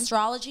even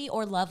astrology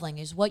or love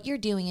language. What you're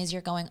doing is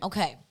you're going,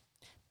 okay,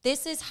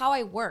 this is how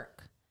I work.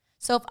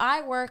 So if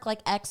I work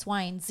like X,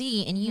 Y, and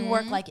Z and you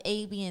work like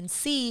A, B, and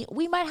C,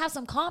 we might have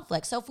some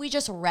conflict. So if we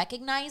just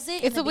recognize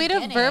it, it's a way to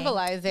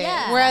verbalize it.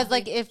 Yeah. Whereas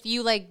like if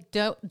you like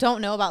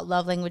don't know about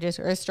love languages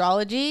or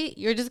astrology,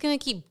 you're just gonna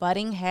keep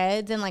butting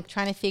heads and like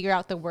trying to figure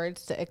out the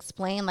words to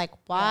explain like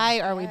why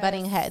are we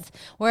butting heads.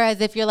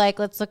 Whereas if you're like,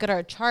 let's look at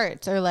our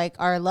charts or like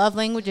our love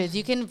languages,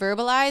 you can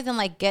verbalize and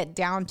like get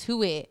down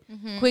to it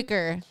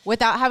quicker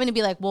without having to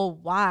be like, well,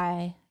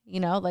 why?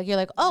 Like you're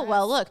like, oh,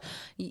 well, look,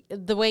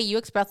 the way you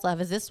express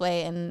love is this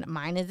way and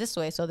mine is this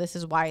way. So this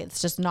is why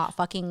it's just not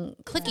fucking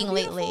clicking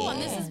lately.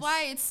 And this is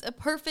why it's a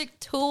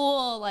perfect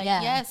tool. Like,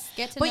 get to know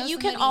somebody. But you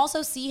can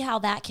also see how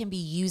that can be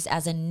used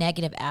as a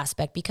negative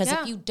aspect because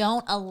if you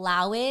don't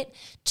allow it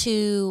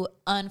to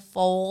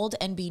unfold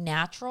and be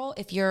natural,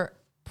 if you're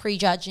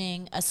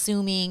prejudging,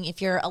 assuming,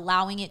 if you're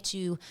allowing it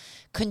to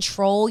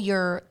control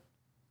your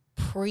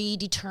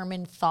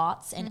predetermined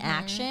thoughts and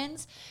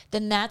actions,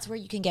 then that's where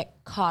you can get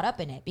caught up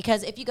in it.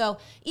 Because if you go,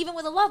 even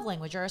with a love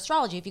language or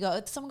astrology, if you go,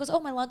 if someone goes, oh,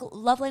 my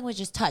love language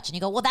is touch, and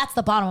you go, well, that's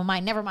the bottom of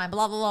mine, never mind,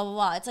 blah, blah, blah, blah,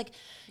 blah. It's like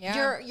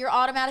you're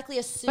automatically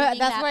assuming but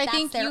that's where I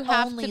think you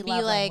have to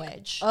be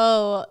like,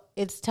 oh,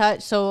 it's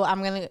touch, so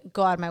I'm gonna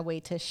go out of my way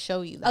to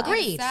show you that.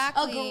 Agreed.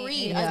 Exactly.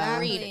 Agreed.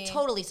 Exactly. Agreed.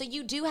 Totally. So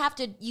you do have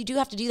to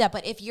do that.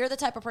 But if you're the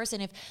type of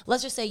person, if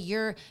let's just say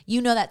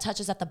that touch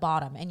is at the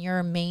bottom and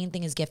your main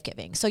thing is gift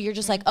giving. So you're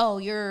just like, oh,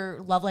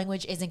 your love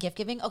language isn't gift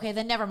giving. Okay,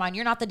 then never mind.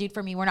 You're not the dude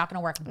for me. We're not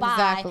gonna work. Bye.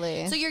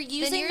 Exactly. So you're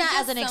using that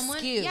as an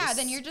excuse. Yeah,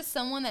 then you're just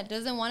someone that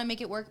doesn't want to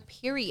make it work,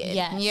 period.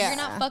 Yes. Yeah. You're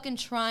not fucking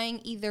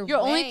trying either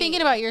You're way. only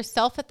thinking about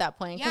yourself at that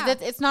point.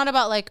 Because it's not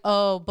about like,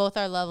 oh, both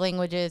our love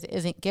languages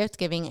isn't gift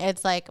giving.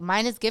 It's like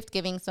mine is gift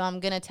giving, so I'm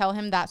going to tell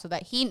him that so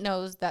that he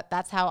knows that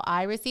that's how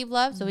I receive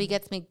love. So he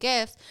gets me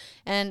gifts.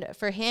 And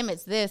for him,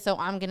 it's this. So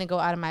I'm going to go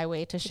out of my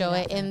way to show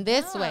it in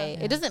this way.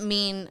 It doesn't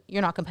mean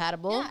you're not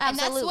compatible. Yeah, and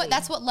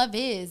that's what love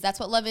is. That's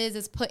what love is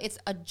it's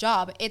a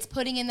job. It's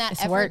putting in that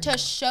effort work. to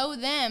show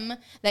them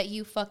that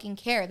you fucking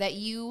care, that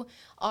you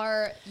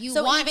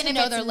So want even to if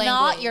know it's their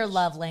not language. your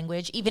love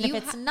language, even if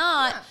it's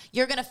not,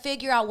 you're gonna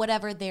figure out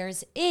whatever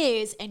theirs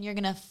is, and you're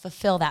gonna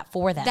fulfill that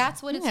for them.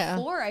 That's what it's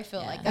for. I feel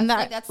like, And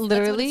that's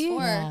literally,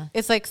 what it's for. Yeah.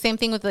 it's like same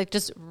thing with like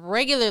just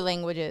regular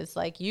languages.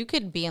 Like you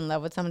could be in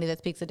love with somebody that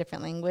speaks a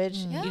different language.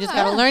 You just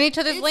got to learn each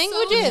other's It's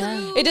languages.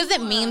 so It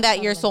doesn't mean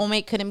that your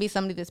soulmate couldn't be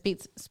somebody that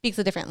speaks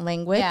a different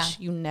language. Yeah.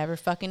 You never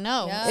fucking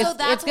know. Yeah. It's, So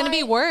that's it's going to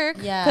be why- work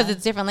Yeah. because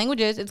it's different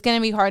languages. It's going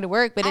to be hard to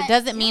work, but it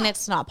doesn't mean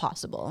it's not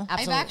possible.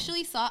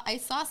 Absolutely. I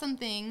saw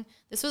something.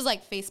 This was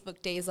like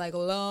Facebook days, like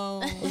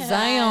long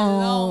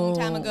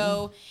time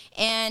ago,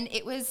 and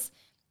it was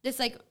this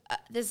like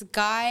this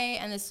guy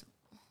and this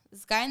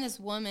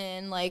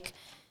woman. Like,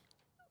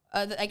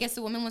 I guess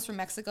the woman was from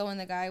Mexico and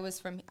the guy was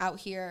from out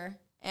here,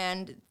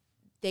 and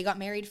they got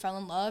married, fell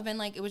in love, and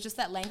like it was just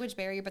that language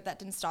barrier, but that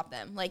didn't stop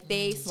them. Like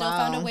they still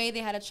found a way. They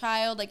had a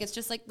child. Like it's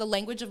just like the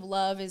language of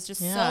love is just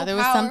so there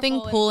was something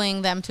powerful and-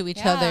 pulling them to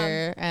each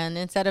other, and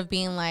instead of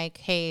being like,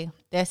 "Hey,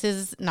 this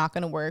is not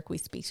going to work. We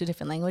speak two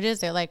different languages,"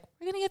 they're like,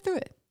 "We're going to get through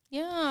it."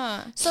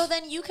 Yeah. So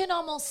then you can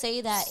almost say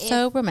that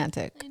So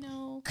romantic. I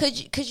know.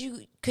 could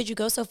you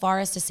go so far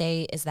as to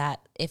say is that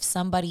if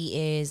somebody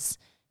is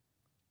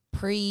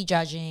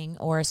prejudging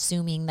or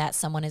assuming that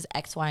someone is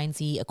X, Y, and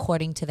Z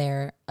according to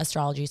their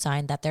astrology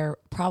sign, that they're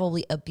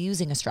probably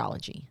abusing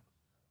astrology?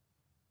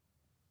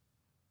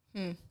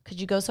 Could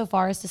you go so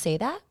far as to say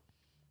that?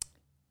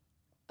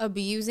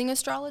 Abusing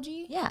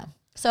astrology? Yeah.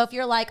 So if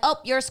you're like, oh,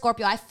 you're a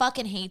Scorpio, I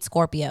fucking hate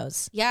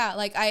Scorpios. Yeah,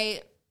 like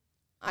I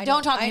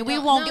Don't talk to me. We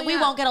won't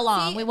get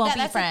along. We won't be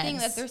that's friends. The thing,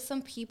 that there's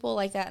some people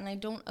like that, and I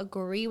don't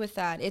agree with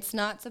that. It's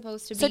not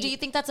supposed to be. So do you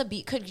think that's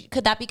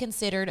could that be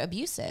considered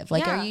abusive?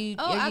 Like, Yeah. are you?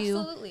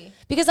 Absolutely.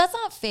 Because that's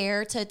not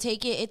fair to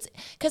take it. It's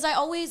because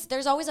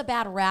there's always a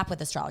bad rap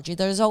with astrology.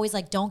 There's always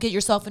like, don't get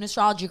yourself an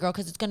astrology girl,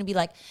 because it's going to be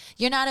like,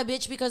 you're not a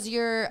bitch because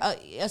you're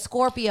a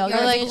Scorpio.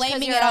 You're like a bitch 'cause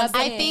blaming you're it a on bitch,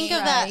 I think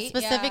of that right?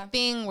 specific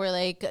thing where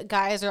like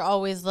guys are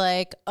always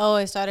like, "Oh,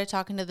 I started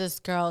talking to this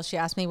girl. She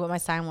asked me what my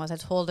sign was. I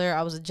told her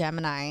I was a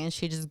Gemini, and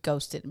she just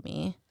ghosted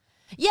me."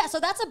 Yeah, so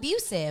that's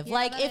abusive. Yeah,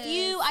 like that if is.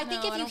 you, I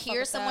think No, if I you don't fuck hear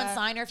with someone's that.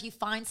 sign, or if you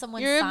find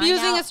someone's You're sign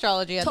abusing out,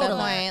 astrology at Totally.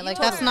 that point. Like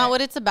You that's are. not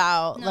what it's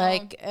about. No.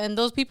 Like, and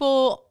those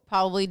people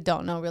probably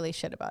don't know really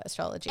shit about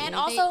astrology. And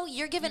also,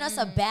 you're giving us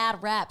a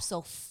bad rap, so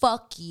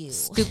fuck you.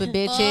 stupid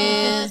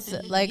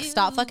bitches. Like,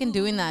 stop fucking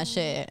doing that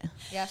shit.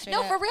 Yeah, straight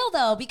No, up. for real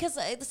though, because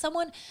I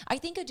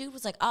think a dude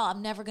was like, "Oh,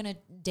 I'm never gonna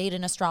date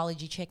an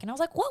astrology chick," and I was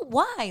like, "What?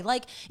 Why?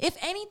 Like, if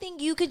anything,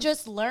 you could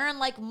just learn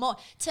like more."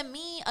 To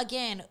me,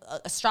 again,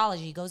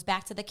 astrology goes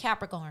back to the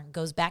Capricorn,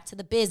 goes back to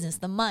the business,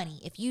 the money.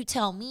 If you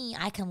tell me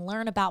I can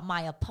learn about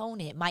my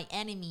opponent, my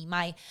enemy,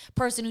 my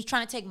person who's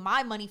trying to take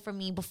my money from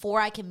me before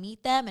I can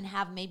meet them and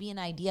have maybe an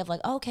idea of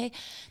like, okay,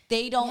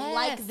 they don't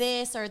like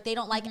this, or they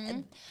don't like,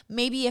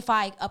 maybe if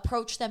I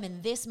approach them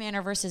in this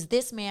manner versus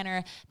this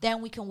manner,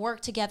 then we can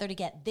work together to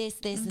get this,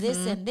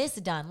 and this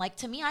done. Like,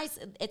 to me,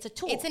 it's a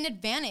tool. It's an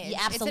advantage. Yeah,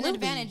 absolutely. It's an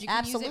advantage. You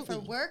can use it Absolutely.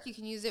 for work. You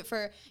can use it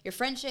for your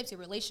friendships, your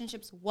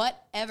relationships,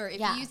 whatever. If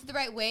Yeah. you use it the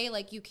right way,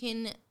 like you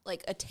can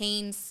like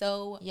attain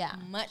so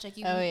much. Like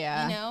you, you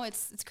know,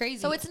 it's crazy.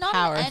 So it's not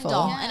Powerful. an end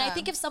all. Yeah. And I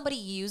think if somebody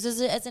uses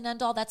it as an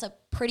end all, that's a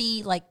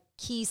pretty like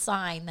key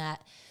sign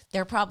that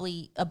they're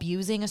probably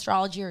abusing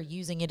astrology or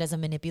using it as a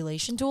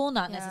manipulation tool,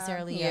 not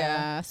necessarily.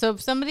 Yeah. So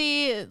if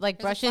somebody like There's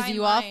a brushes fine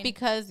you off line.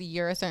 because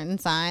you're a certain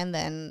sign,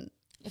 then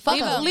Fuck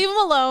leave 'em. them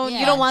alone. Yeah.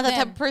 You don't want that Them.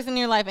 type of person in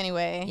your life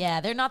anyway. Yeah,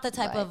 they're not the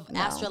type of no.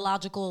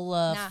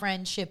 astrological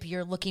friendship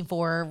you're looking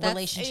for,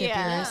 relationship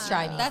you're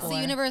striving That's for. the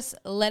universe.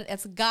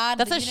 That's God.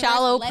 That's the a universe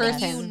shallow letting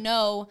person. You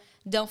know,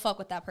 don't fuck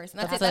with that person.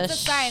 That's it. That's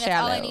That's a a sign.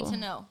 That's all I need shallow. to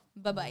know.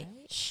 Bye bye.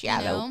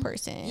 Shallow You know?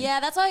 person. Yeah,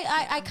 that's why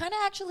I kind of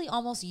actually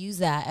almost use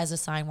that as a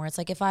sign where it's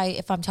like if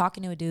I'm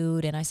talking to a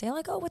dude and I say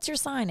like, oh, what's your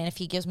sign? And if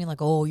he gives me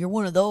like, oh, you're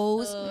one of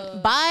those,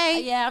 Bye.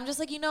 yeah, I'm just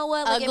like, you know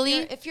what? Like, Ugly.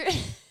 If you're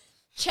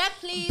Check,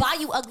 please. bye,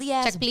 you ugly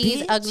ass Check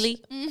please, bitch.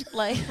 ugly.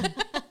 Like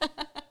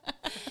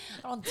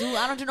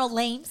I don't do no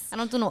lames. I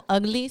don't do no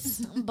uglies.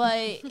 But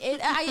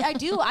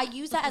I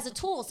use that as a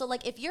tool. So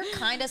like if you're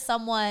kind of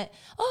somewhat,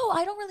 oh,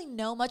 I don't really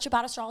know much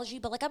about astrology,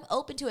 but like I'm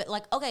open to it.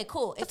 Like, okay,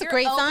 cool. That's if a you're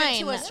great open sign.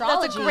 to That's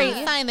astrology, a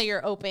great sign that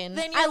you're open.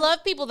 Then I you're-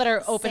 love people that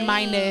are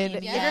open-minded.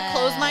 Same, If you're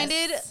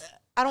closed-minded,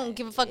 I don't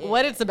give a fuck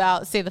what it's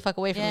about. Stay the fuck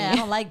away from me. I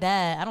don't like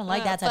that. I don't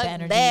like that type of fuck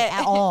energy that.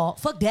 at all.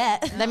 Fuck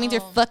that. That means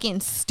you're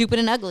fucking stupid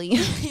and ugly.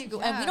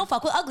 And we don't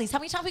fuck with uglies. How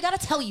many times we gotta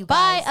tell you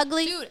Bye, guys?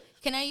 ugly. Dude,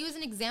 can I use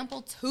an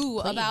example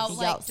too about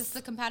like just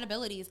the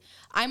compatibilities?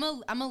 I'm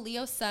a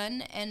Leo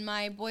sun and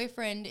my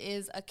boyfriend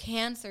is a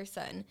Cancer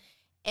sun.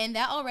 And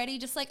that already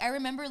just like I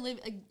remember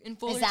living in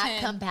Fullerton. Is that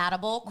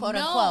compatible, quote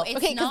No, unquote? it's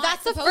Okay, because not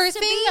that's the supposed first to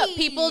thing that be.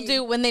 people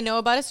do when they know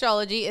about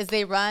astrology is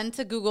they run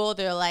to Google.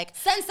 They're like,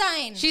 Sun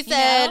sign. she you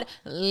said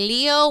know?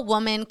 Leo,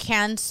 woman,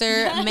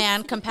 Cancer,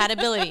 man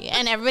compatibility.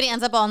 And everybody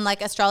ends up on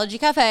like Astrology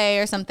Cafe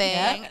or something.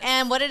 Yep.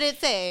 And what did it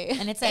say?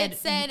 And It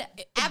said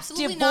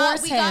absolutely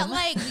divorce not. We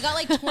him. got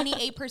like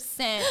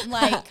 28%.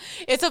 Like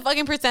It's a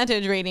fucking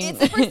percentage rating.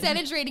 it's a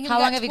percentage rating. How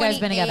We long got have you guys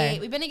been 28.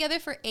 together? We've been together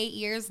for 8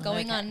 years,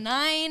 going on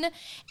 9,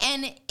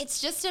 and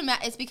it's just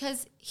it's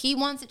because he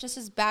wants it just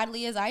as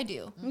badly as I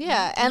do.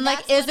 Yeah, and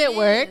like, That's is what it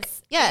work?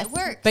 is. Yes, It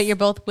works. But you're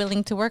both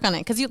willing to work on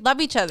it because you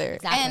love each other,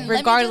 Exactly. And let me just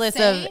regardless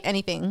say- of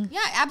anything. Yeah,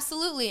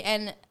 absolutely.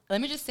 And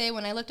let me just say,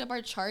 when I looked up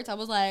our charts, I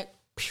was like,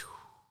 phew,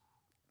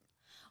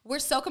 we're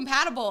so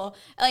compatible.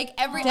 Like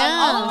all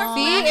of our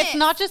See, planets. it's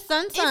not just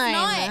sun It's sign.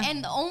 not.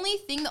 And the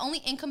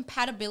only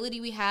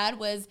incompatibility we had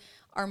was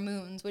our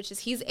moons, which is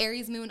he's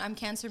Aries moon, I'm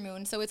Cancer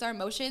moon. So it's our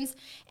emotions,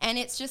 and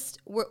it's just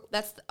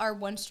that's our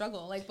one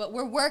struggle. Like, but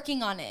we're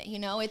working on it. You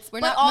know, we're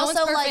But not. also,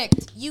 no one's like,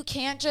 perfect. you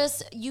can't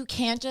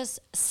just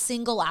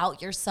single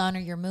out your sun or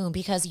your moon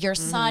because your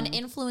sun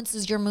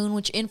influences your moon,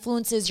 which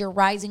influences your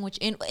rising, which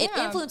it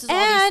influences all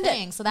And these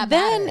things. So that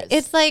then matters.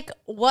 it's like,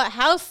 what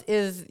house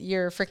is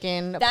your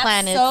freaking That's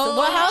planets? so-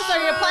 What house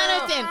are your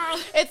planets in?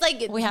 It's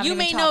like We haven't you even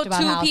may know talked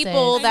about two houses.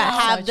 people I that know.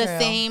 have So the true.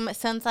 same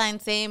sun sign,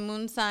 same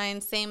moon sign,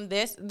 same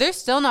this. They're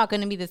still not going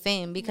to be the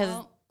same because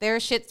No. their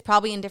shit's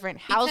probably in different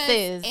Because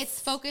houses. it's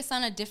focused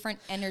on a different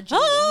energy.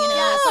 Oh, you know,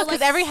 yeah, so because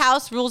like, every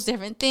house rules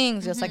different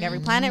things, just like every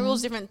planet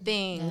rules different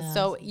things.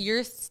 So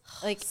you're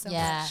like,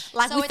 Yeah.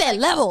 like So we it's said, like-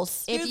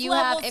 levels. if There's you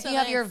have levels to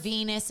your this.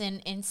 Venus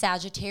in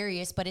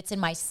Sagittarius, but it's in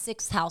my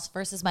 6th house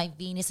versus my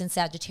Venus in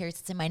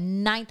Sagittarius, it's in my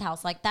 9th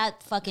house. Like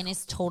that fucking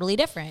is totally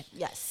different.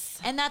 Yes.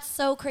 And that's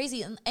so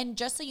crazy. And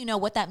just so you know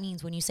what that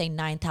means when you say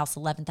 9th house,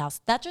 11th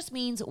house, that just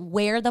means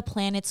where the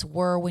planets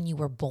were when you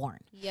were born.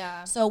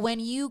 Yeah. So when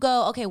you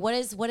go, okay, what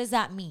does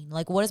that mean?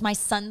 Like, what does my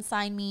sun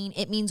sign mean?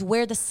 It means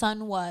where the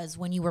sun was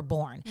when you were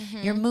born.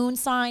 Your moon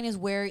sign is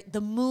where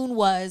the moon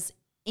was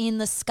in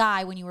the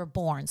sky when you were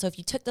born. So if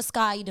you took the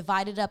sky, you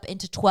divided it up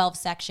into 12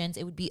 sections,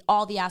 it would be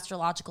all the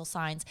astrological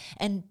signs.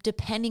 And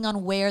depending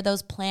on where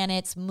those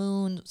planets,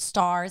 moon,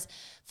 stars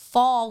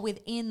fall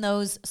within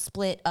those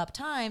split up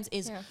times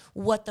is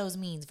what those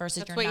means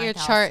versus That's your what your ninth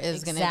house. chart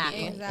is gonna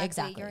be.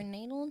 Exactly. Your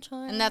natal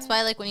chart. And that's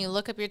why, like, when you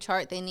look up your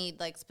chart, they need,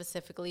 like,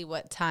 specifically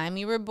what time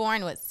you were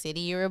born, what city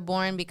you were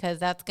born, because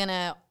that's going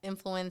to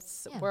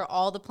influence where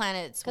all the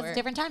planets 'Cause were. it's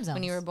different time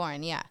When you zones. were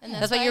born, yeah. And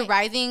that's that's why your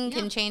why- rising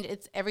can change.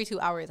 It's every 2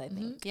 hours, I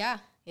think. Yeah.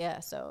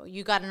 Yeah, so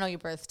you got to know your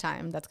birth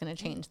time. That's going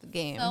to change the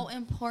game. So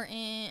important,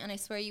 and I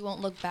swear you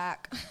won't look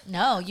back.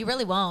 No, you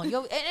really won't.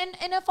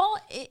 And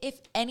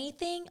if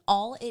anything,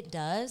 all it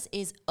does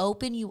is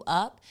open you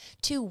up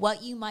to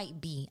what you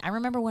might be. I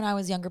remember when I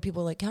was younger,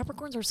 people were like,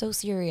 Capricorns are so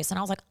serious. And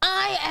I was like,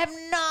 I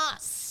am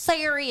not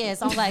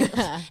serious. I was like,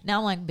 now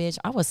I'm like, bitch,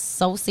 I was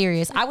so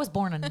serious. I was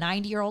born a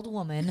 90-year-old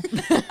woman.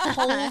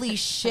 Holy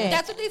shit.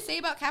 That's what they say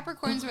about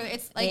Capricorns, where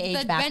it's like They age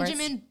the backwards.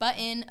 Benjamin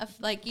Button of,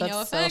 like, you know,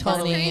 That's so effect.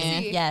 funny. That's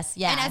crazy. Yes,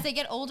 yeah. And as they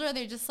get older,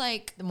 they're just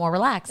like, The more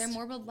relaxed. they're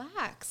more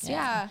relaxed.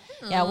 Yeah.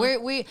 Yeah,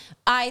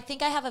 I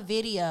think I have a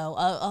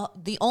video.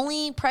 The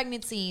only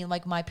pregnancy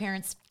like my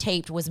parents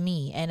taped was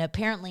me, and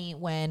apparently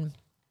when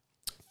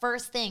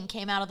first thing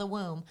came out of the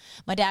womb,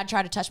 my dad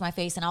tried to touch my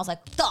face, and I was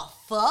like, "The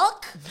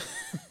fuck!"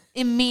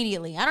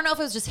 Immediately. I don't know if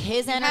it was just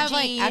his energy. Have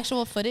like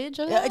actual footage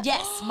of it?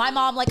 Yes, my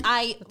mom. Like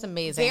That's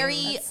amazing.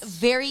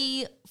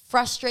 very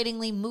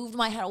frustratingly moved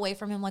my head away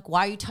from him. Like,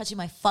 why are you touching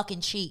my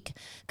fucking cheek?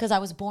 Because I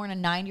was born a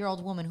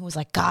 9-year-old woman who was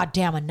like, God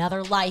damn,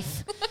 another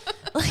life.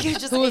 Like, it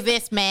just Who's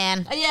this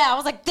man? Yeah, I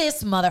was like,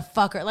 this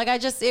motherfucker. Like,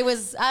 it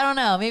was, I don't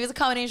know. Maybe it was a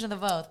combination of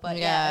the both. But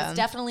yeah, it's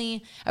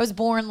definitely, I was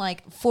born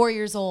like 4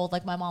 years old.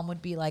 Like, my mom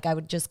would be like, I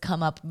would just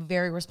come up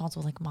very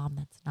responsible, like, Mom,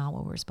 that's not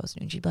what we're supposed to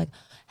do. And she'd be like,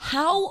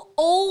 how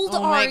old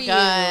Oh are my you? God,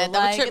 that would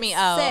Like, trip me it's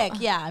out.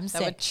 Sick. Yeah, I'm That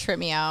sick. would trip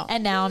me out.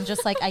 And now I'm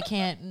just like,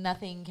 can't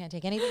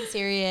take anything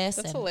serious.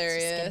 That's and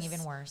hilarious. It's just getting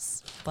even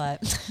worse. But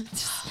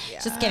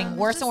it's just getting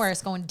worse and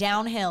worse, going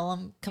downhill.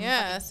 I'm So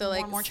more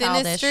like and more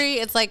childish. synastry,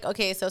 it's like,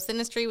 okay, so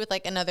synastry with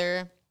like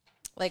another,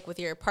 like with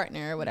your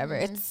partner or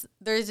whatever.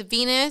 There's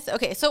Venus.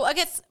 Okay, so I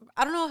guess,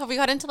 I don't know, have we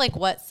got into like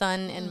what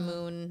sun and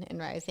moon and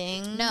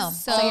rising? No.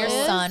 So your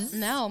sun,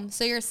 No.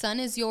 So your sun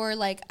is your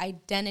like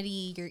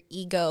identity, your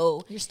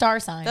ego. your star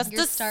sign. That's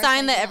Your the star sign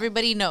sign, that yeah.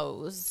 everybody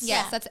knows.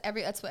 Yes, that's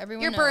what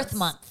everyone your knows. birth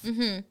month.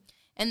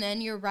 And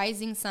then your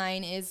rising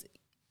sign is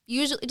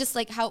usually just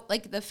like how,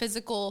 like the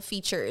physical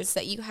features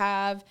that you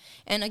have.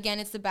 And again,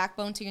 it's the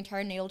backbone to your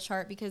entire natal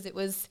chart because it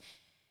was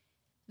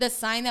the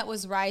sign that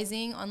was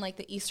rising on like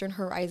the eastern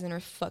horizon or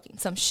fucking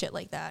some shit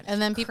like that. And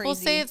then It's people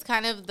crazy. say it's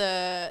kind of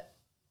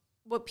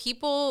what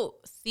people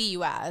see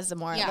you as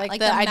more. Yeah, like the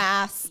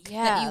mask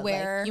that you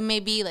wear. Like you may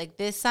be like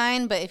this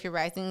sign, but if your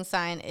rising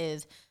sign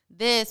is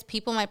this,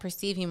 people might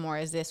perceive you more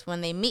as this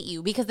when they meet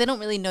you because they don't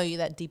really know you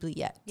that deeply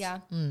yet. Yeah.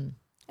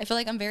 I feel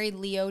like I'm very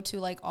Leo to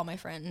like all my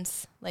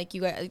friends. Like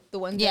you guys, like the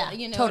ones that,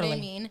 you know totally. what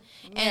I mean?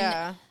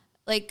 And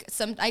like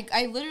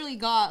I literally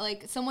got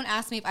like someone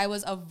asked me if I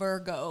was a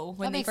Virgo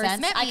when they first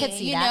met me. I could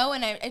see you that. know,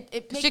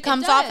 and she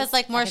comes off as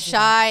like more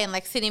shy and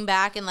like sitting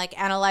back and like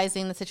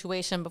analyzing the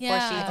situation before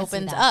she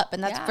opens up,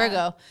 and that's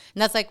Virgo,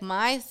 and that's like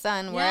my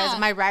sun. Whereas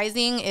my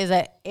rising is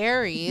at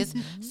Aries,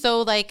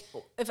 so like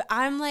if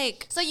I'm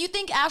like, so you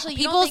think Ashley,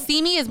 people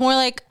see me as more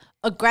like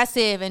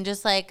aggressive and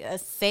just like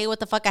say what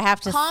the fuck I have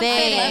to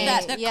say. I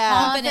love that.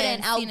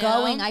 Confident,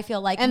 outgoing. You know? I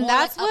feel like, and more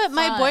that's like what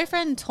my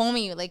boyfriend told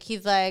me. Like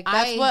he's like,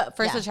 that's what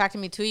first yeah. attracted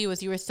me to you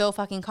was you were so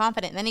fucking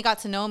confident. And then he got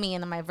to know me,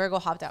 and then my Virgo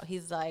hopped out.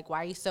 He's like,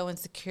 why are you so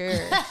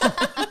insecure?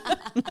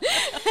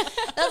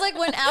 That's like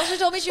when Ashley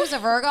told me she was a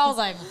Virgo, I was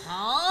like,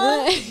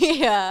 huh?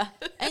 Yeah.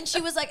 And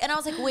she was like, and I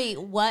was like,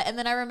 wait, what? And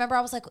then I remember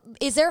I was like,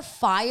 is there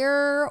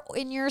fire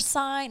in your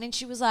sign? And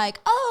she was like,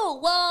 oh,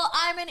 well,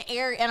 I'm an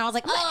Aries. And I was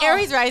like, oh.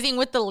 Aries rising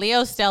with the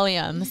Leo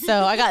stellium.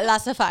 So I got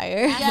lots of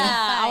fire.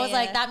 Yeah. I was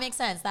like, that makes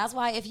sense. That's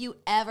why if you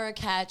ever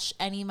catch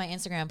any of my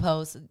Instagram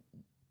posts,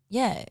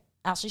 yeah,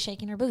 Ashley's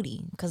shaking her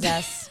booty because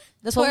that's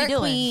what we're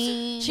doing.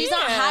 Queen. She's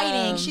not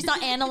hiding. She's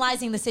not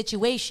analyzing the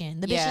situation.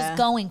 The bitch is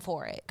going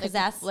for it because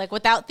that's like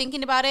without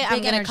thinking about it,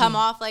 I'm gonna come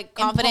off like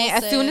confident.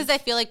 Impulsive. As soon as I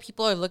feel like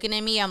people are looking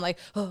at me, I'm like,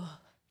 oh.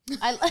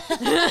 I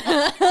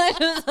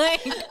just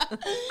like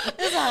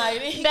just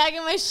hiding. Back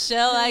in my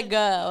shell I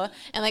go.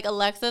 And like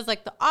Alexa's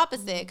like the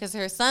opposite because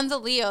her son's a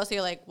Leo. So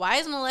you're like, why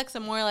isn't Alexa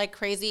more like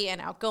crazy and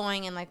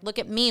outgoing and like look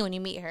at me when you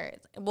meet her?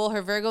 Well,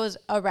 her Virgo is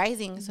a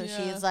rising, so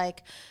she's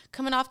like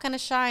coming off kind of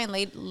shy and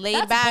laid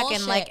back bullshit.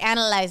 And like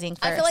analyzing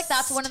first. I feel like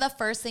that's one of the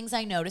first things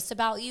I noticed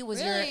about you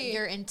was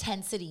your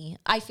intensity.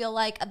 I feel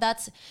like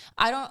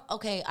I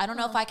don't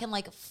know if I can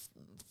like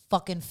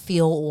fucking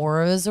feel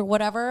auras or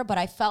whatever, but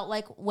I felt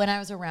like when I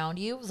was around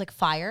you, it was like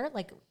fire,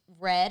 like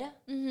red,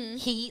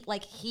 heat,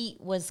 like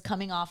heat was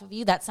coming off of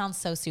you. That sounds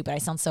so stupid. I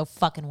sound so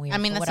fucking weird. I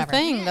mean, that's whatever. the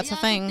thing. That's the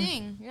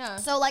thing. Yeah.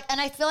 So like, and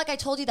I feel like I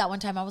told you that one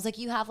time. I was like,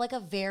 you have like a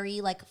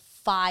very like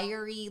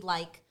fiery,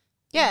 like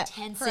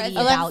intensity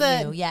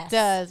about you. Yes,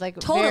 does like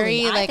totally.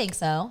 Very, like, I think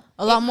so.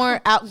 A lot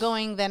more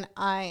outgoing than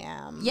I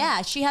am.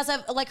 Yeah, she has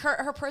a like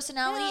her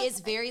personality is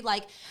very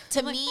like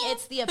to me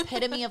it's the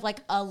epitome of like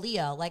a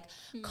Leo, like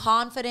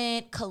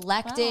confident,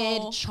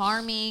 collected,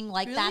 charming.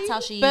 Like that's how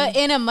she. But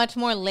in a much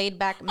more laid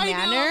back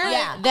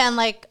manner than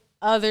like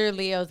other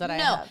Leos that I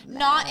have.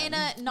 Not in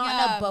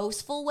a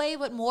boastful way,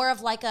 but more of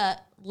like a.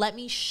 Let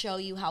me show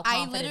you how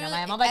confident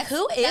I am. I'm like,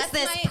 who is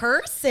this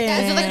person?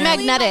 It's like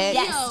magnetic.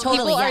 Yes, totally.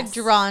 People are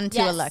drawn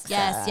to Alexa.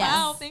 Yes.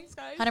 Wow, thanks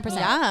guys. 100%.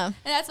 Yeah. And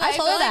that's why I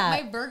told feel her that.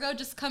 like my Virgo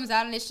just comes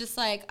out and it's just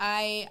like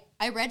I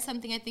read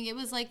something. I think it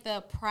was like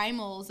the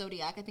primal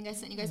zodiac. I think I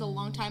sent you guys a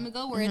long time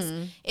ago where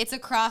it's a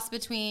cross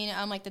between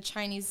like the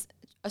Chinese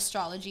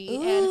astrology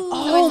and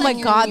oh my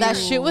god, that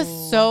shit was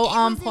so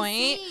on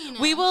point.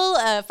 Insane. We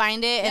will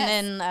find it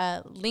and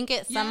then link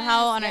it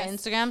somehow on our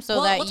Instagram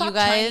so that we'll you talk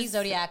guys Chinese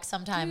zodiac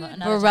sometime.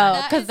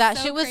 bro, because that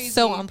shit was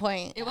so on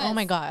point. Oh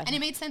my god. And it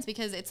made sense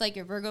because it's like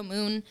your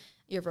moon,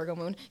 your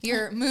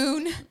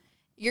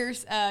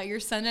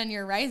sun and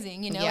your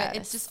rising, you know.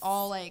 It's just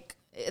all like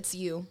it's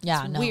you.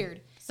 Yeah, it's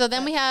weird. So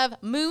then we have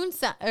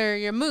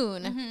your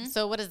moon.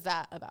 So what is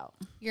that about?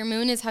 Your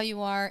moon is how you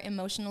are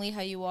emotionally,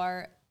 how you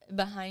are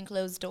behind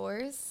closed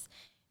doors,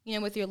 you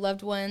know, with your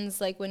loved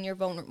ones, like when you're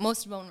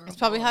most vulnerable. It's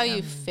probably how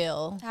you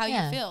feel. How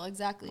you feel,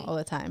 exactly. All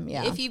the time,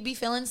 yeah. If you be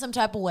feeling some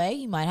type of way,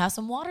 you might have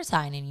some water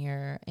sign in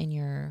your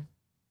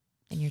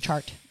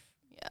chart.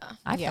 Yeah.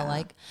 I feel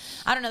like.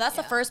 I don't know, that's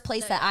the first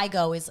place that I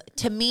go is,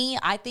 to me,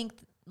 I think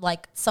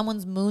like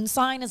someone's moon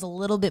sign is a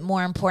little bit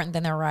more important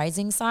than their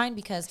rising sign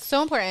because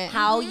so important.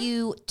 How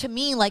you, to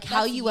me, like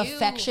how you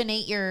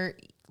affectionate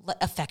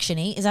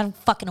affectionate, is that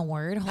fucking a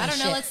word? Holy I don't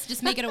know, shit. let's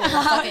just make it a word.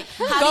 How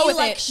Go do with you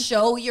like it.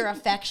 show your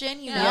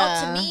affection, you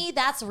know? To me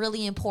that's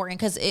really important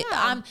because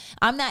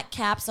I'm that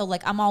cap, so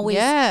like I'm always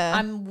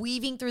I'm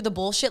weaving through the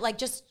bullshit, like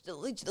just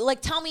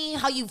like tell me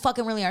how you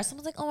fucking really are.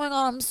 Someone's like, oh my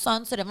god, I'm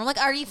sensitive. I'm like,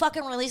 are you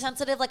fucking really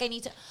sensitive? Like I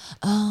need to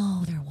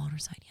they're a water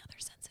sign, they're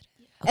sensitive.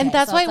 Okay, and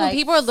that's so why when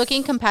people are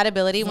looking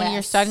compatibility, when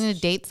you're Yes. starting to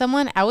date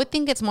someone, I would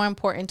think it's more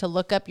important to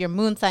look up your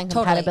moon sign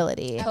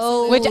compatibility.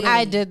 Totally. Which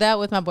I did that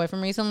with my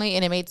boyfriend recently,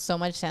 and it made so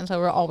much sense. So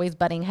we're always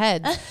butting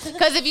heads.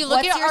 Because if you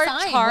look What's at your our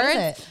sign? What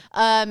is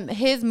charts,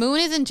 his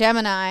moon is in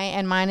Gemini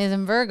and mine is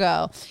in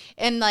Virgo.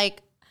 And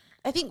like,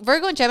 I think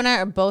Virgo and Gemini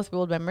are both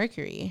ruled by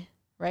Mercury,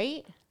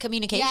 right?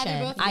 Communication. Yeah,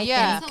 they're both I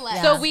intellect. think.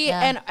 Yeah. So we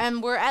Yeah.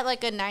 and we're at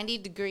like a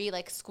 90-degree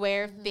like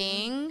square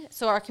thing.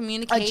 So our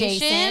communication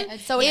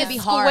Adjacent. So it is would be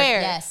hard,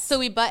 square. yes. So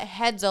we butt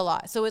heads a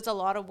lot. So it's a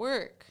lot of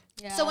work.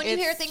 Yeah. So when you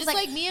hear It's things just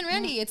like me and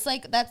Randy, it's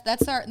like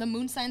that's the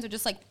moon signs are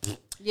just like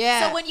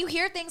Yeah. So when you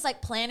hear things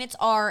like planets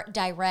are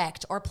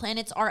direct or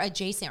planets are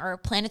adjacent or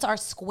planets are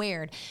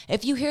squared,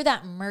 if you hear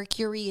that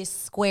Mercury is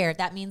squared,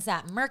 that means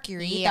that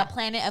Mercury, the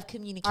planet of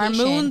communication, our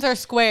moons are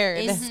squared.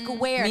 Is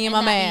squared. Me and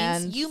and my that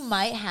means man. you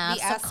might have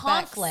The some aspects.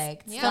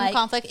 conflict. Yeah. Some Like,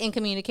 conflict in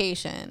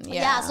communication.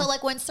 yeah. So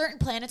like when certain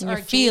planets Your are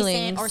adjacent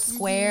feelings. or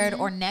squared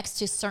or next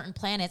to certain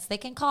planets, they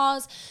can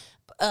cause.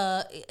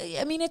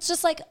 I mean, it's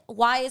just like,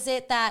 why is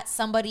it that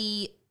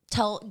somebody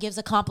gives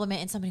a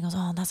compliment and somebody goes,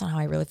 oh, that's not how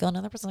I really feel.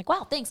 Another person like,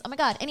 wow, thanks. Oh my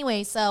God.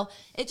 Anyway, so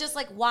it's just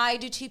like, why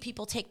do two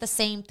people take the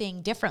same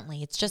thing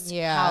differently? It's just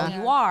how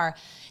you are.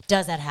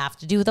 Does that have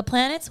to do with the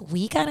planets?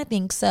 We kind of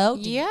think so.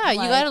 You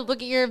got to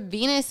look at your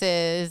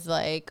Venuses.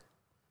 Like,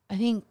 I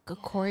think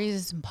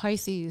Corey's in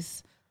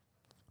Pisces.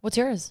 What's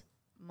yours?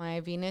 My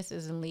Venus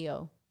is in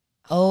Leo.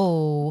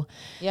 Oh,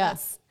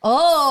 Yes.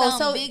 oh,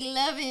 so big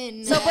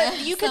loving. So, but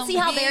you can Some see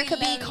how there big could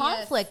be loving,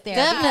 conflict there.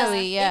 Definitely,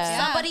 because yeah.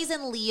 If somebody's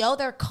in Leo,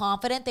 they're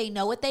confident, they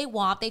know what they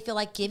want, they feel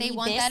like, give They me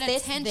want this, that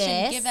this, attention.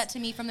 this. Give that to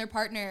me from their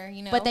partner.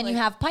 You know. But then you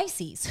like- have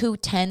Pisces, who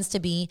tends to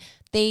be,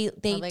 they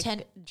Like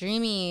tend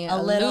dreamy, a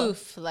little-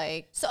 aloof,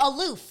 like so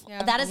aloof.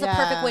 Yeah. That is the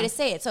perfect way Yeah. to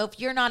say it. So if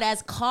you're not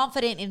as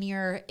confident in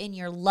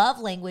your love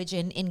language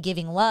and in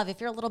giving love, if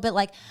you're a little bit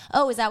like,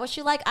 oh, is that what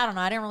you like? I don't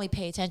know. I didn't really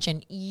pay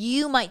attention.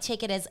 You might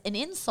take it as an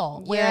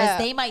insult, whereas Yeah.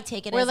 they might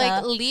take it we're as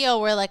like a Leo,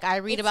 where like I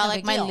read It's about no like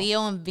big my deal.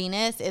 Leo and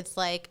Venus. It's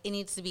like it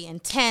needs to be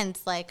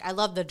intense. Like I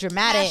love the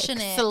dramatic,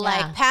 Passionate. so like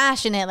Yeah.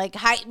 passionate, like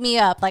hype me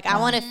up. Like I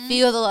want to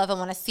feel the love. I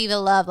want to see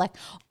the love. Like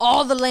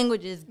all the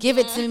languages, give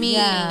it to me.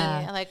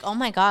 Yeah. Like oh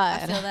my god.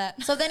 I feel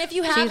that. So then if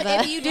you have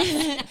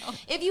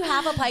if you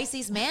have a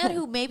Pisces man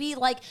who maybe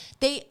like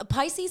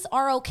Pisces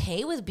are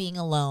okay with being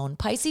alone.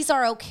 Pisces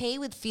are okay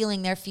with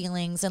feeling their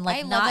feelings and like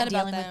I love not that about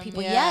dealing with them.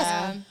 people. Yeah.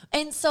 Yes.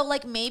 And so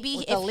like maybe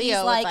With if the he's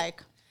Leo, like, it's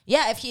like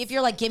yeah, if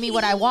you're like, give me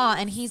what I want,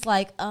 and he's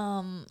like,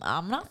 I'm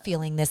not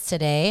feeling this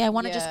today. I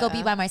want to just go be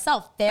Yeah. by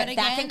myself. That But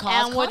can again,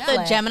 cause and with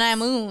conflict. the Gemini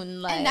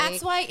moon, like and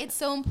that's why it's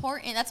so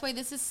important. That's why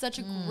this is such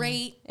a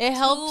great. it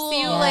helps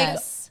you tool. like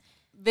Yes.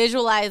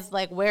 visualize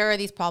like where are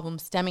these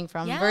problems stemming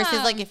from Yeah.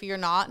 versus like if you're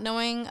not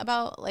knowing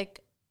about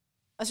like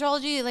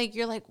astrology, like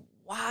you're like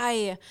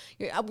why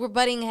we're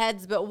butting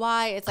heads, but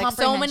why? It's like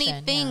so many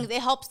Comprehension, things. yeah.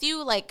 It helps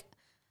you like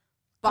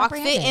box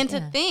Comprehend it it, into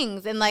yeah.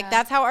 things, and like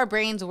that's how our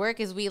brains work.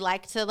 Is we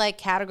like to like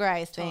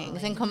categorize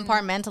things and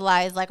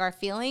compartmentalize like our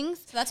feelings.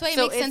 So that's why it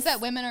So makes sense it's-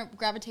 that women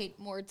gravitate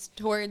more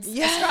towards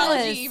Yes.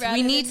 astrology. rather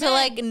We need than to men.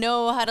 like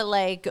know how to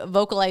like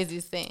vocalize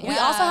these things. We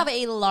also have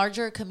a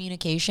larger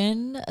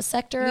communication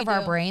sector of our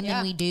do, brain yeah.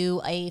 than we do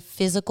a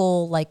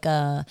physical, like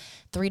a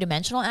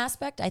three-dimensional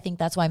aspect. I think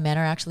that's why men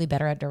are actually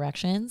better at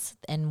directions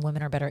and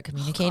women are better at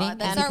communicating. God,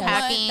 that's And our one.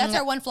 packing- That's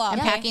our one flaw.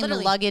 and Yeah, packing the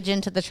literally. luggage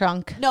into the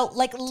trunk. No,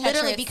 like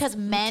literally Tetris. because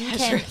men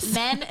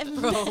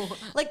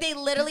like they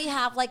literally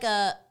have like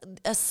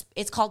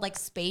it's called like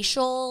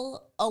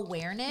spatial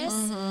awareness.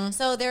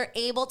 So they're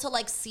able to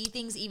like see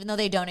things even though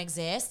they don't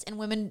exist. And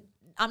women,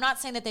 I'm not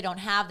saying that they don't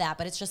have that,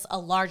 but it's just a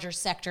larger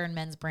sector in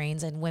men's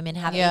brains, and women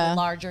have a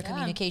larger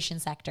communication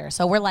sector.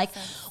 So we're like,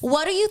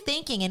 what are you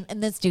thinking?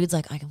 And this dude's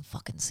like, I can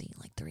fucking see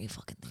like 3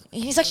 fucking things.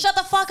 And he's like, shut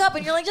the fuck up.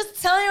 And you're like,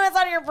 just tell me what's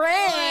on your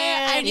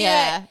brain.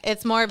 Yeah,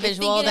 it's more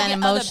visual thinking of than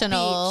the other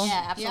emotional beach.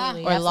 Yeah,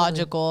 absolutely. or absolutely.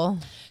 logical.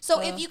 So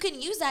if you can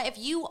use that, if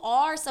you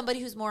are somebody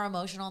who's more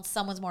emotional and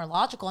someone's more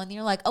logical, and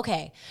you're like,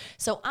 okay,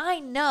 so I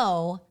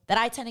know that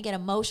I tend to get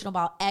emotional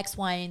about X,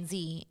 Y, and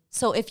Z.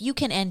 So if you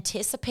can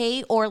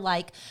anticipate or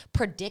like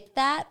predict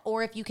that,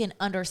 or if you can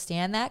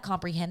understand that,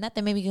 comprehend that,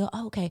 then maybe you go,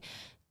 oh, okay,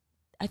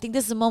 I think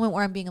this is a moment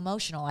where I'm being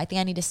emotional. I think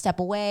I need to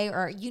step away,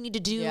 or you need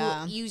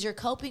to use your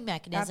coping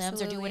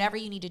mechanisms or do whatever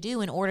you need to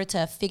do in order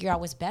to figure out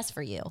what's best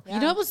for you. You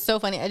know what was so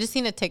funny? I just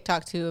seen a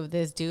TikTok too of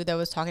this dude that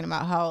was talking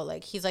about how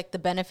like he's like the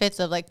benefits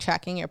of like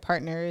tracking your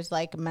partner's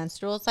like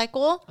menstrual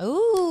cycle.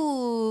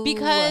 Ooh.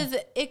 Because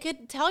it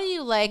could tell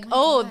you like,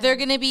 oh, they're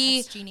gonna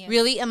be That's genius.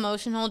 really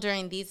emotional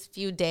during these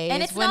few days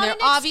And it's when they're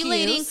not an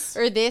ovulating excuse.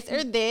 or this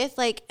or this.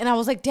 Like, and I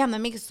was like, damn, that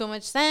makes so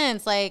much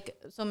sense. Like,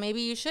 so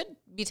maybe you should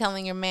be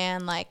telling your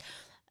man like,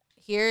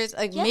 here's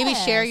like maybe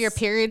share your Yes.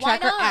 period Why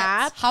tracker not?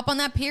 app. Hop on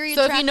that period.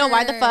 So if you know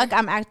why the tracker. fuck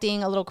I'm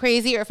acting a little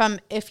crazy, or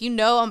if you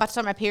know I'm about to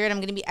start my period, I'm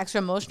gonna be extra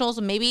emotional.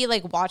 So maybe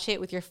like watch it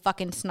with your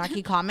fucking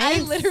snarky comments.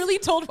 I literally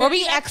told her or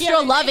be that extra the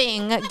other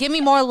loving. Give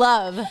me more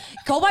love.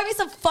 Go buy me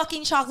some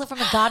fucking chocolate from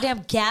the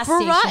goddamn gas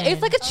Bruh, station.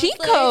 it's like a cheat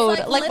like- code.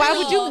 it's Like, why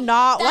would you literally-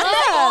 not want That's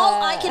that?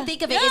 all I can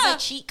think of it is Yeah. a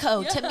cheat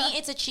code. To me,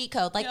 it's a cheat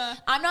code. Like, Yeah.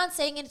 I'm not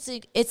saying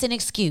it's an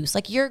excuse.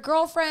 Like, your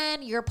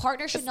girlfriend, your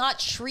partner should not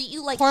treat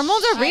you like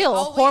Hormones are shit. real.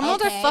 Oh, wait,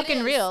 Hormones okay, are it fucking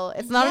is. real.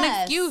 It's not an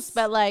Yes. excuse,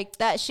 but like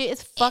that shit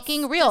is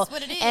fucking real. that's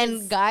what it is.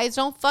 And guys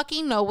don't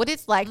fucking know what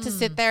it's like to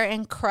sit there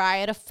and cry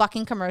at a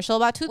fucking commercial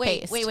about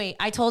toothpaste. Wait.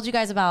 I told you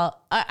guys about,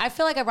 I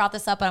feel like I brought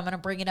this up, but I'm going to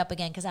bring it up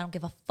again because I don't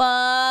give a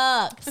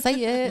fuck. Say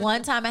it.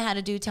 One time I had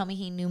a dude tell me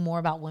he knew more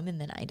about women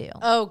than I do.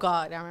 Oh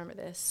God, I remember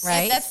this.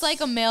 Right? That's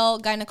like a male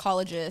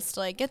gynecologist. racist.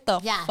 Like, get the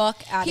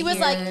fuck out of here. He was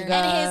like,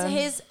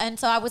 and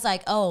so I was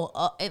like,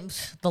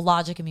 the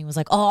logic in me was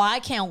like, I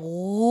can't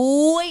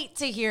wait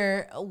to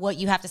hear what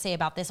you have to say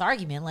about this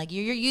argument. Like,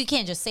 you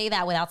can't just say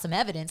that without some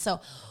evidence. So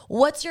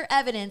what's your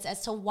evidence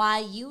as to why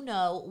you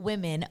know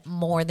women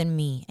more than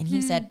me? And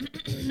he said,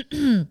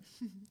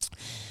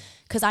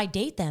 because I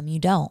date them, you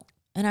don't.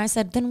 And I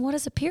said, then what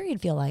does a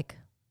period feel like?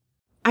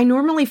 I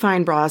normally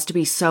find bras to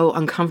be so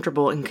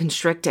uncomfortable and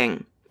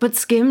constricting, but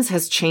Skims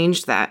has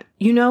changed that.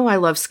 You know I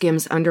love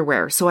Skims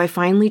underwear, so I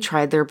finally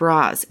tried their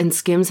bras, and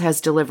Skims has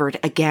delivered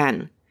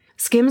again.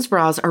 Skims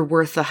bras are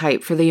worth the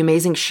hype for the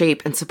amazing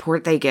shape and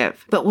support they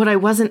give, but what I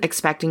wasn't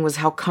expecting was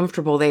how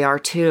comfortable they are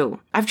too.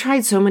 I've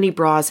tried so many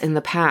bras in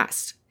the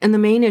past, and the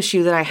main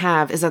issue that I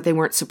have is that they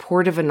weren't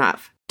supportive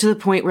enough, to the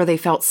point where they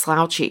felt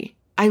slouchy.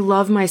 I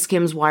love my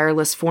Skims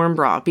wireless form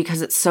bra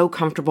because it's so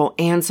comfortable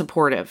and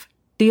supportive.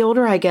 The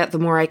older I get, the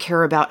more I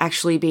care about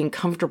actually being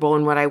comfortable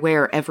in what I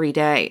wear every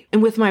day.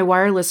 And with my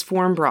wireless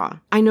form bra,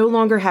 I no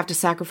longer have to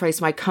sacrifice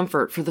my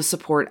comfort for the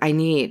support I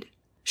need.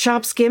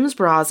 Shop Skims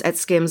bras at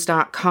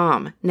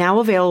skims.com, now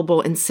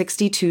available in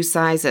 62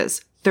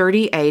 sizes,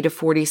 30A to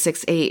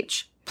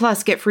 46H.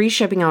 Plus, get free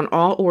shipping on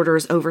all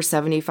orders over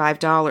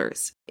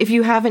 $75. If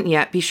you haven't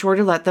yet, be sure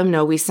to let them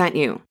know we sent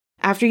you.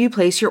 After you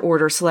place your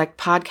order, select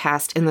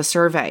podcast in the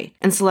survey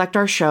and select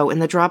our show in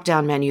the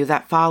drop-down menu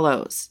that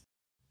follows.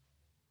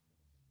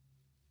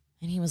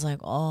 And he was like,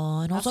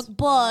 and I was like,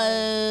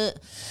 but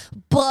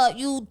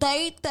you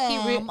date them.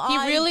 He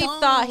really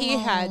thought he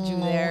had you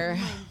there.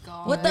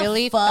 What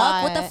the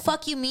fuck? What the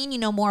fuck you mean you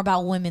know more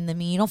about women than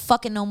me? You don't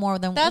fucking know more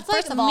than that's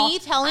First like of all, me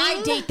telling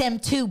I date them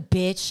too,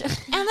 bitch.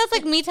 And that's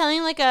like me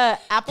telling like a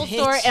Apple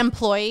Store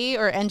employee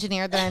or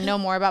engineer that I know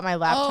more about my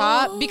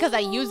laptop because I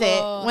use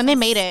it when they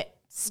made it.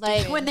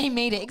 Like when they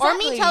made it.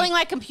 Exactly. Or me telling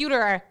my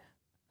computer.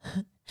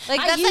 Like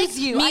I that's use like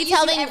you. me I use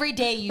telling you every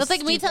day. That's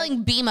like me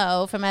telling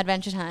BMO from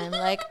Adventure Time.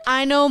 Like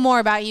I know more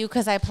about you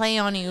because I play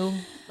on you.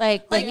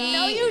 Like no,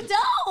 you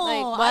don't.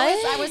 Like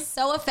what? I was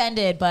so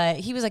offended, but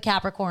he was a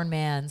Capricorn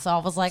man, so I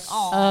was like,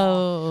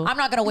 I'm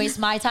not gonna waste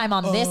my time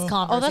on this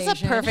conversation. Oh,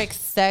 that's a perfect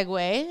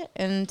segue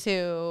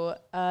into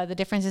the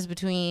differences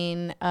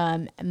between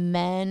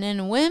men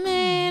and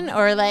women,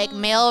 or like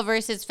male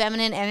versus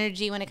feminine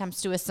energy when it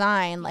comes to a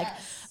sign, like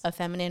a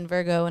feminine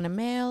Virgo and a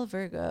male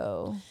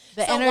Virgo.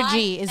 The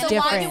energy is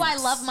different. So why do I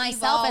love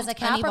myself as a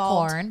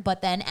Capricorn,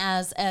 but then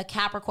as a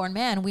Capricorn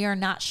man, we are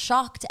not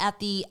shocked at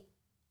the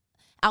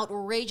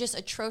outrageous,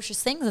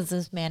 atrocious things that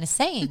this man is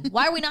saying?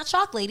 Why are we not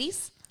shocked,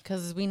 ladies?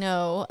 Because we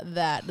know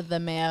that the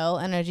male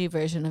energy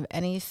version of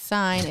any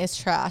sign is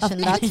trash,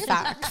 and that's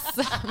facts.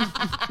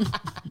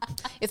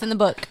 It's in the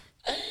book.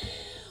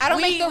 I don't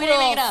make the rules. We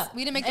didn't make it up.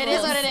 We didn't make the rules. It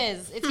is what it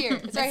is. It's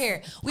here. It's right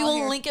here. We will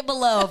here. link it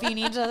below if you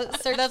need to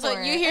search That's for what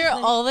it. you hear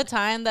all the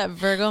time, that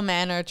Virgo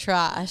men are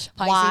trash.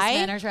 Pisces Why?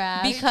 men are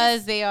trash.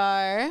 Because they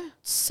are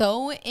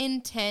so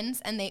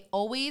intense, and they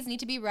always need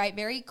to be right.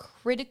 Very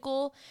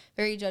critical,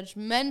 very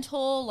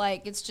judgmental.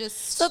 Like, it's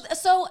just so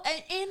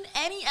in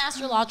any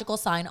astrological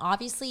sign,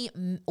 obviously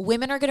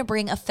women are going to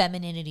bring a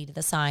femininity to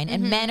the sign,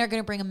 and men are going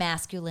to bring a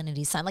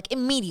masculinity sign, like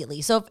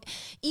immediately. So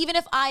even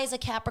if I, as a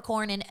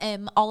Capricorn, and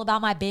am all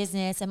about my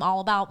business, am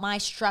all about my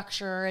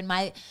structure and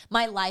my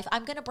life,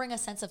 I'm going to bring a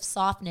sense of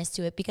softness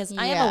to it because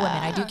I am a woman.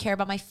 I do care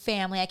about my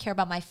family. I care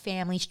about my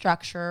family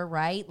structure,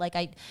 right? Like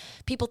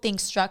people think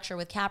structure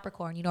with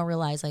Capricorn, you don't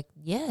realize, like,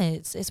 yeah,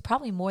 it's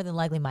probably more than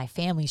likely my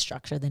family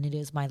structure than it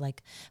is my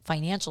like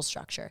financial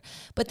structure.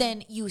 But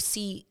then you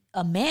see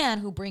a man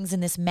who brings in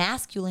this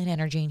masculine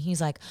energy, and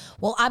he's like,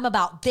 well, I'm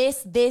about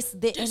this,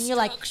 and you're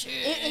like,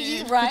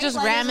 right? just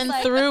like, ramming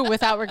through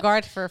without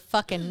regard for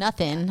fucking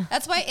nothing.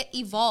 That's why it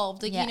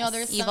evolved. Like, Yes. you know,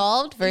 there's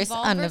Evolved versus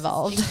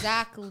unevolved.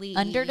 Exactly.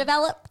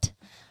 Underdeveloped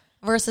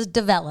versus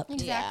developed.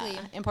 Exactly.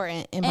 Yeah.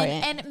 Important.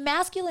 And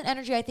masculine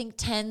energy, I think,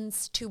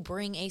 tends to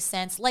bring a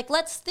sense, like,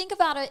 let's think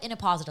about it in a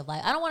positive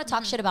light. I don't want to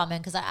talk shit about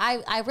men because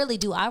I really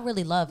do. I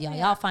really love y'all.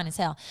 Y'all fine as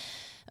hell.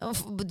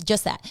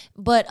 Just that.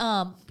 But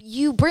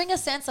you bring a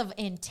sense of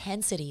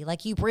intensity.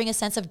 Like, you bring a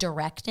sense of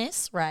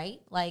directness, right?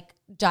 Like,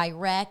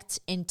 direct,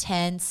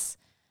 intense.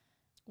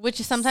 Which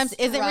sometimes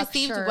isn't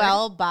received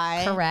well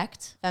by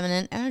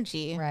feminine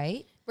energy.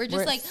 Right? We're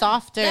just like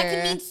softer. That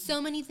can mean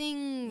so many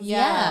things.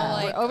 Yeah.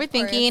 Like, we're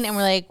overthinking, and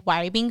we're like,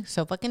 why are you being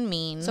so fucking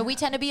mean? So we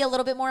tend to be a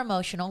little bit more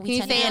emotional. Can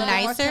you say it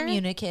nicer? More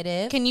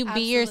communicative. Can you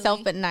be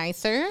yourself but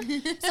nicer?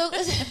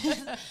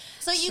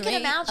 So you can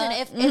imagine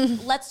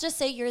if let's just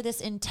say you're this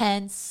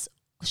intense,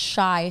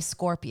 shy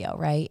Scorpio,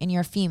 right? And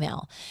you're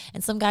female.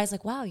 And some guy's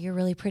like, wow, you're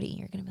really pretty.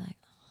 You're going to be like,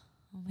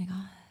 oh my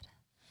God.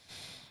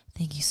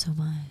 Thank you so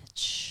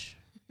much.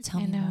 Tell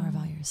me more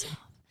about yourself.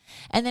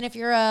 And then if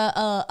you're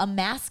a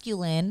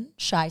masculine,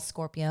 shy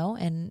Scorpio,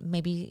 and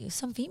maybe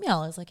some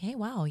female is like, hey,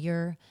 wow,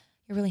 you're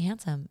really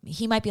handsome.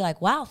 He might be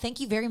like, wow, thank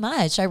you very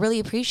much. I really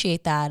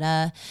appreciate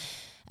that.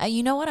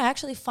 You know what? I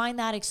actually find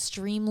that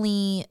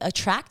extremely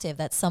attractive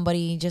that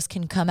somebody just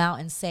can come out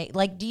and say,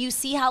 like, do you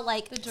see how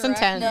like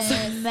sometimes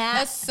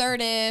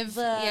assertive?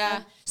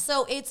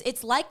 So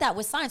it's like that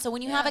with signs. So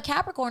when you have a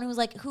Capricorn who's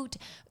like,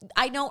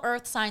 I know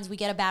Earth signs, we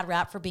get a bad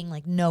rap for being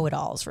like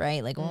know-it-alls,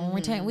 right? Like when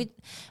we're telling,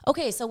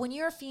 okay, so when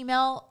you're a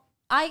female,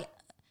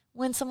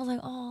 when someone's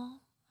like, oh,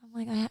 I'm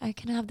like, I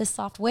can have this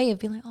soft way of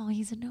being like, oh,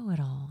 he's a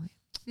know-it-all.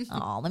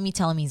 Oh, let me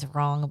tell him he's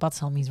wrong. I'm about to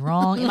tell him he's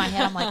wrong. In my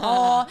head, I'm like,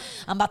 oh,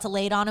 I'm about to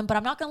lay it on him, but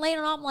I'm not going to lay it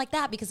on him like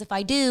that because if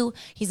I do,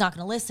 he's not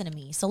going to listen to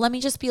me. So let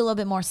me just be a little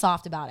bit more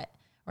soft about it,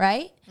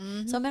 right?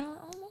 So I'm like,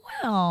 oh,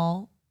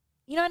 wow.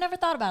 You know, I never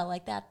thought about it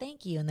like that.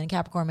 Thank you. And then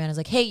Capricorn man is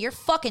like, hey, you're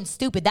fucking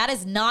stupid. That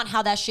is not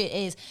how that shit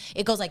is.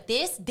 It goes like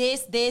this.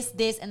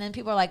 And then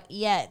people are like,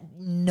 yeah,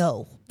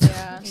 no.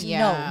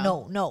 Yeah.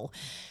 No.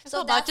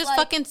 So that's just like,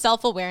 fucking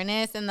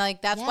self-awareness. And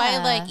like, that's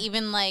why like,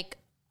 even like,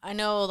 I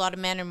know a lot of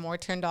men are more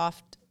turned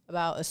off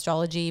about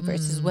astrology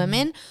versus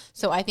women.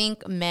 So I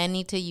think men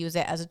need to use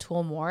it as a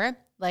tool more,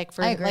 like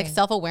for like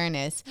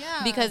self-awareness.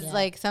 Yeah. Because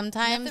like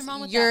sometimes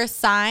your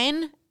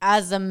sign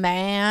as a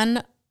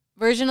man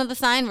version of the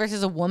sign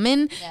versus a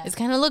woman is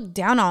kind of looked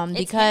down on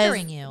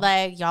because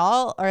like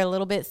y'all are a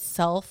little bit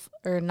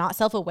not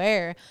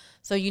self-aware.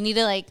 So you need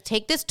to like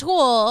take this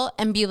tool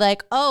and be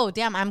like, oh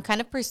damn, I'm kind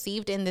of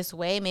perceived in this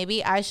way.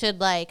 Maybe I should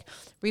like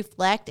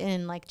reflect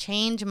and like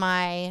change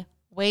my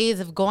ways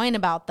of going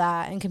about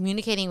that and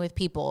communicating with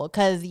people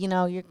because, you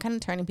know, you're kind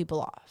of turning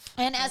people off.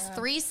 And as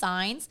 3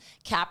 signs,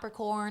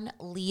 Capricorn,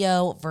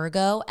 Leo,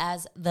 Virgo,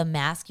 as the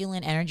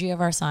masculine energy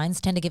of our signs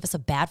tend to give us a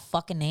bad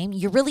fucking name.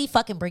 You're really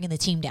fucking bringing the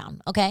team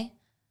down, okay?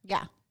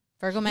 Yeah.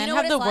 Virgo men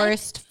have the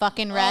worst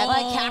fucking rep.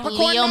 Like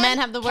Capricorn Leo men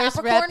have the worst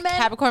rep.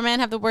 Capricorn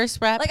men have the worst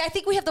rep. Like I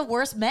think we have the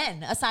worst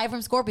men aside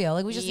from Scorpio.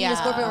 Like we just need a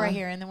Scorpio right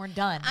here and then we're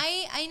done.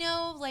 I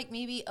know like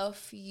maybe a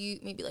few,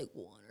 maybe like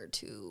 1 or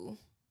 2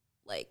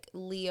 like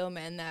Leo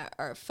men that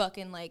are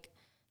fucking like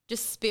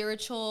just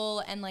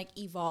spiritual and like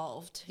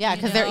evolved. Yeah,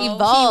 because they're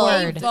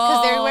evolved.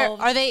 Because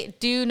are they?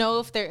 Do you know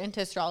if they're into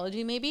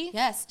astrology? Maybe.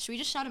 Yes. Should we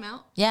just shout him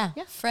out? Yeah.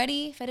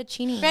 Freddie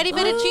Fettuccini. Freddie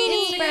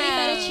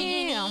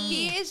Fettuccini.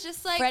 He is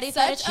just like Freddie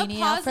such Fettuccini, a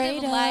positive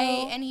Alfredo.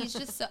 light, and he's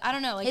just so I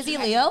don't know. Like, is he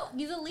Leo?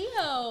 He's a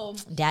Leo.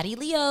 Daddy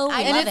Leo.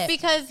 And it's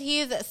because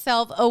he's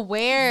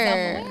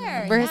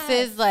self-aware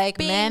versus like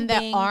men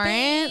that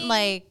aren't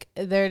like.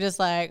 They're just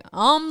like,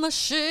 I'm the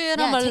shit,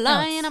 I'm a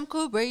lion, I'm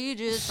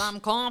courageous, I'm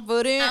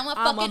confident,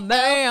 I'm a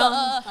man.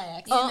 Alpha, my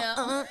ex, you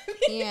know?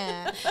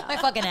 Yeah. My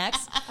fucking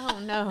ex. Oh,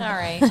 no. All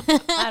right.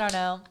 I don't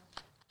know.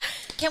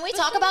 Can we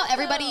talk about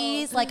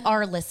everybody's, like,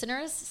 our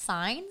listeners'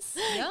 signs?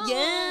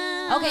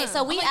 Yeah. Okay,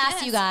 so we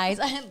asked you guys,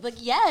 like,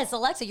 yes,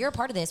 Alexa, you're a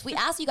part of this. We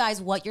asked you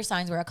guys what your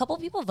signs were. A couple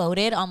people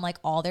voted on, like,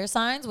 all their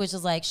signs, which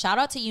is, like, shout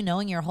out to you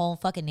knowing your whole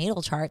fucking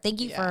natal chart. Thank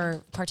you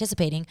for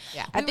participating.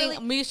 Yeah. I think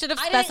we should have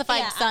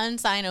specified sun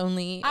sign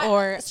only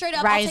or straight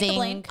up, rising. I'll take the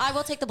blame. I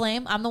will take the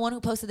blame. I'm the one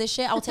who posted this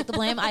shit. I will take the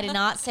blame. I did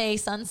not say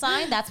sun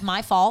sign. That's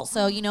my fault.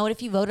 So, you know what?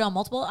 If you voted on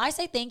multiple, I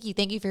say thank you.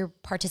 Thank you for your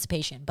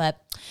participation. But,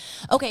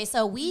 okay,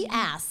 so we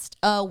asked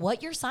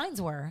what your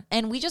signs were.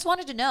 And we just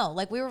wanted to know.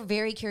 Like, we were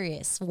very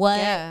curious.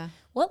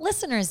 What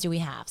listeners do we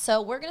have?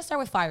 So we're going to start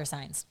with fire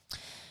signs.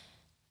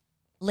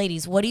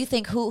 Ladies, what do you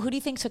think? Who do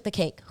you think took the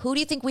cake? Who do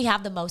you think we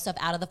have the most of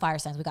out of the fire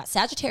signs? We got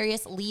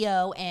Sagittarius,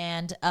 Leo,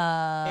 and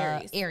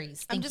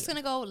Aries. I'm just going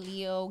to go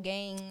Leo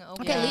gang.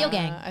 Okay, Leo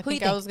gang. I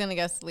think I was going to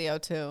guess Leo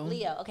too.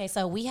 Leo. Okay,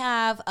 so we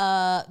have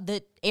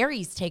the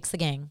Aries takes the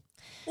gang.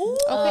 Ooh,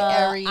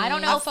 Aries. I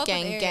don't know if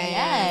gang.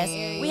 Yes.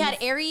 Aries. We had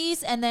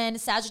Aries and then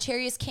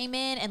Sagittarius came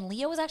in and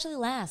Leo was actually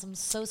last. I'm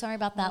so sorry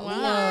about that, Leo.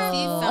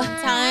 See,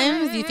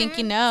 sometimes you think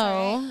you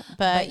know,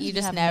 but you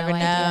just never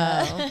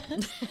know.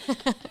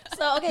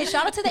 So, okay,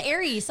 shout out to the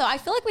Aries. So I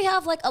feel like we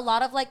have like a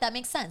lot of like, that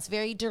makes sense.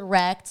 Very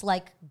direct,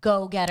 like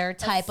go-getter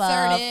type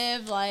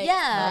assertive, like,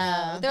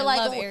 yeah. They're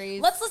like,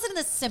 Aries. Let's listen to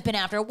this simping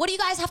after. What do you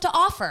guys have to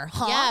offer?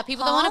 Huh? Yeah,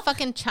 people don't want to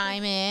fucking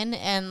chime in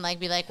and like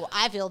be like, well,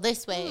 I feel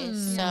this way.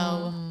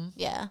 So,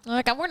 yeah.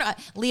 Like, we're not,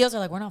 Leos are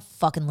like, we're not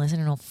fucking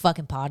listening to no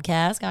fucking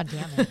podcast. God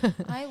damn it.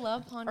 I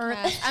love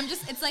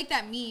podcasts. It's like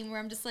that meme where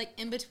I'm just like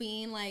in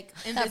between, like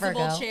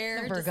invisible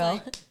chair.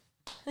 Virgo. Just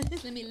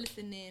like, let me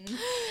listen in.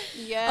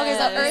 Yeah. Okay,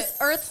 so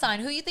Earth sign.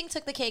 Who do you think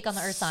took the cake on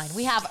the Earth sign?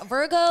 We have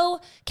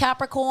Virgo,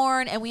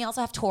 Capricorn, and we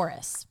also have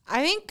Taurus.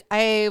 I think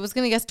I was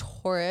going to guess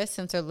Taurus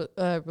since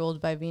they're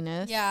ruled by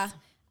Venus. Yeah.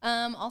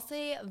 I'll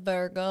say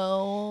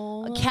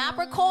Virgo.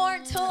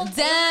 Capricorn took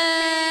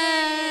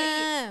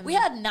Damn. We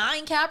had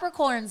 9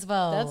 Capricorns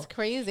vote. That's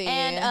crazy.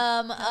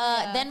 And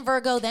then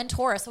Virgo, then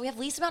Taurus. So we have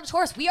least amount of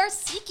Taurus. We are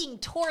seeking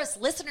Taurus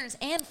listeners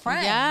and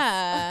friends.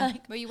 Yeah.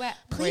 Where you at?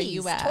 Please, Where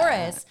you at?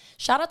 Taurus.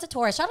 Shout out to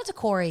Taurus. Shout out to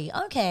Corey.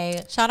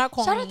 Okay. Shout out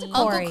Corey. Shout out to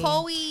Corey.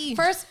 Uncle Corey.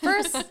 First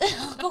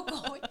Uncle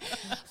Corey.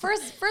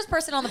 First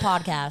person on the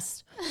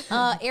podcast.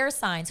 Air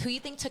signs. Who you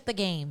think took the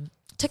game?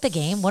 Took the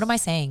game? What am I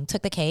saying?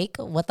 Took the cake?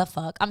 What the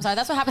fuck? I'm sorry.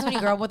 That's what happens when you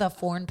grow up with a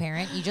foreign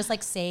parent. You just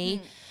like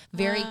say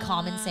very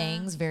common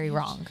sayings very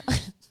wrong.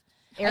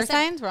 Air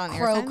signs? We're on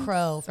air signs?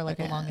 Crow for like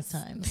the longest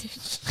time.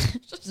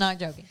 Not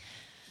joking.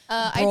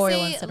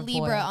 I'd say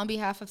Libra on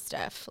behalf of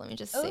Steph. Let me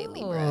just say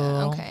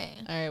Libra. Okay.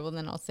 All right, well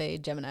then I'll say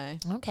Gemini.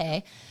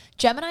 Okay.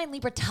 Gemini and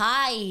Libra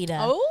tied.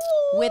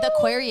 With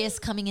Aquarius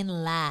coming in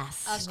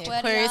last.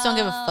 Aquarius don't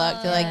give a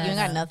fuck. They're like, you ain't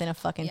got nothing to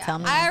fucking tell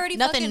me. I already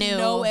nothing fucking new.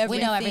 know everything.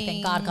 We know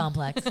everything. God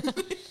complex.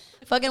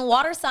 Fucking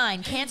water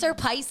sign. Cancer,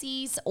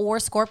 Pisces, or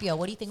Scorpio.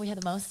 What do you think we have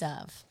the most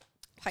of?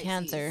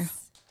 Cancer.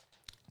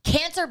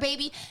 Cancer,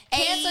 baby.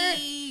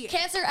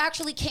 Cancer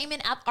actually came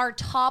in at our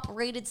top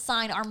rated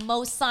sign, our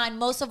most sign.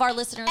 Most of our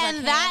listeners are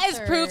And that is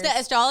proof that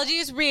astrology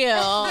is real.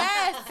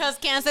 Yes. Because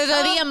Cancers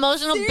are the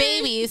emotional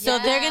babies. So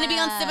they're going to be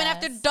on Sippin'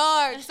 After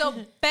Dark. So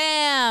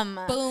bam.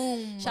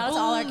 Boom. Shout out to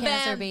all our Boom,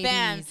 Cancer bam, babies.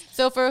 bam.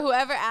 So for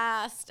whoever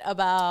asked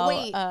about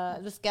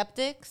the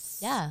skeptics.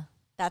 Yeah.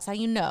 That's how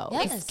you know.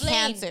 Yes. It's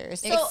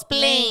Cancers. So,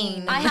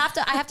 Explain. I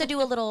have to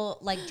do a little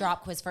like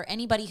drop quiz for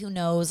anybody who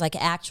knows like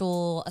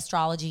actual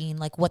astrology and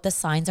like what the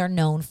signs are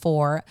known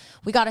for.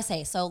 We gotta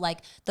say, so like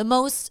the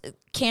most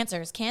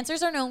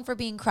Cancers are known for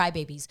being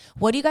crybabies.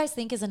 What do you guys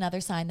think is another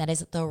sign that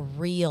is the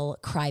real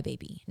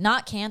crybaby?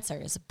 Not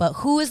Cancers, but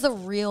who is the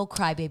real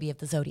crybaby of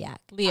the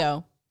zodiac?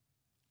 Leo.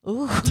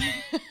 Ooh.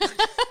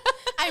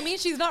 I mean,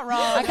 she's not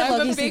wrong. I can I'm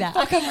low-key a see big that.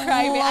 fucking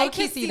crybaby. I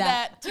low-key can see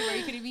that. To where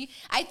you could be.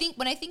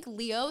 When I think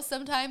Leo,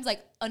 sometimes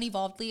like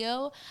unevolved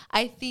Leo,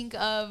 I think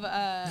of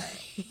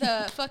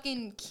the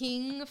fucking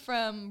king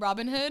from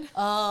Robin Hood.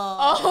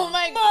 Oh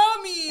my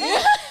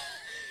Mommy.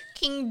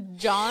 King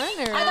John?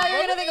 Or I thought you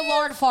were gonna think of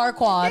Lord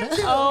Farquaad.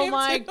 Oh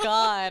my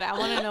God. I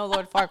want to know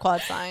Lord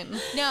Farquaad's sign.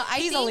 No,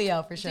 He's a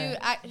Leo for sure. Dude,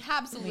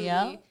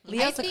 absolutely.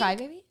 Leo's a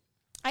crybaby?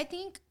 I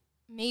think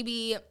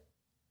maybe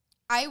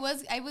I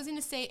was going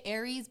to say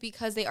Aries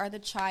because they are the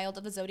child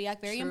of the zodiac,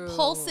 very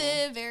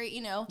impulsive, very,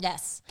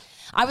 Yes.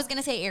 I was going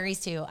to say Aries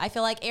too. I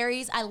feel like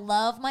Aries, I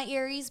love my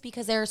Aries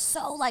because they're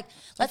so like,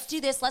 let's do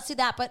this, let's do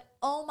that. But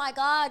oh my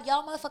God,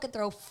 y'all motherfucking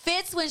throw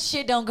fits when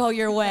shit don't go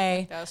your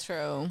way. That's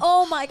true.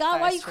 Oh my God,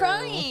 why are That's you true.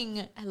 crying?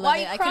 I love Why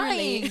it. are I you can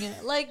crying? relate.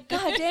 Like,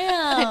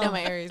 goddamn. I know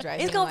my Aries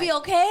rising. It's going to be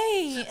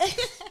okay.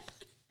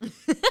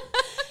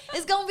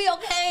 It's gonna be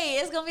okay.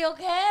 It's gonna be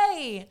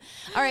okay.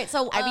 All right,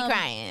 so I be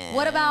crying.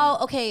 What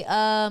about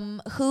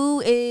who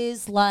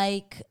is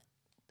like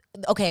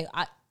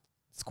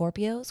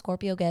Scorpio?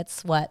 Scorpio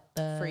gets what?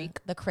 The Freak.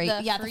 The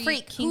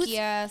freak. Kinky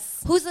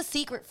ass. Who's the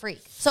secret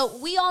freak? So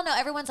we all know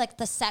everyone's like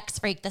the sex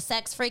freak. The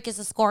sex freak is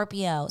a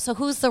Scorpio. So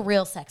who's the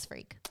real sex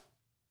freak?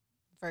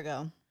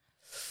 Virgo.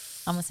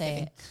 I'm gonna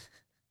say it.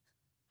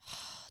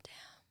 Oh,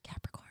 damn.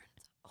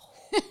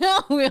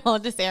 Capricorn. We all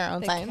just say our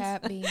own The signs.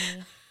 cat baby.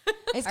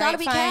 It's All gotta right,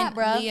 be fine. Cap,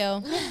 bro. Leo.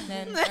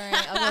 Then, all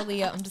right, I'll go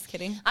Leo. I'm just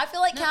kidding. I feel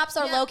like Caps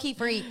are low-key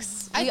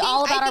freaks. I We think-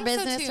 all about I our think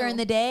so, business too. during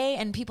the day,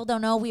 and people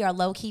don't know we are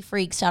low-key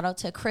freaks. Shout out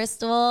to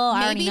Crystal.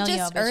 I already Maybe know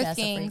just you, bitch, Earth that's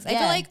a freak. gangs. I Yeah.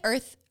 feel like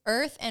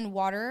Earth and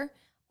water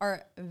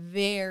are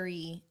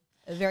very,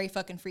 very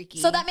fucking freaky.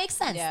 So that makes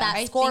sense. Yeah. That I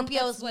think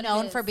Scorpio's that's what it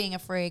known is. for being a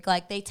freak.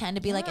 Like they tend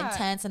to be like Yeah.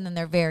 intense, and then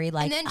they're very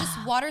like. And then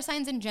just water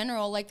signs in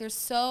general, like they're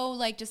so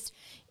like just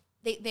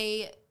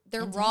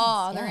they're Intense,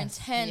 raw, they're yes.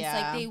 intense, Yeah.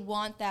 like they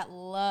want that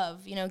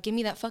love. Give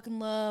me that fucking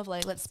love.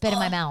 Like let's spit in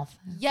my mouth.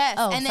 Yes,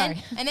 Oh, and sorry.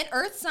 then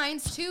Earth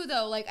signs too,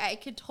 though. Like I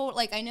could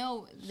I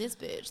know this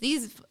bitch,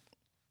 these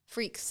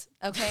freaks.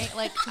 Okay,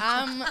 like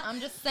I'm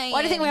just saying.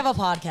 Why do you think we have a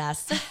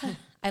podcast?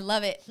 I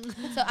love it.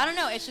 So I don't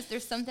know. It's just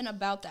there's something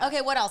about that.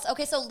 Okay, what else?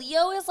 Okay, so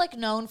Leo is like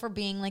known for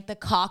being like the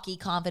cocky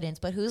confidence,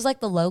 but who's like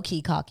the low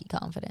key cocky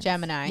confidence?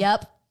 Gemini.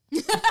 Yep.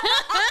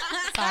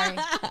 Sorry.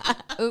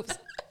 Oops.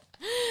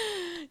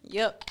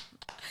 Yep.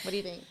 What do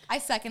you think? I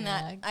second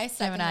that. I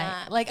second Gemini.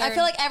 that. Like I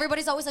feel like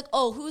everybody's always like,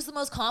 "Oh, who's the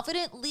most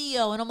confident?"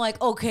 Leo, and I'm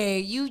like, "Okay,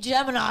 you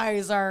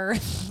Geminis are."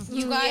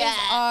 you guys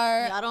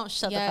are. Y'all don't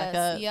shut yes, the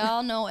fuck up.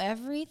 Y'all know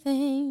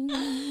everything.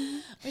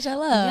 Which I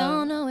love.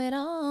 Y'all know it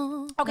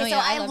all. Okay, No, so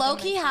yeah, I love low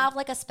Gemini key too. have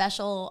like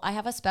I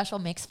have a special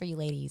mix for you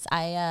ladies.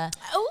 I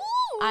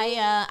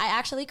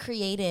actually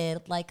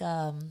created like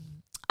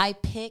I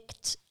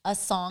picked a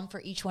song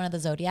for each one of the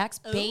zodiacs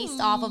based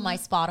off of my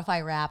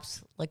Spotify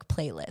Wrapped like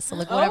playlist. So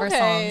like whatever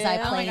songs I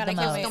played the It's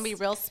most. gonna be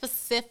real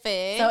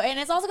specific. So and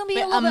it's also gonna be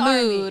a But little a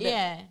bit mood. R&B.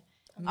 Yeah.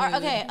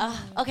 Okay.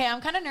 Okay.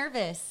 I'm kind of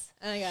nervous.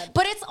 oh my God.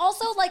 But it's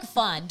also like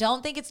fun.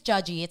 Don't think it's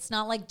judgy. It's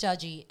not like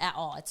judgy at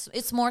all.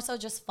 It's more so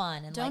just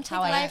fun and Don't like take how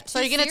life So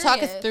you're gonna talk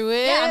us serious. through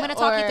it? yeah, I'm gonna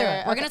talk you through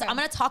it. or- I'm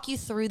gonna talk you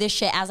through this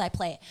shit as I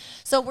play it.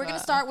 So we're gonna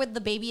start with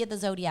the baby of the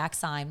zodiac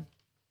sign.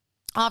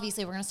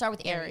 Obviously, we're gonna start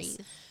with Aries.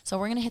 So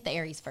we're gonna hit the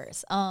Aries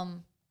first.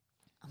 I'm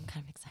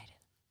kind of excited.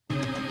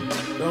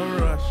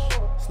 Don't rush,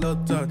 slow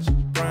touch,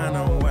 brown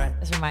and white.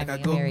 This reminds Like me I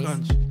of go Aries.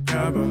 country,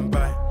 grab and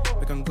buy.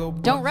 We can go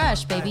Don't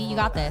rush, baby. You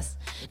got this.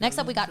 Next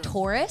up, we got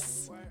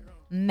Taurus.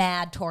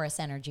 Mad Taurus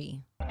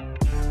energy.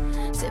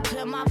 Said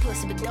play my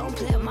pussy, but don't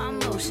play my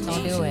emotions.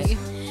 Don't do it.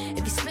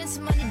 If you spend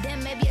some money,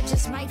 then maybe I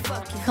just might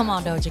fuck you. Come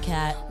on, Doja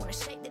Cat. Wanna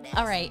shake that ass?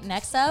 All right,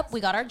 next up,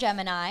 we got our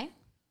Gemini,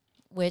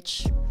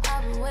 which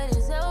I've been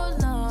waiting so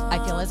long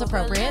I feel is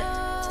appropriate. for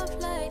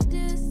love like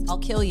this. I'll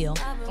kill you.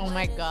 Oh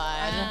my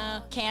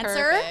God.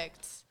 Cancer.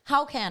 Perfect.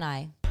 How can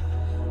I?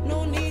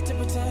 No need to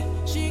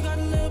pretend. She got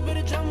a little bit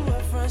of drama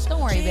with friends.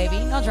 Don't worry, baby.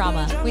 No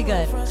drama. We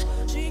good.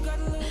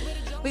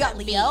 We got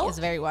Leo. It's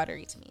very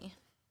watery to me.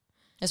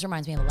 This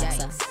reminds me of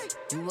Alexa.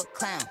 You a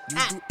clown. You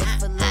do it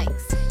for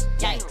likes.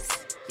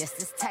 Yikes. Yes,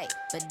 it's tight,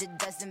 but it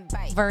doesn't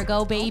bite.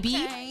 Virgo,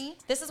 baby.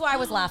 This is why I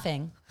was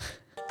laughing.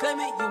 Claim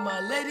it, you my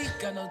lady,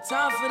 got no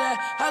time for that.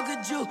 How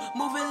could you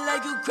move it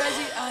like you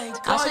crazy? I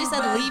ain't call Ashley you said,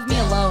 back. leave me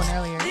alone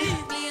earlier.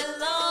 Leave me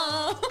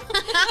alone.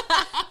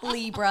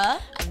 Libra.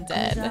 I'm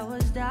dead.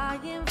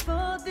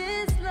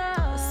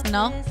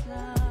 No,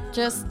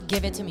 just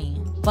give it to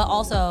me. But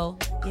also,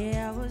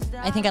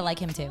 I think I like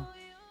him too.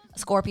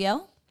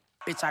 Scorpio.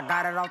 Bitch, I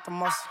got it off the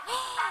muscle.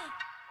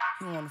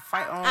 You wanna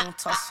fight on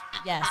tussle?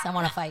 Yes, I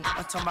want to fight.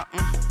 I'm talking about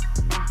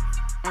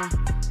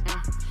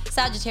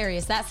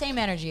Sagittarius, that same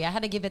energy. I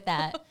had to give it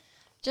that.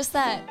 Just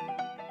that.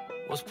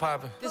 What's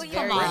poppin'?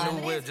 Come on.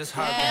 New whip, just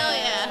hop in. Hell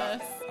yeah.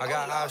 I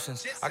got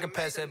options. I can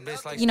pass that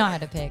bitch like You know how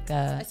to pick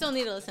I still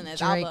need to listen to his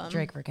Drake, album.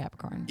 Drake for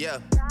Capricorn. Yeah.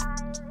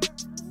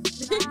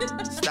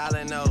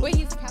 Styling no. Wait,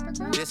 he's a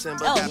Capricorn? Listen,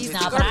 but Oh, got he's bitches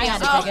not, but I had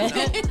to fucking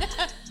pick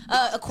it.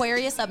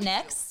 Aquarius up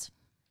next.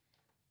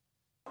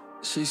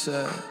 She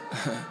said,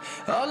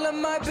 all of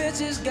my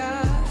bitches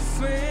got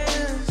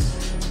friends.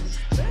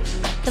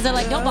 Because they're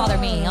like, don't bother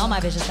me. All my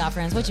bitches got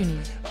friends. What you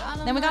need?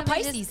 Then we got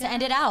Pisces to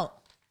end it out.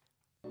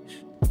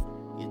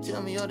 You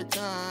tell me all the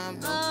time,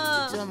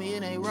 no. You tell me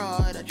it ain't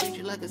right. I treat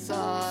you like a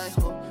side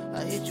hoe.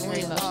 I hit you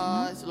in the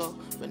eyes low,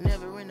 but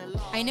never in the low.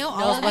 I know all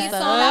Knows of what's these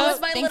up. songs. That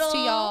was my thanks little- to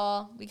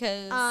y'all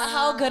because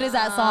How good is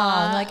that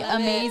song? Like,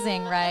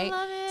 amazing, right?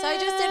 So I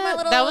just did my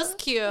little. That was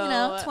cute. You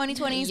know,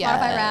 2020 Spotify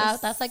Yes.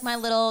 rap. That's like my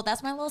little.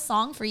 That's my little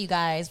song for you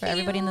guys, for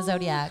everybody in the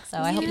zodiac. So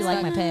I hope you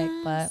like my pick.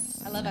 But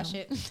I love that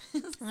shit.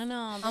 I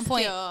know. On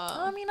point.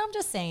 I mean, I'm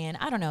just saying.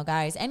 I don't know,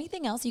 guys.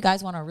 Anything else you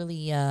guys want to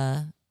really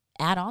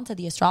add on to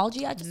the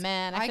astrology? I just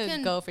Man, I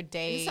could go for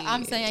days.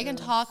 I'm saying I can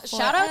talk.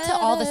 shout out to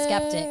all the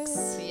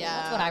skeptics. Yeah.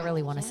 That's what I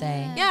really want to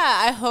say.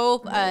 Yeah, I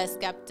hope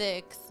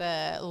skeptics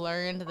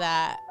learned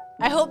that.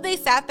 I hope they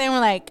sat there and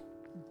were like,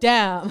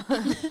 damn.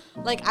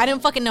 Like, I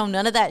didn't fucking know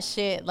none of that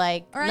shit.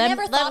 Like, Or I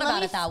never thought about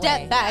me it that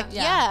step way. back.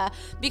 Yeah. Yeah.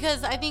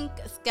 Because I think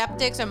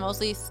skeptics are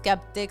mostly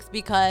skeptics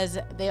because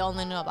they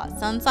only know about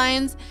sun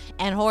signs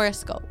and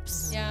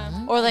horoscopes.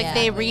 Yeah. Or like Yeah.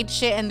 they read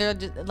shit and they're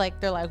like,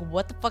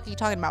 what the fuck are you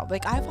talking about?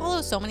 Like, I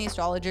follow so many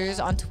astrologers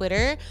on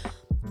Twitter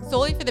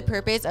solely for the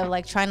purpose of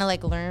like trying to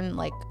like learn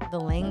like the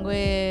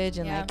language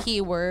and like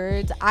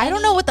keywords. I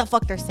don't know what the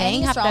fuck they're saying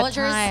Any half the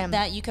astrologers time.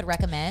 that you could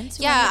recommend?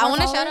 To Yeah, I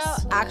want to shout out.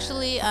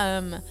 Actually,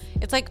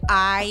 it's like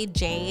I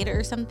Jade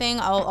or something.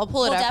 I'll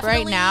pull it We'll up right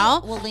definitely-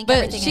 now. we'll link but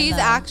everything in she's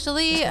the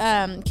actually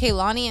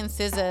Kaylani and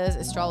SZA's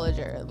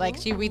astrologer. Like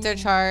she reads their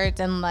charts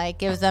and like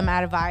gives them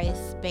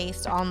advice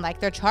based on like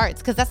their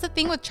charts. Because that's the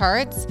thing with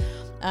charts.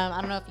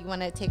 I don't know if you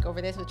want to take over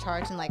this with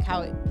charts and like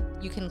how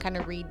you can kind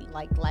of read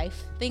like life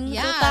things.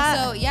 Yeah, with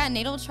that. so yeah,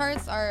 natal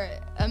charts are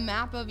a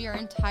map of your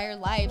entire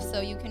life.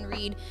 So you can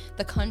read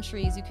the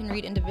countries, you can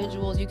read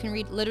individuals, you can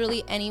read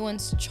literally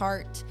anyone's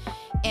chart.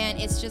 And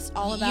it's just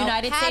all about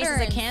United States is a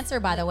patterns. Cancer,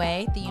 by the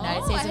way. The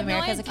United States I of had no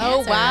America is a idea.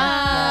 Cancer. Oh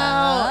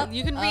wow! Yeah.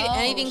 You can read Oh,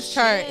 anything's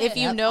chart if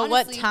you shit. know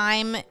Honestly- what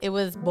time it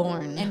was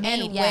born And made,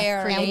 And yeah.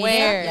 where. Created. And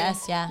where.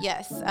 Yes, yeah.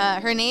 Yes.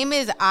 Her name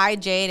is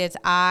iJade. It's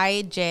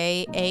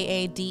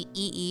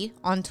IJAADEE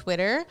on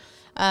Twitter.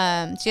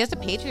 She has a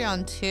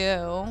Patreon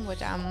too,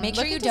 which I'm Make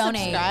sure looking you to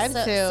donate. subscribe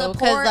to.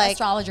 Support like,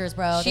 astrologers,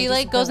 bro. she They do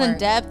like some goes good in work.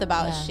 depth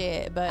about Yeah.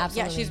 shit, but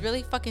Absolutely. yeah, she's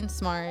really fucking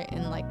smart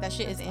and like that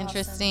shit is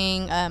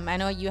interesting. I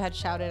know you had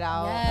shouted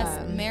out. Yes,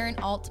 Marin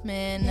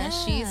Altman. Yeah.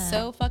 She's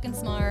so fucking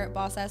smart,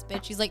 boss ass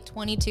bitch. She's like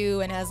 22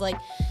 and has like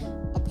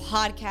a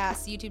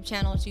podcast, YouTube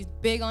channel. She's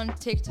big on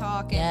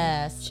TikTok. And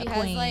Yes, she a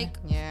has queen. like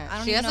Yeah, I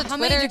don't she even has know a how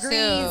Twitter many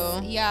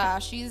degrees. too. Yeah,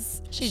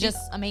 she's She's just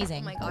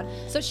amazing. Oh my god.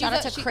 So Shout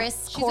out to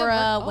Chris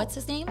Cora. What's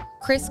his name?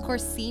 Chris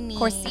Corsini.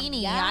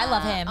 Corsini. Yeah, I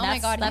love him. Oh my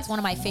god, that's he's one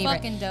of my favorite.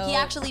 fucking dope. He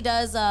actually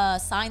does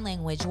sign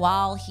language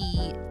while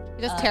he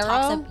does talks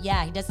tarot?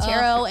 yeah, he does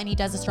tarot and he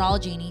does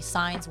astrology and he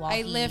signs while I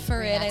he live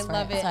for it. I reenacts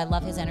love it. So I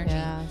love his energy.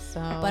 Yeah. So.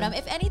 But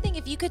if anything,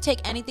 if you could take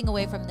anything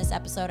away from this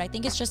episode, I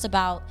think it's just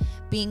about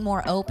being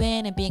more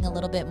open and being a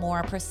little bit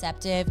more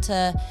perceptive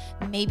to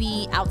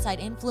maybe outside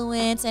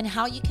influence and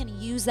how you can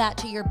use that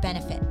to your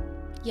benefit.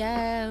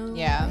 Yeah.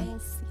 Yeah.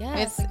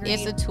 Yes.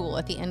 It's a tool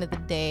at the end of the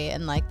day,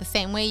 and like the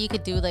same way you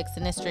could do like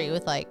synastry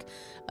with like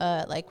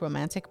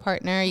romantic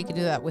partner, you could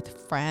do that with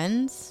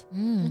friends,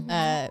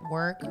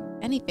 work,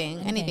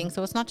 anything.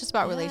 So it's not just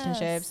about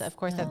relationships. Of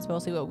course, that's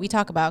mostly what we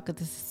talk about because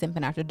this is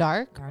Simpin' After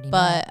Dark.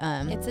 But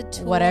it's a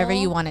tool. whatever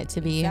you want it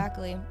to be.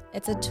 Exactly.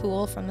 It's a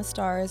tool from the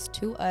stars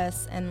to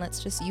us, and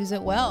let's just use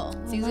it well.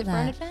 Let's use it for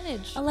an that.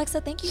 advantage.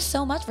 Alexa, thank you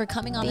so much for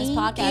coming on this Thank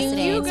podcast you,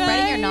 today you and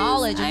spreading your guys.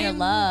 knowledge and your I'm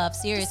love.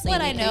 Just Seriously,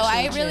 what we I know.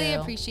 I appreciate really you.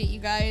 appreciate you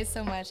guys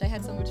so much. I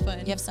had so much fun.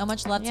 You have so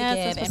much love Yes,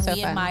 to this give, was and so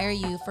we fun. admire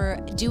you for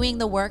doing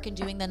the work and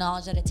doing the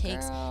knowledge that it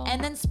takes,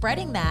 and then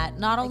spreading that.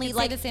 Not only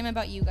like the same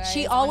about you guys.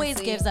 She always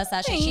gives us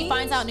that shit. She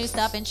finds out new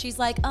stuff and she's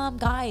like,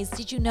 guys,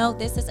 did you know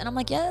this is? And I'm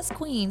like, yes,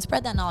 queen,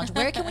 spread that knowledge.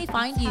 Where can we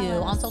find you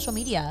on social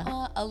media?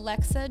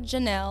 Alexa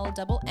Janelle,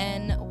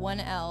 N 1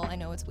 L. I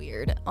know it's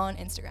weird, on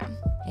Instagram.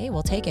 Hey,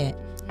 we'll take it.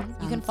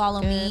 You can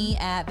follow me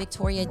at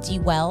Victoria D.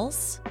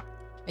 Wells.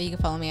 Or you can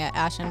follow me at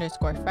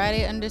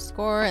Ash_Friday_.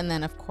 And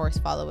then, of course,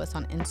 follow us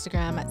on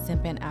Instagram at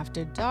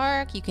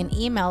simpinafterdark. You can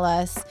email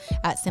us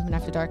at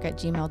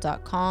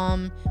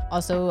simpinafterdark@gmail.com.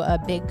 Also, a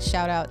big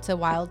shout out to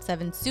Wild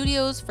 7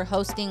 Studios for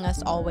hosting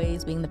us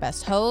always, being the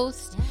best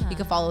host. Yeah. You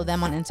can follow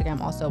them on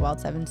Instagram, also Wild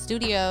 7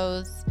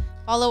 Studios.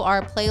 Follow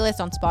our playlist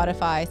on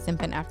Spotify,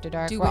 Simpin' After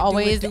Dark. We're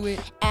always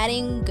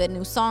adding good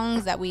new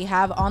songs that we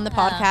have on the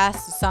podcast.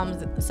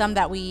 Some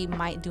that we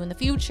might do in the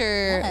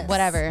future,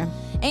 whatever.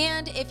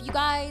 And if you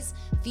guys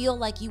feel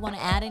like you want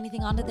to add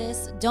anything onto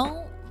this,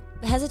 don't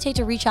hesitate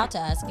to reach out to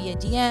us via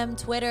DM,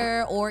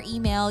 Twitter, or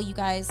email. You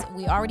guys,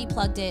 we already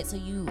plugged it, so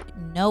you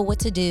know what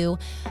to do.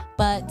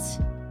 But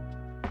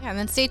yeah, and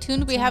then stay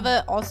tuned. We have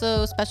a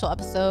also special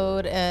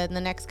episode in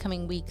the next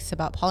coming weeks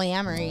about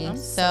polyamory. I'm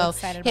so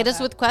excited hit about us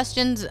that. with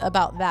questions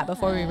about that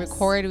before we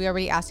record. We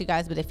already asked you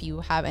guys, but if you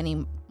have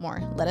any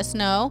more, let us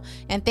know.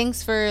 And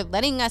thanks for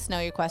letting us know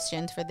your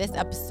questions for this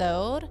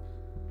episode.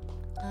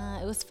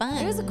 It was fun.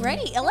 It was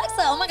great. Alexa,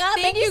 oh my God,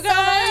 thank you guys. so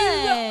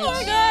much. Oh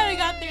my God, we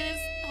got through this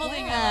whole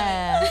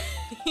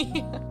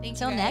thing.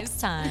 Until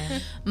next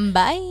time.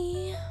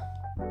 Bye.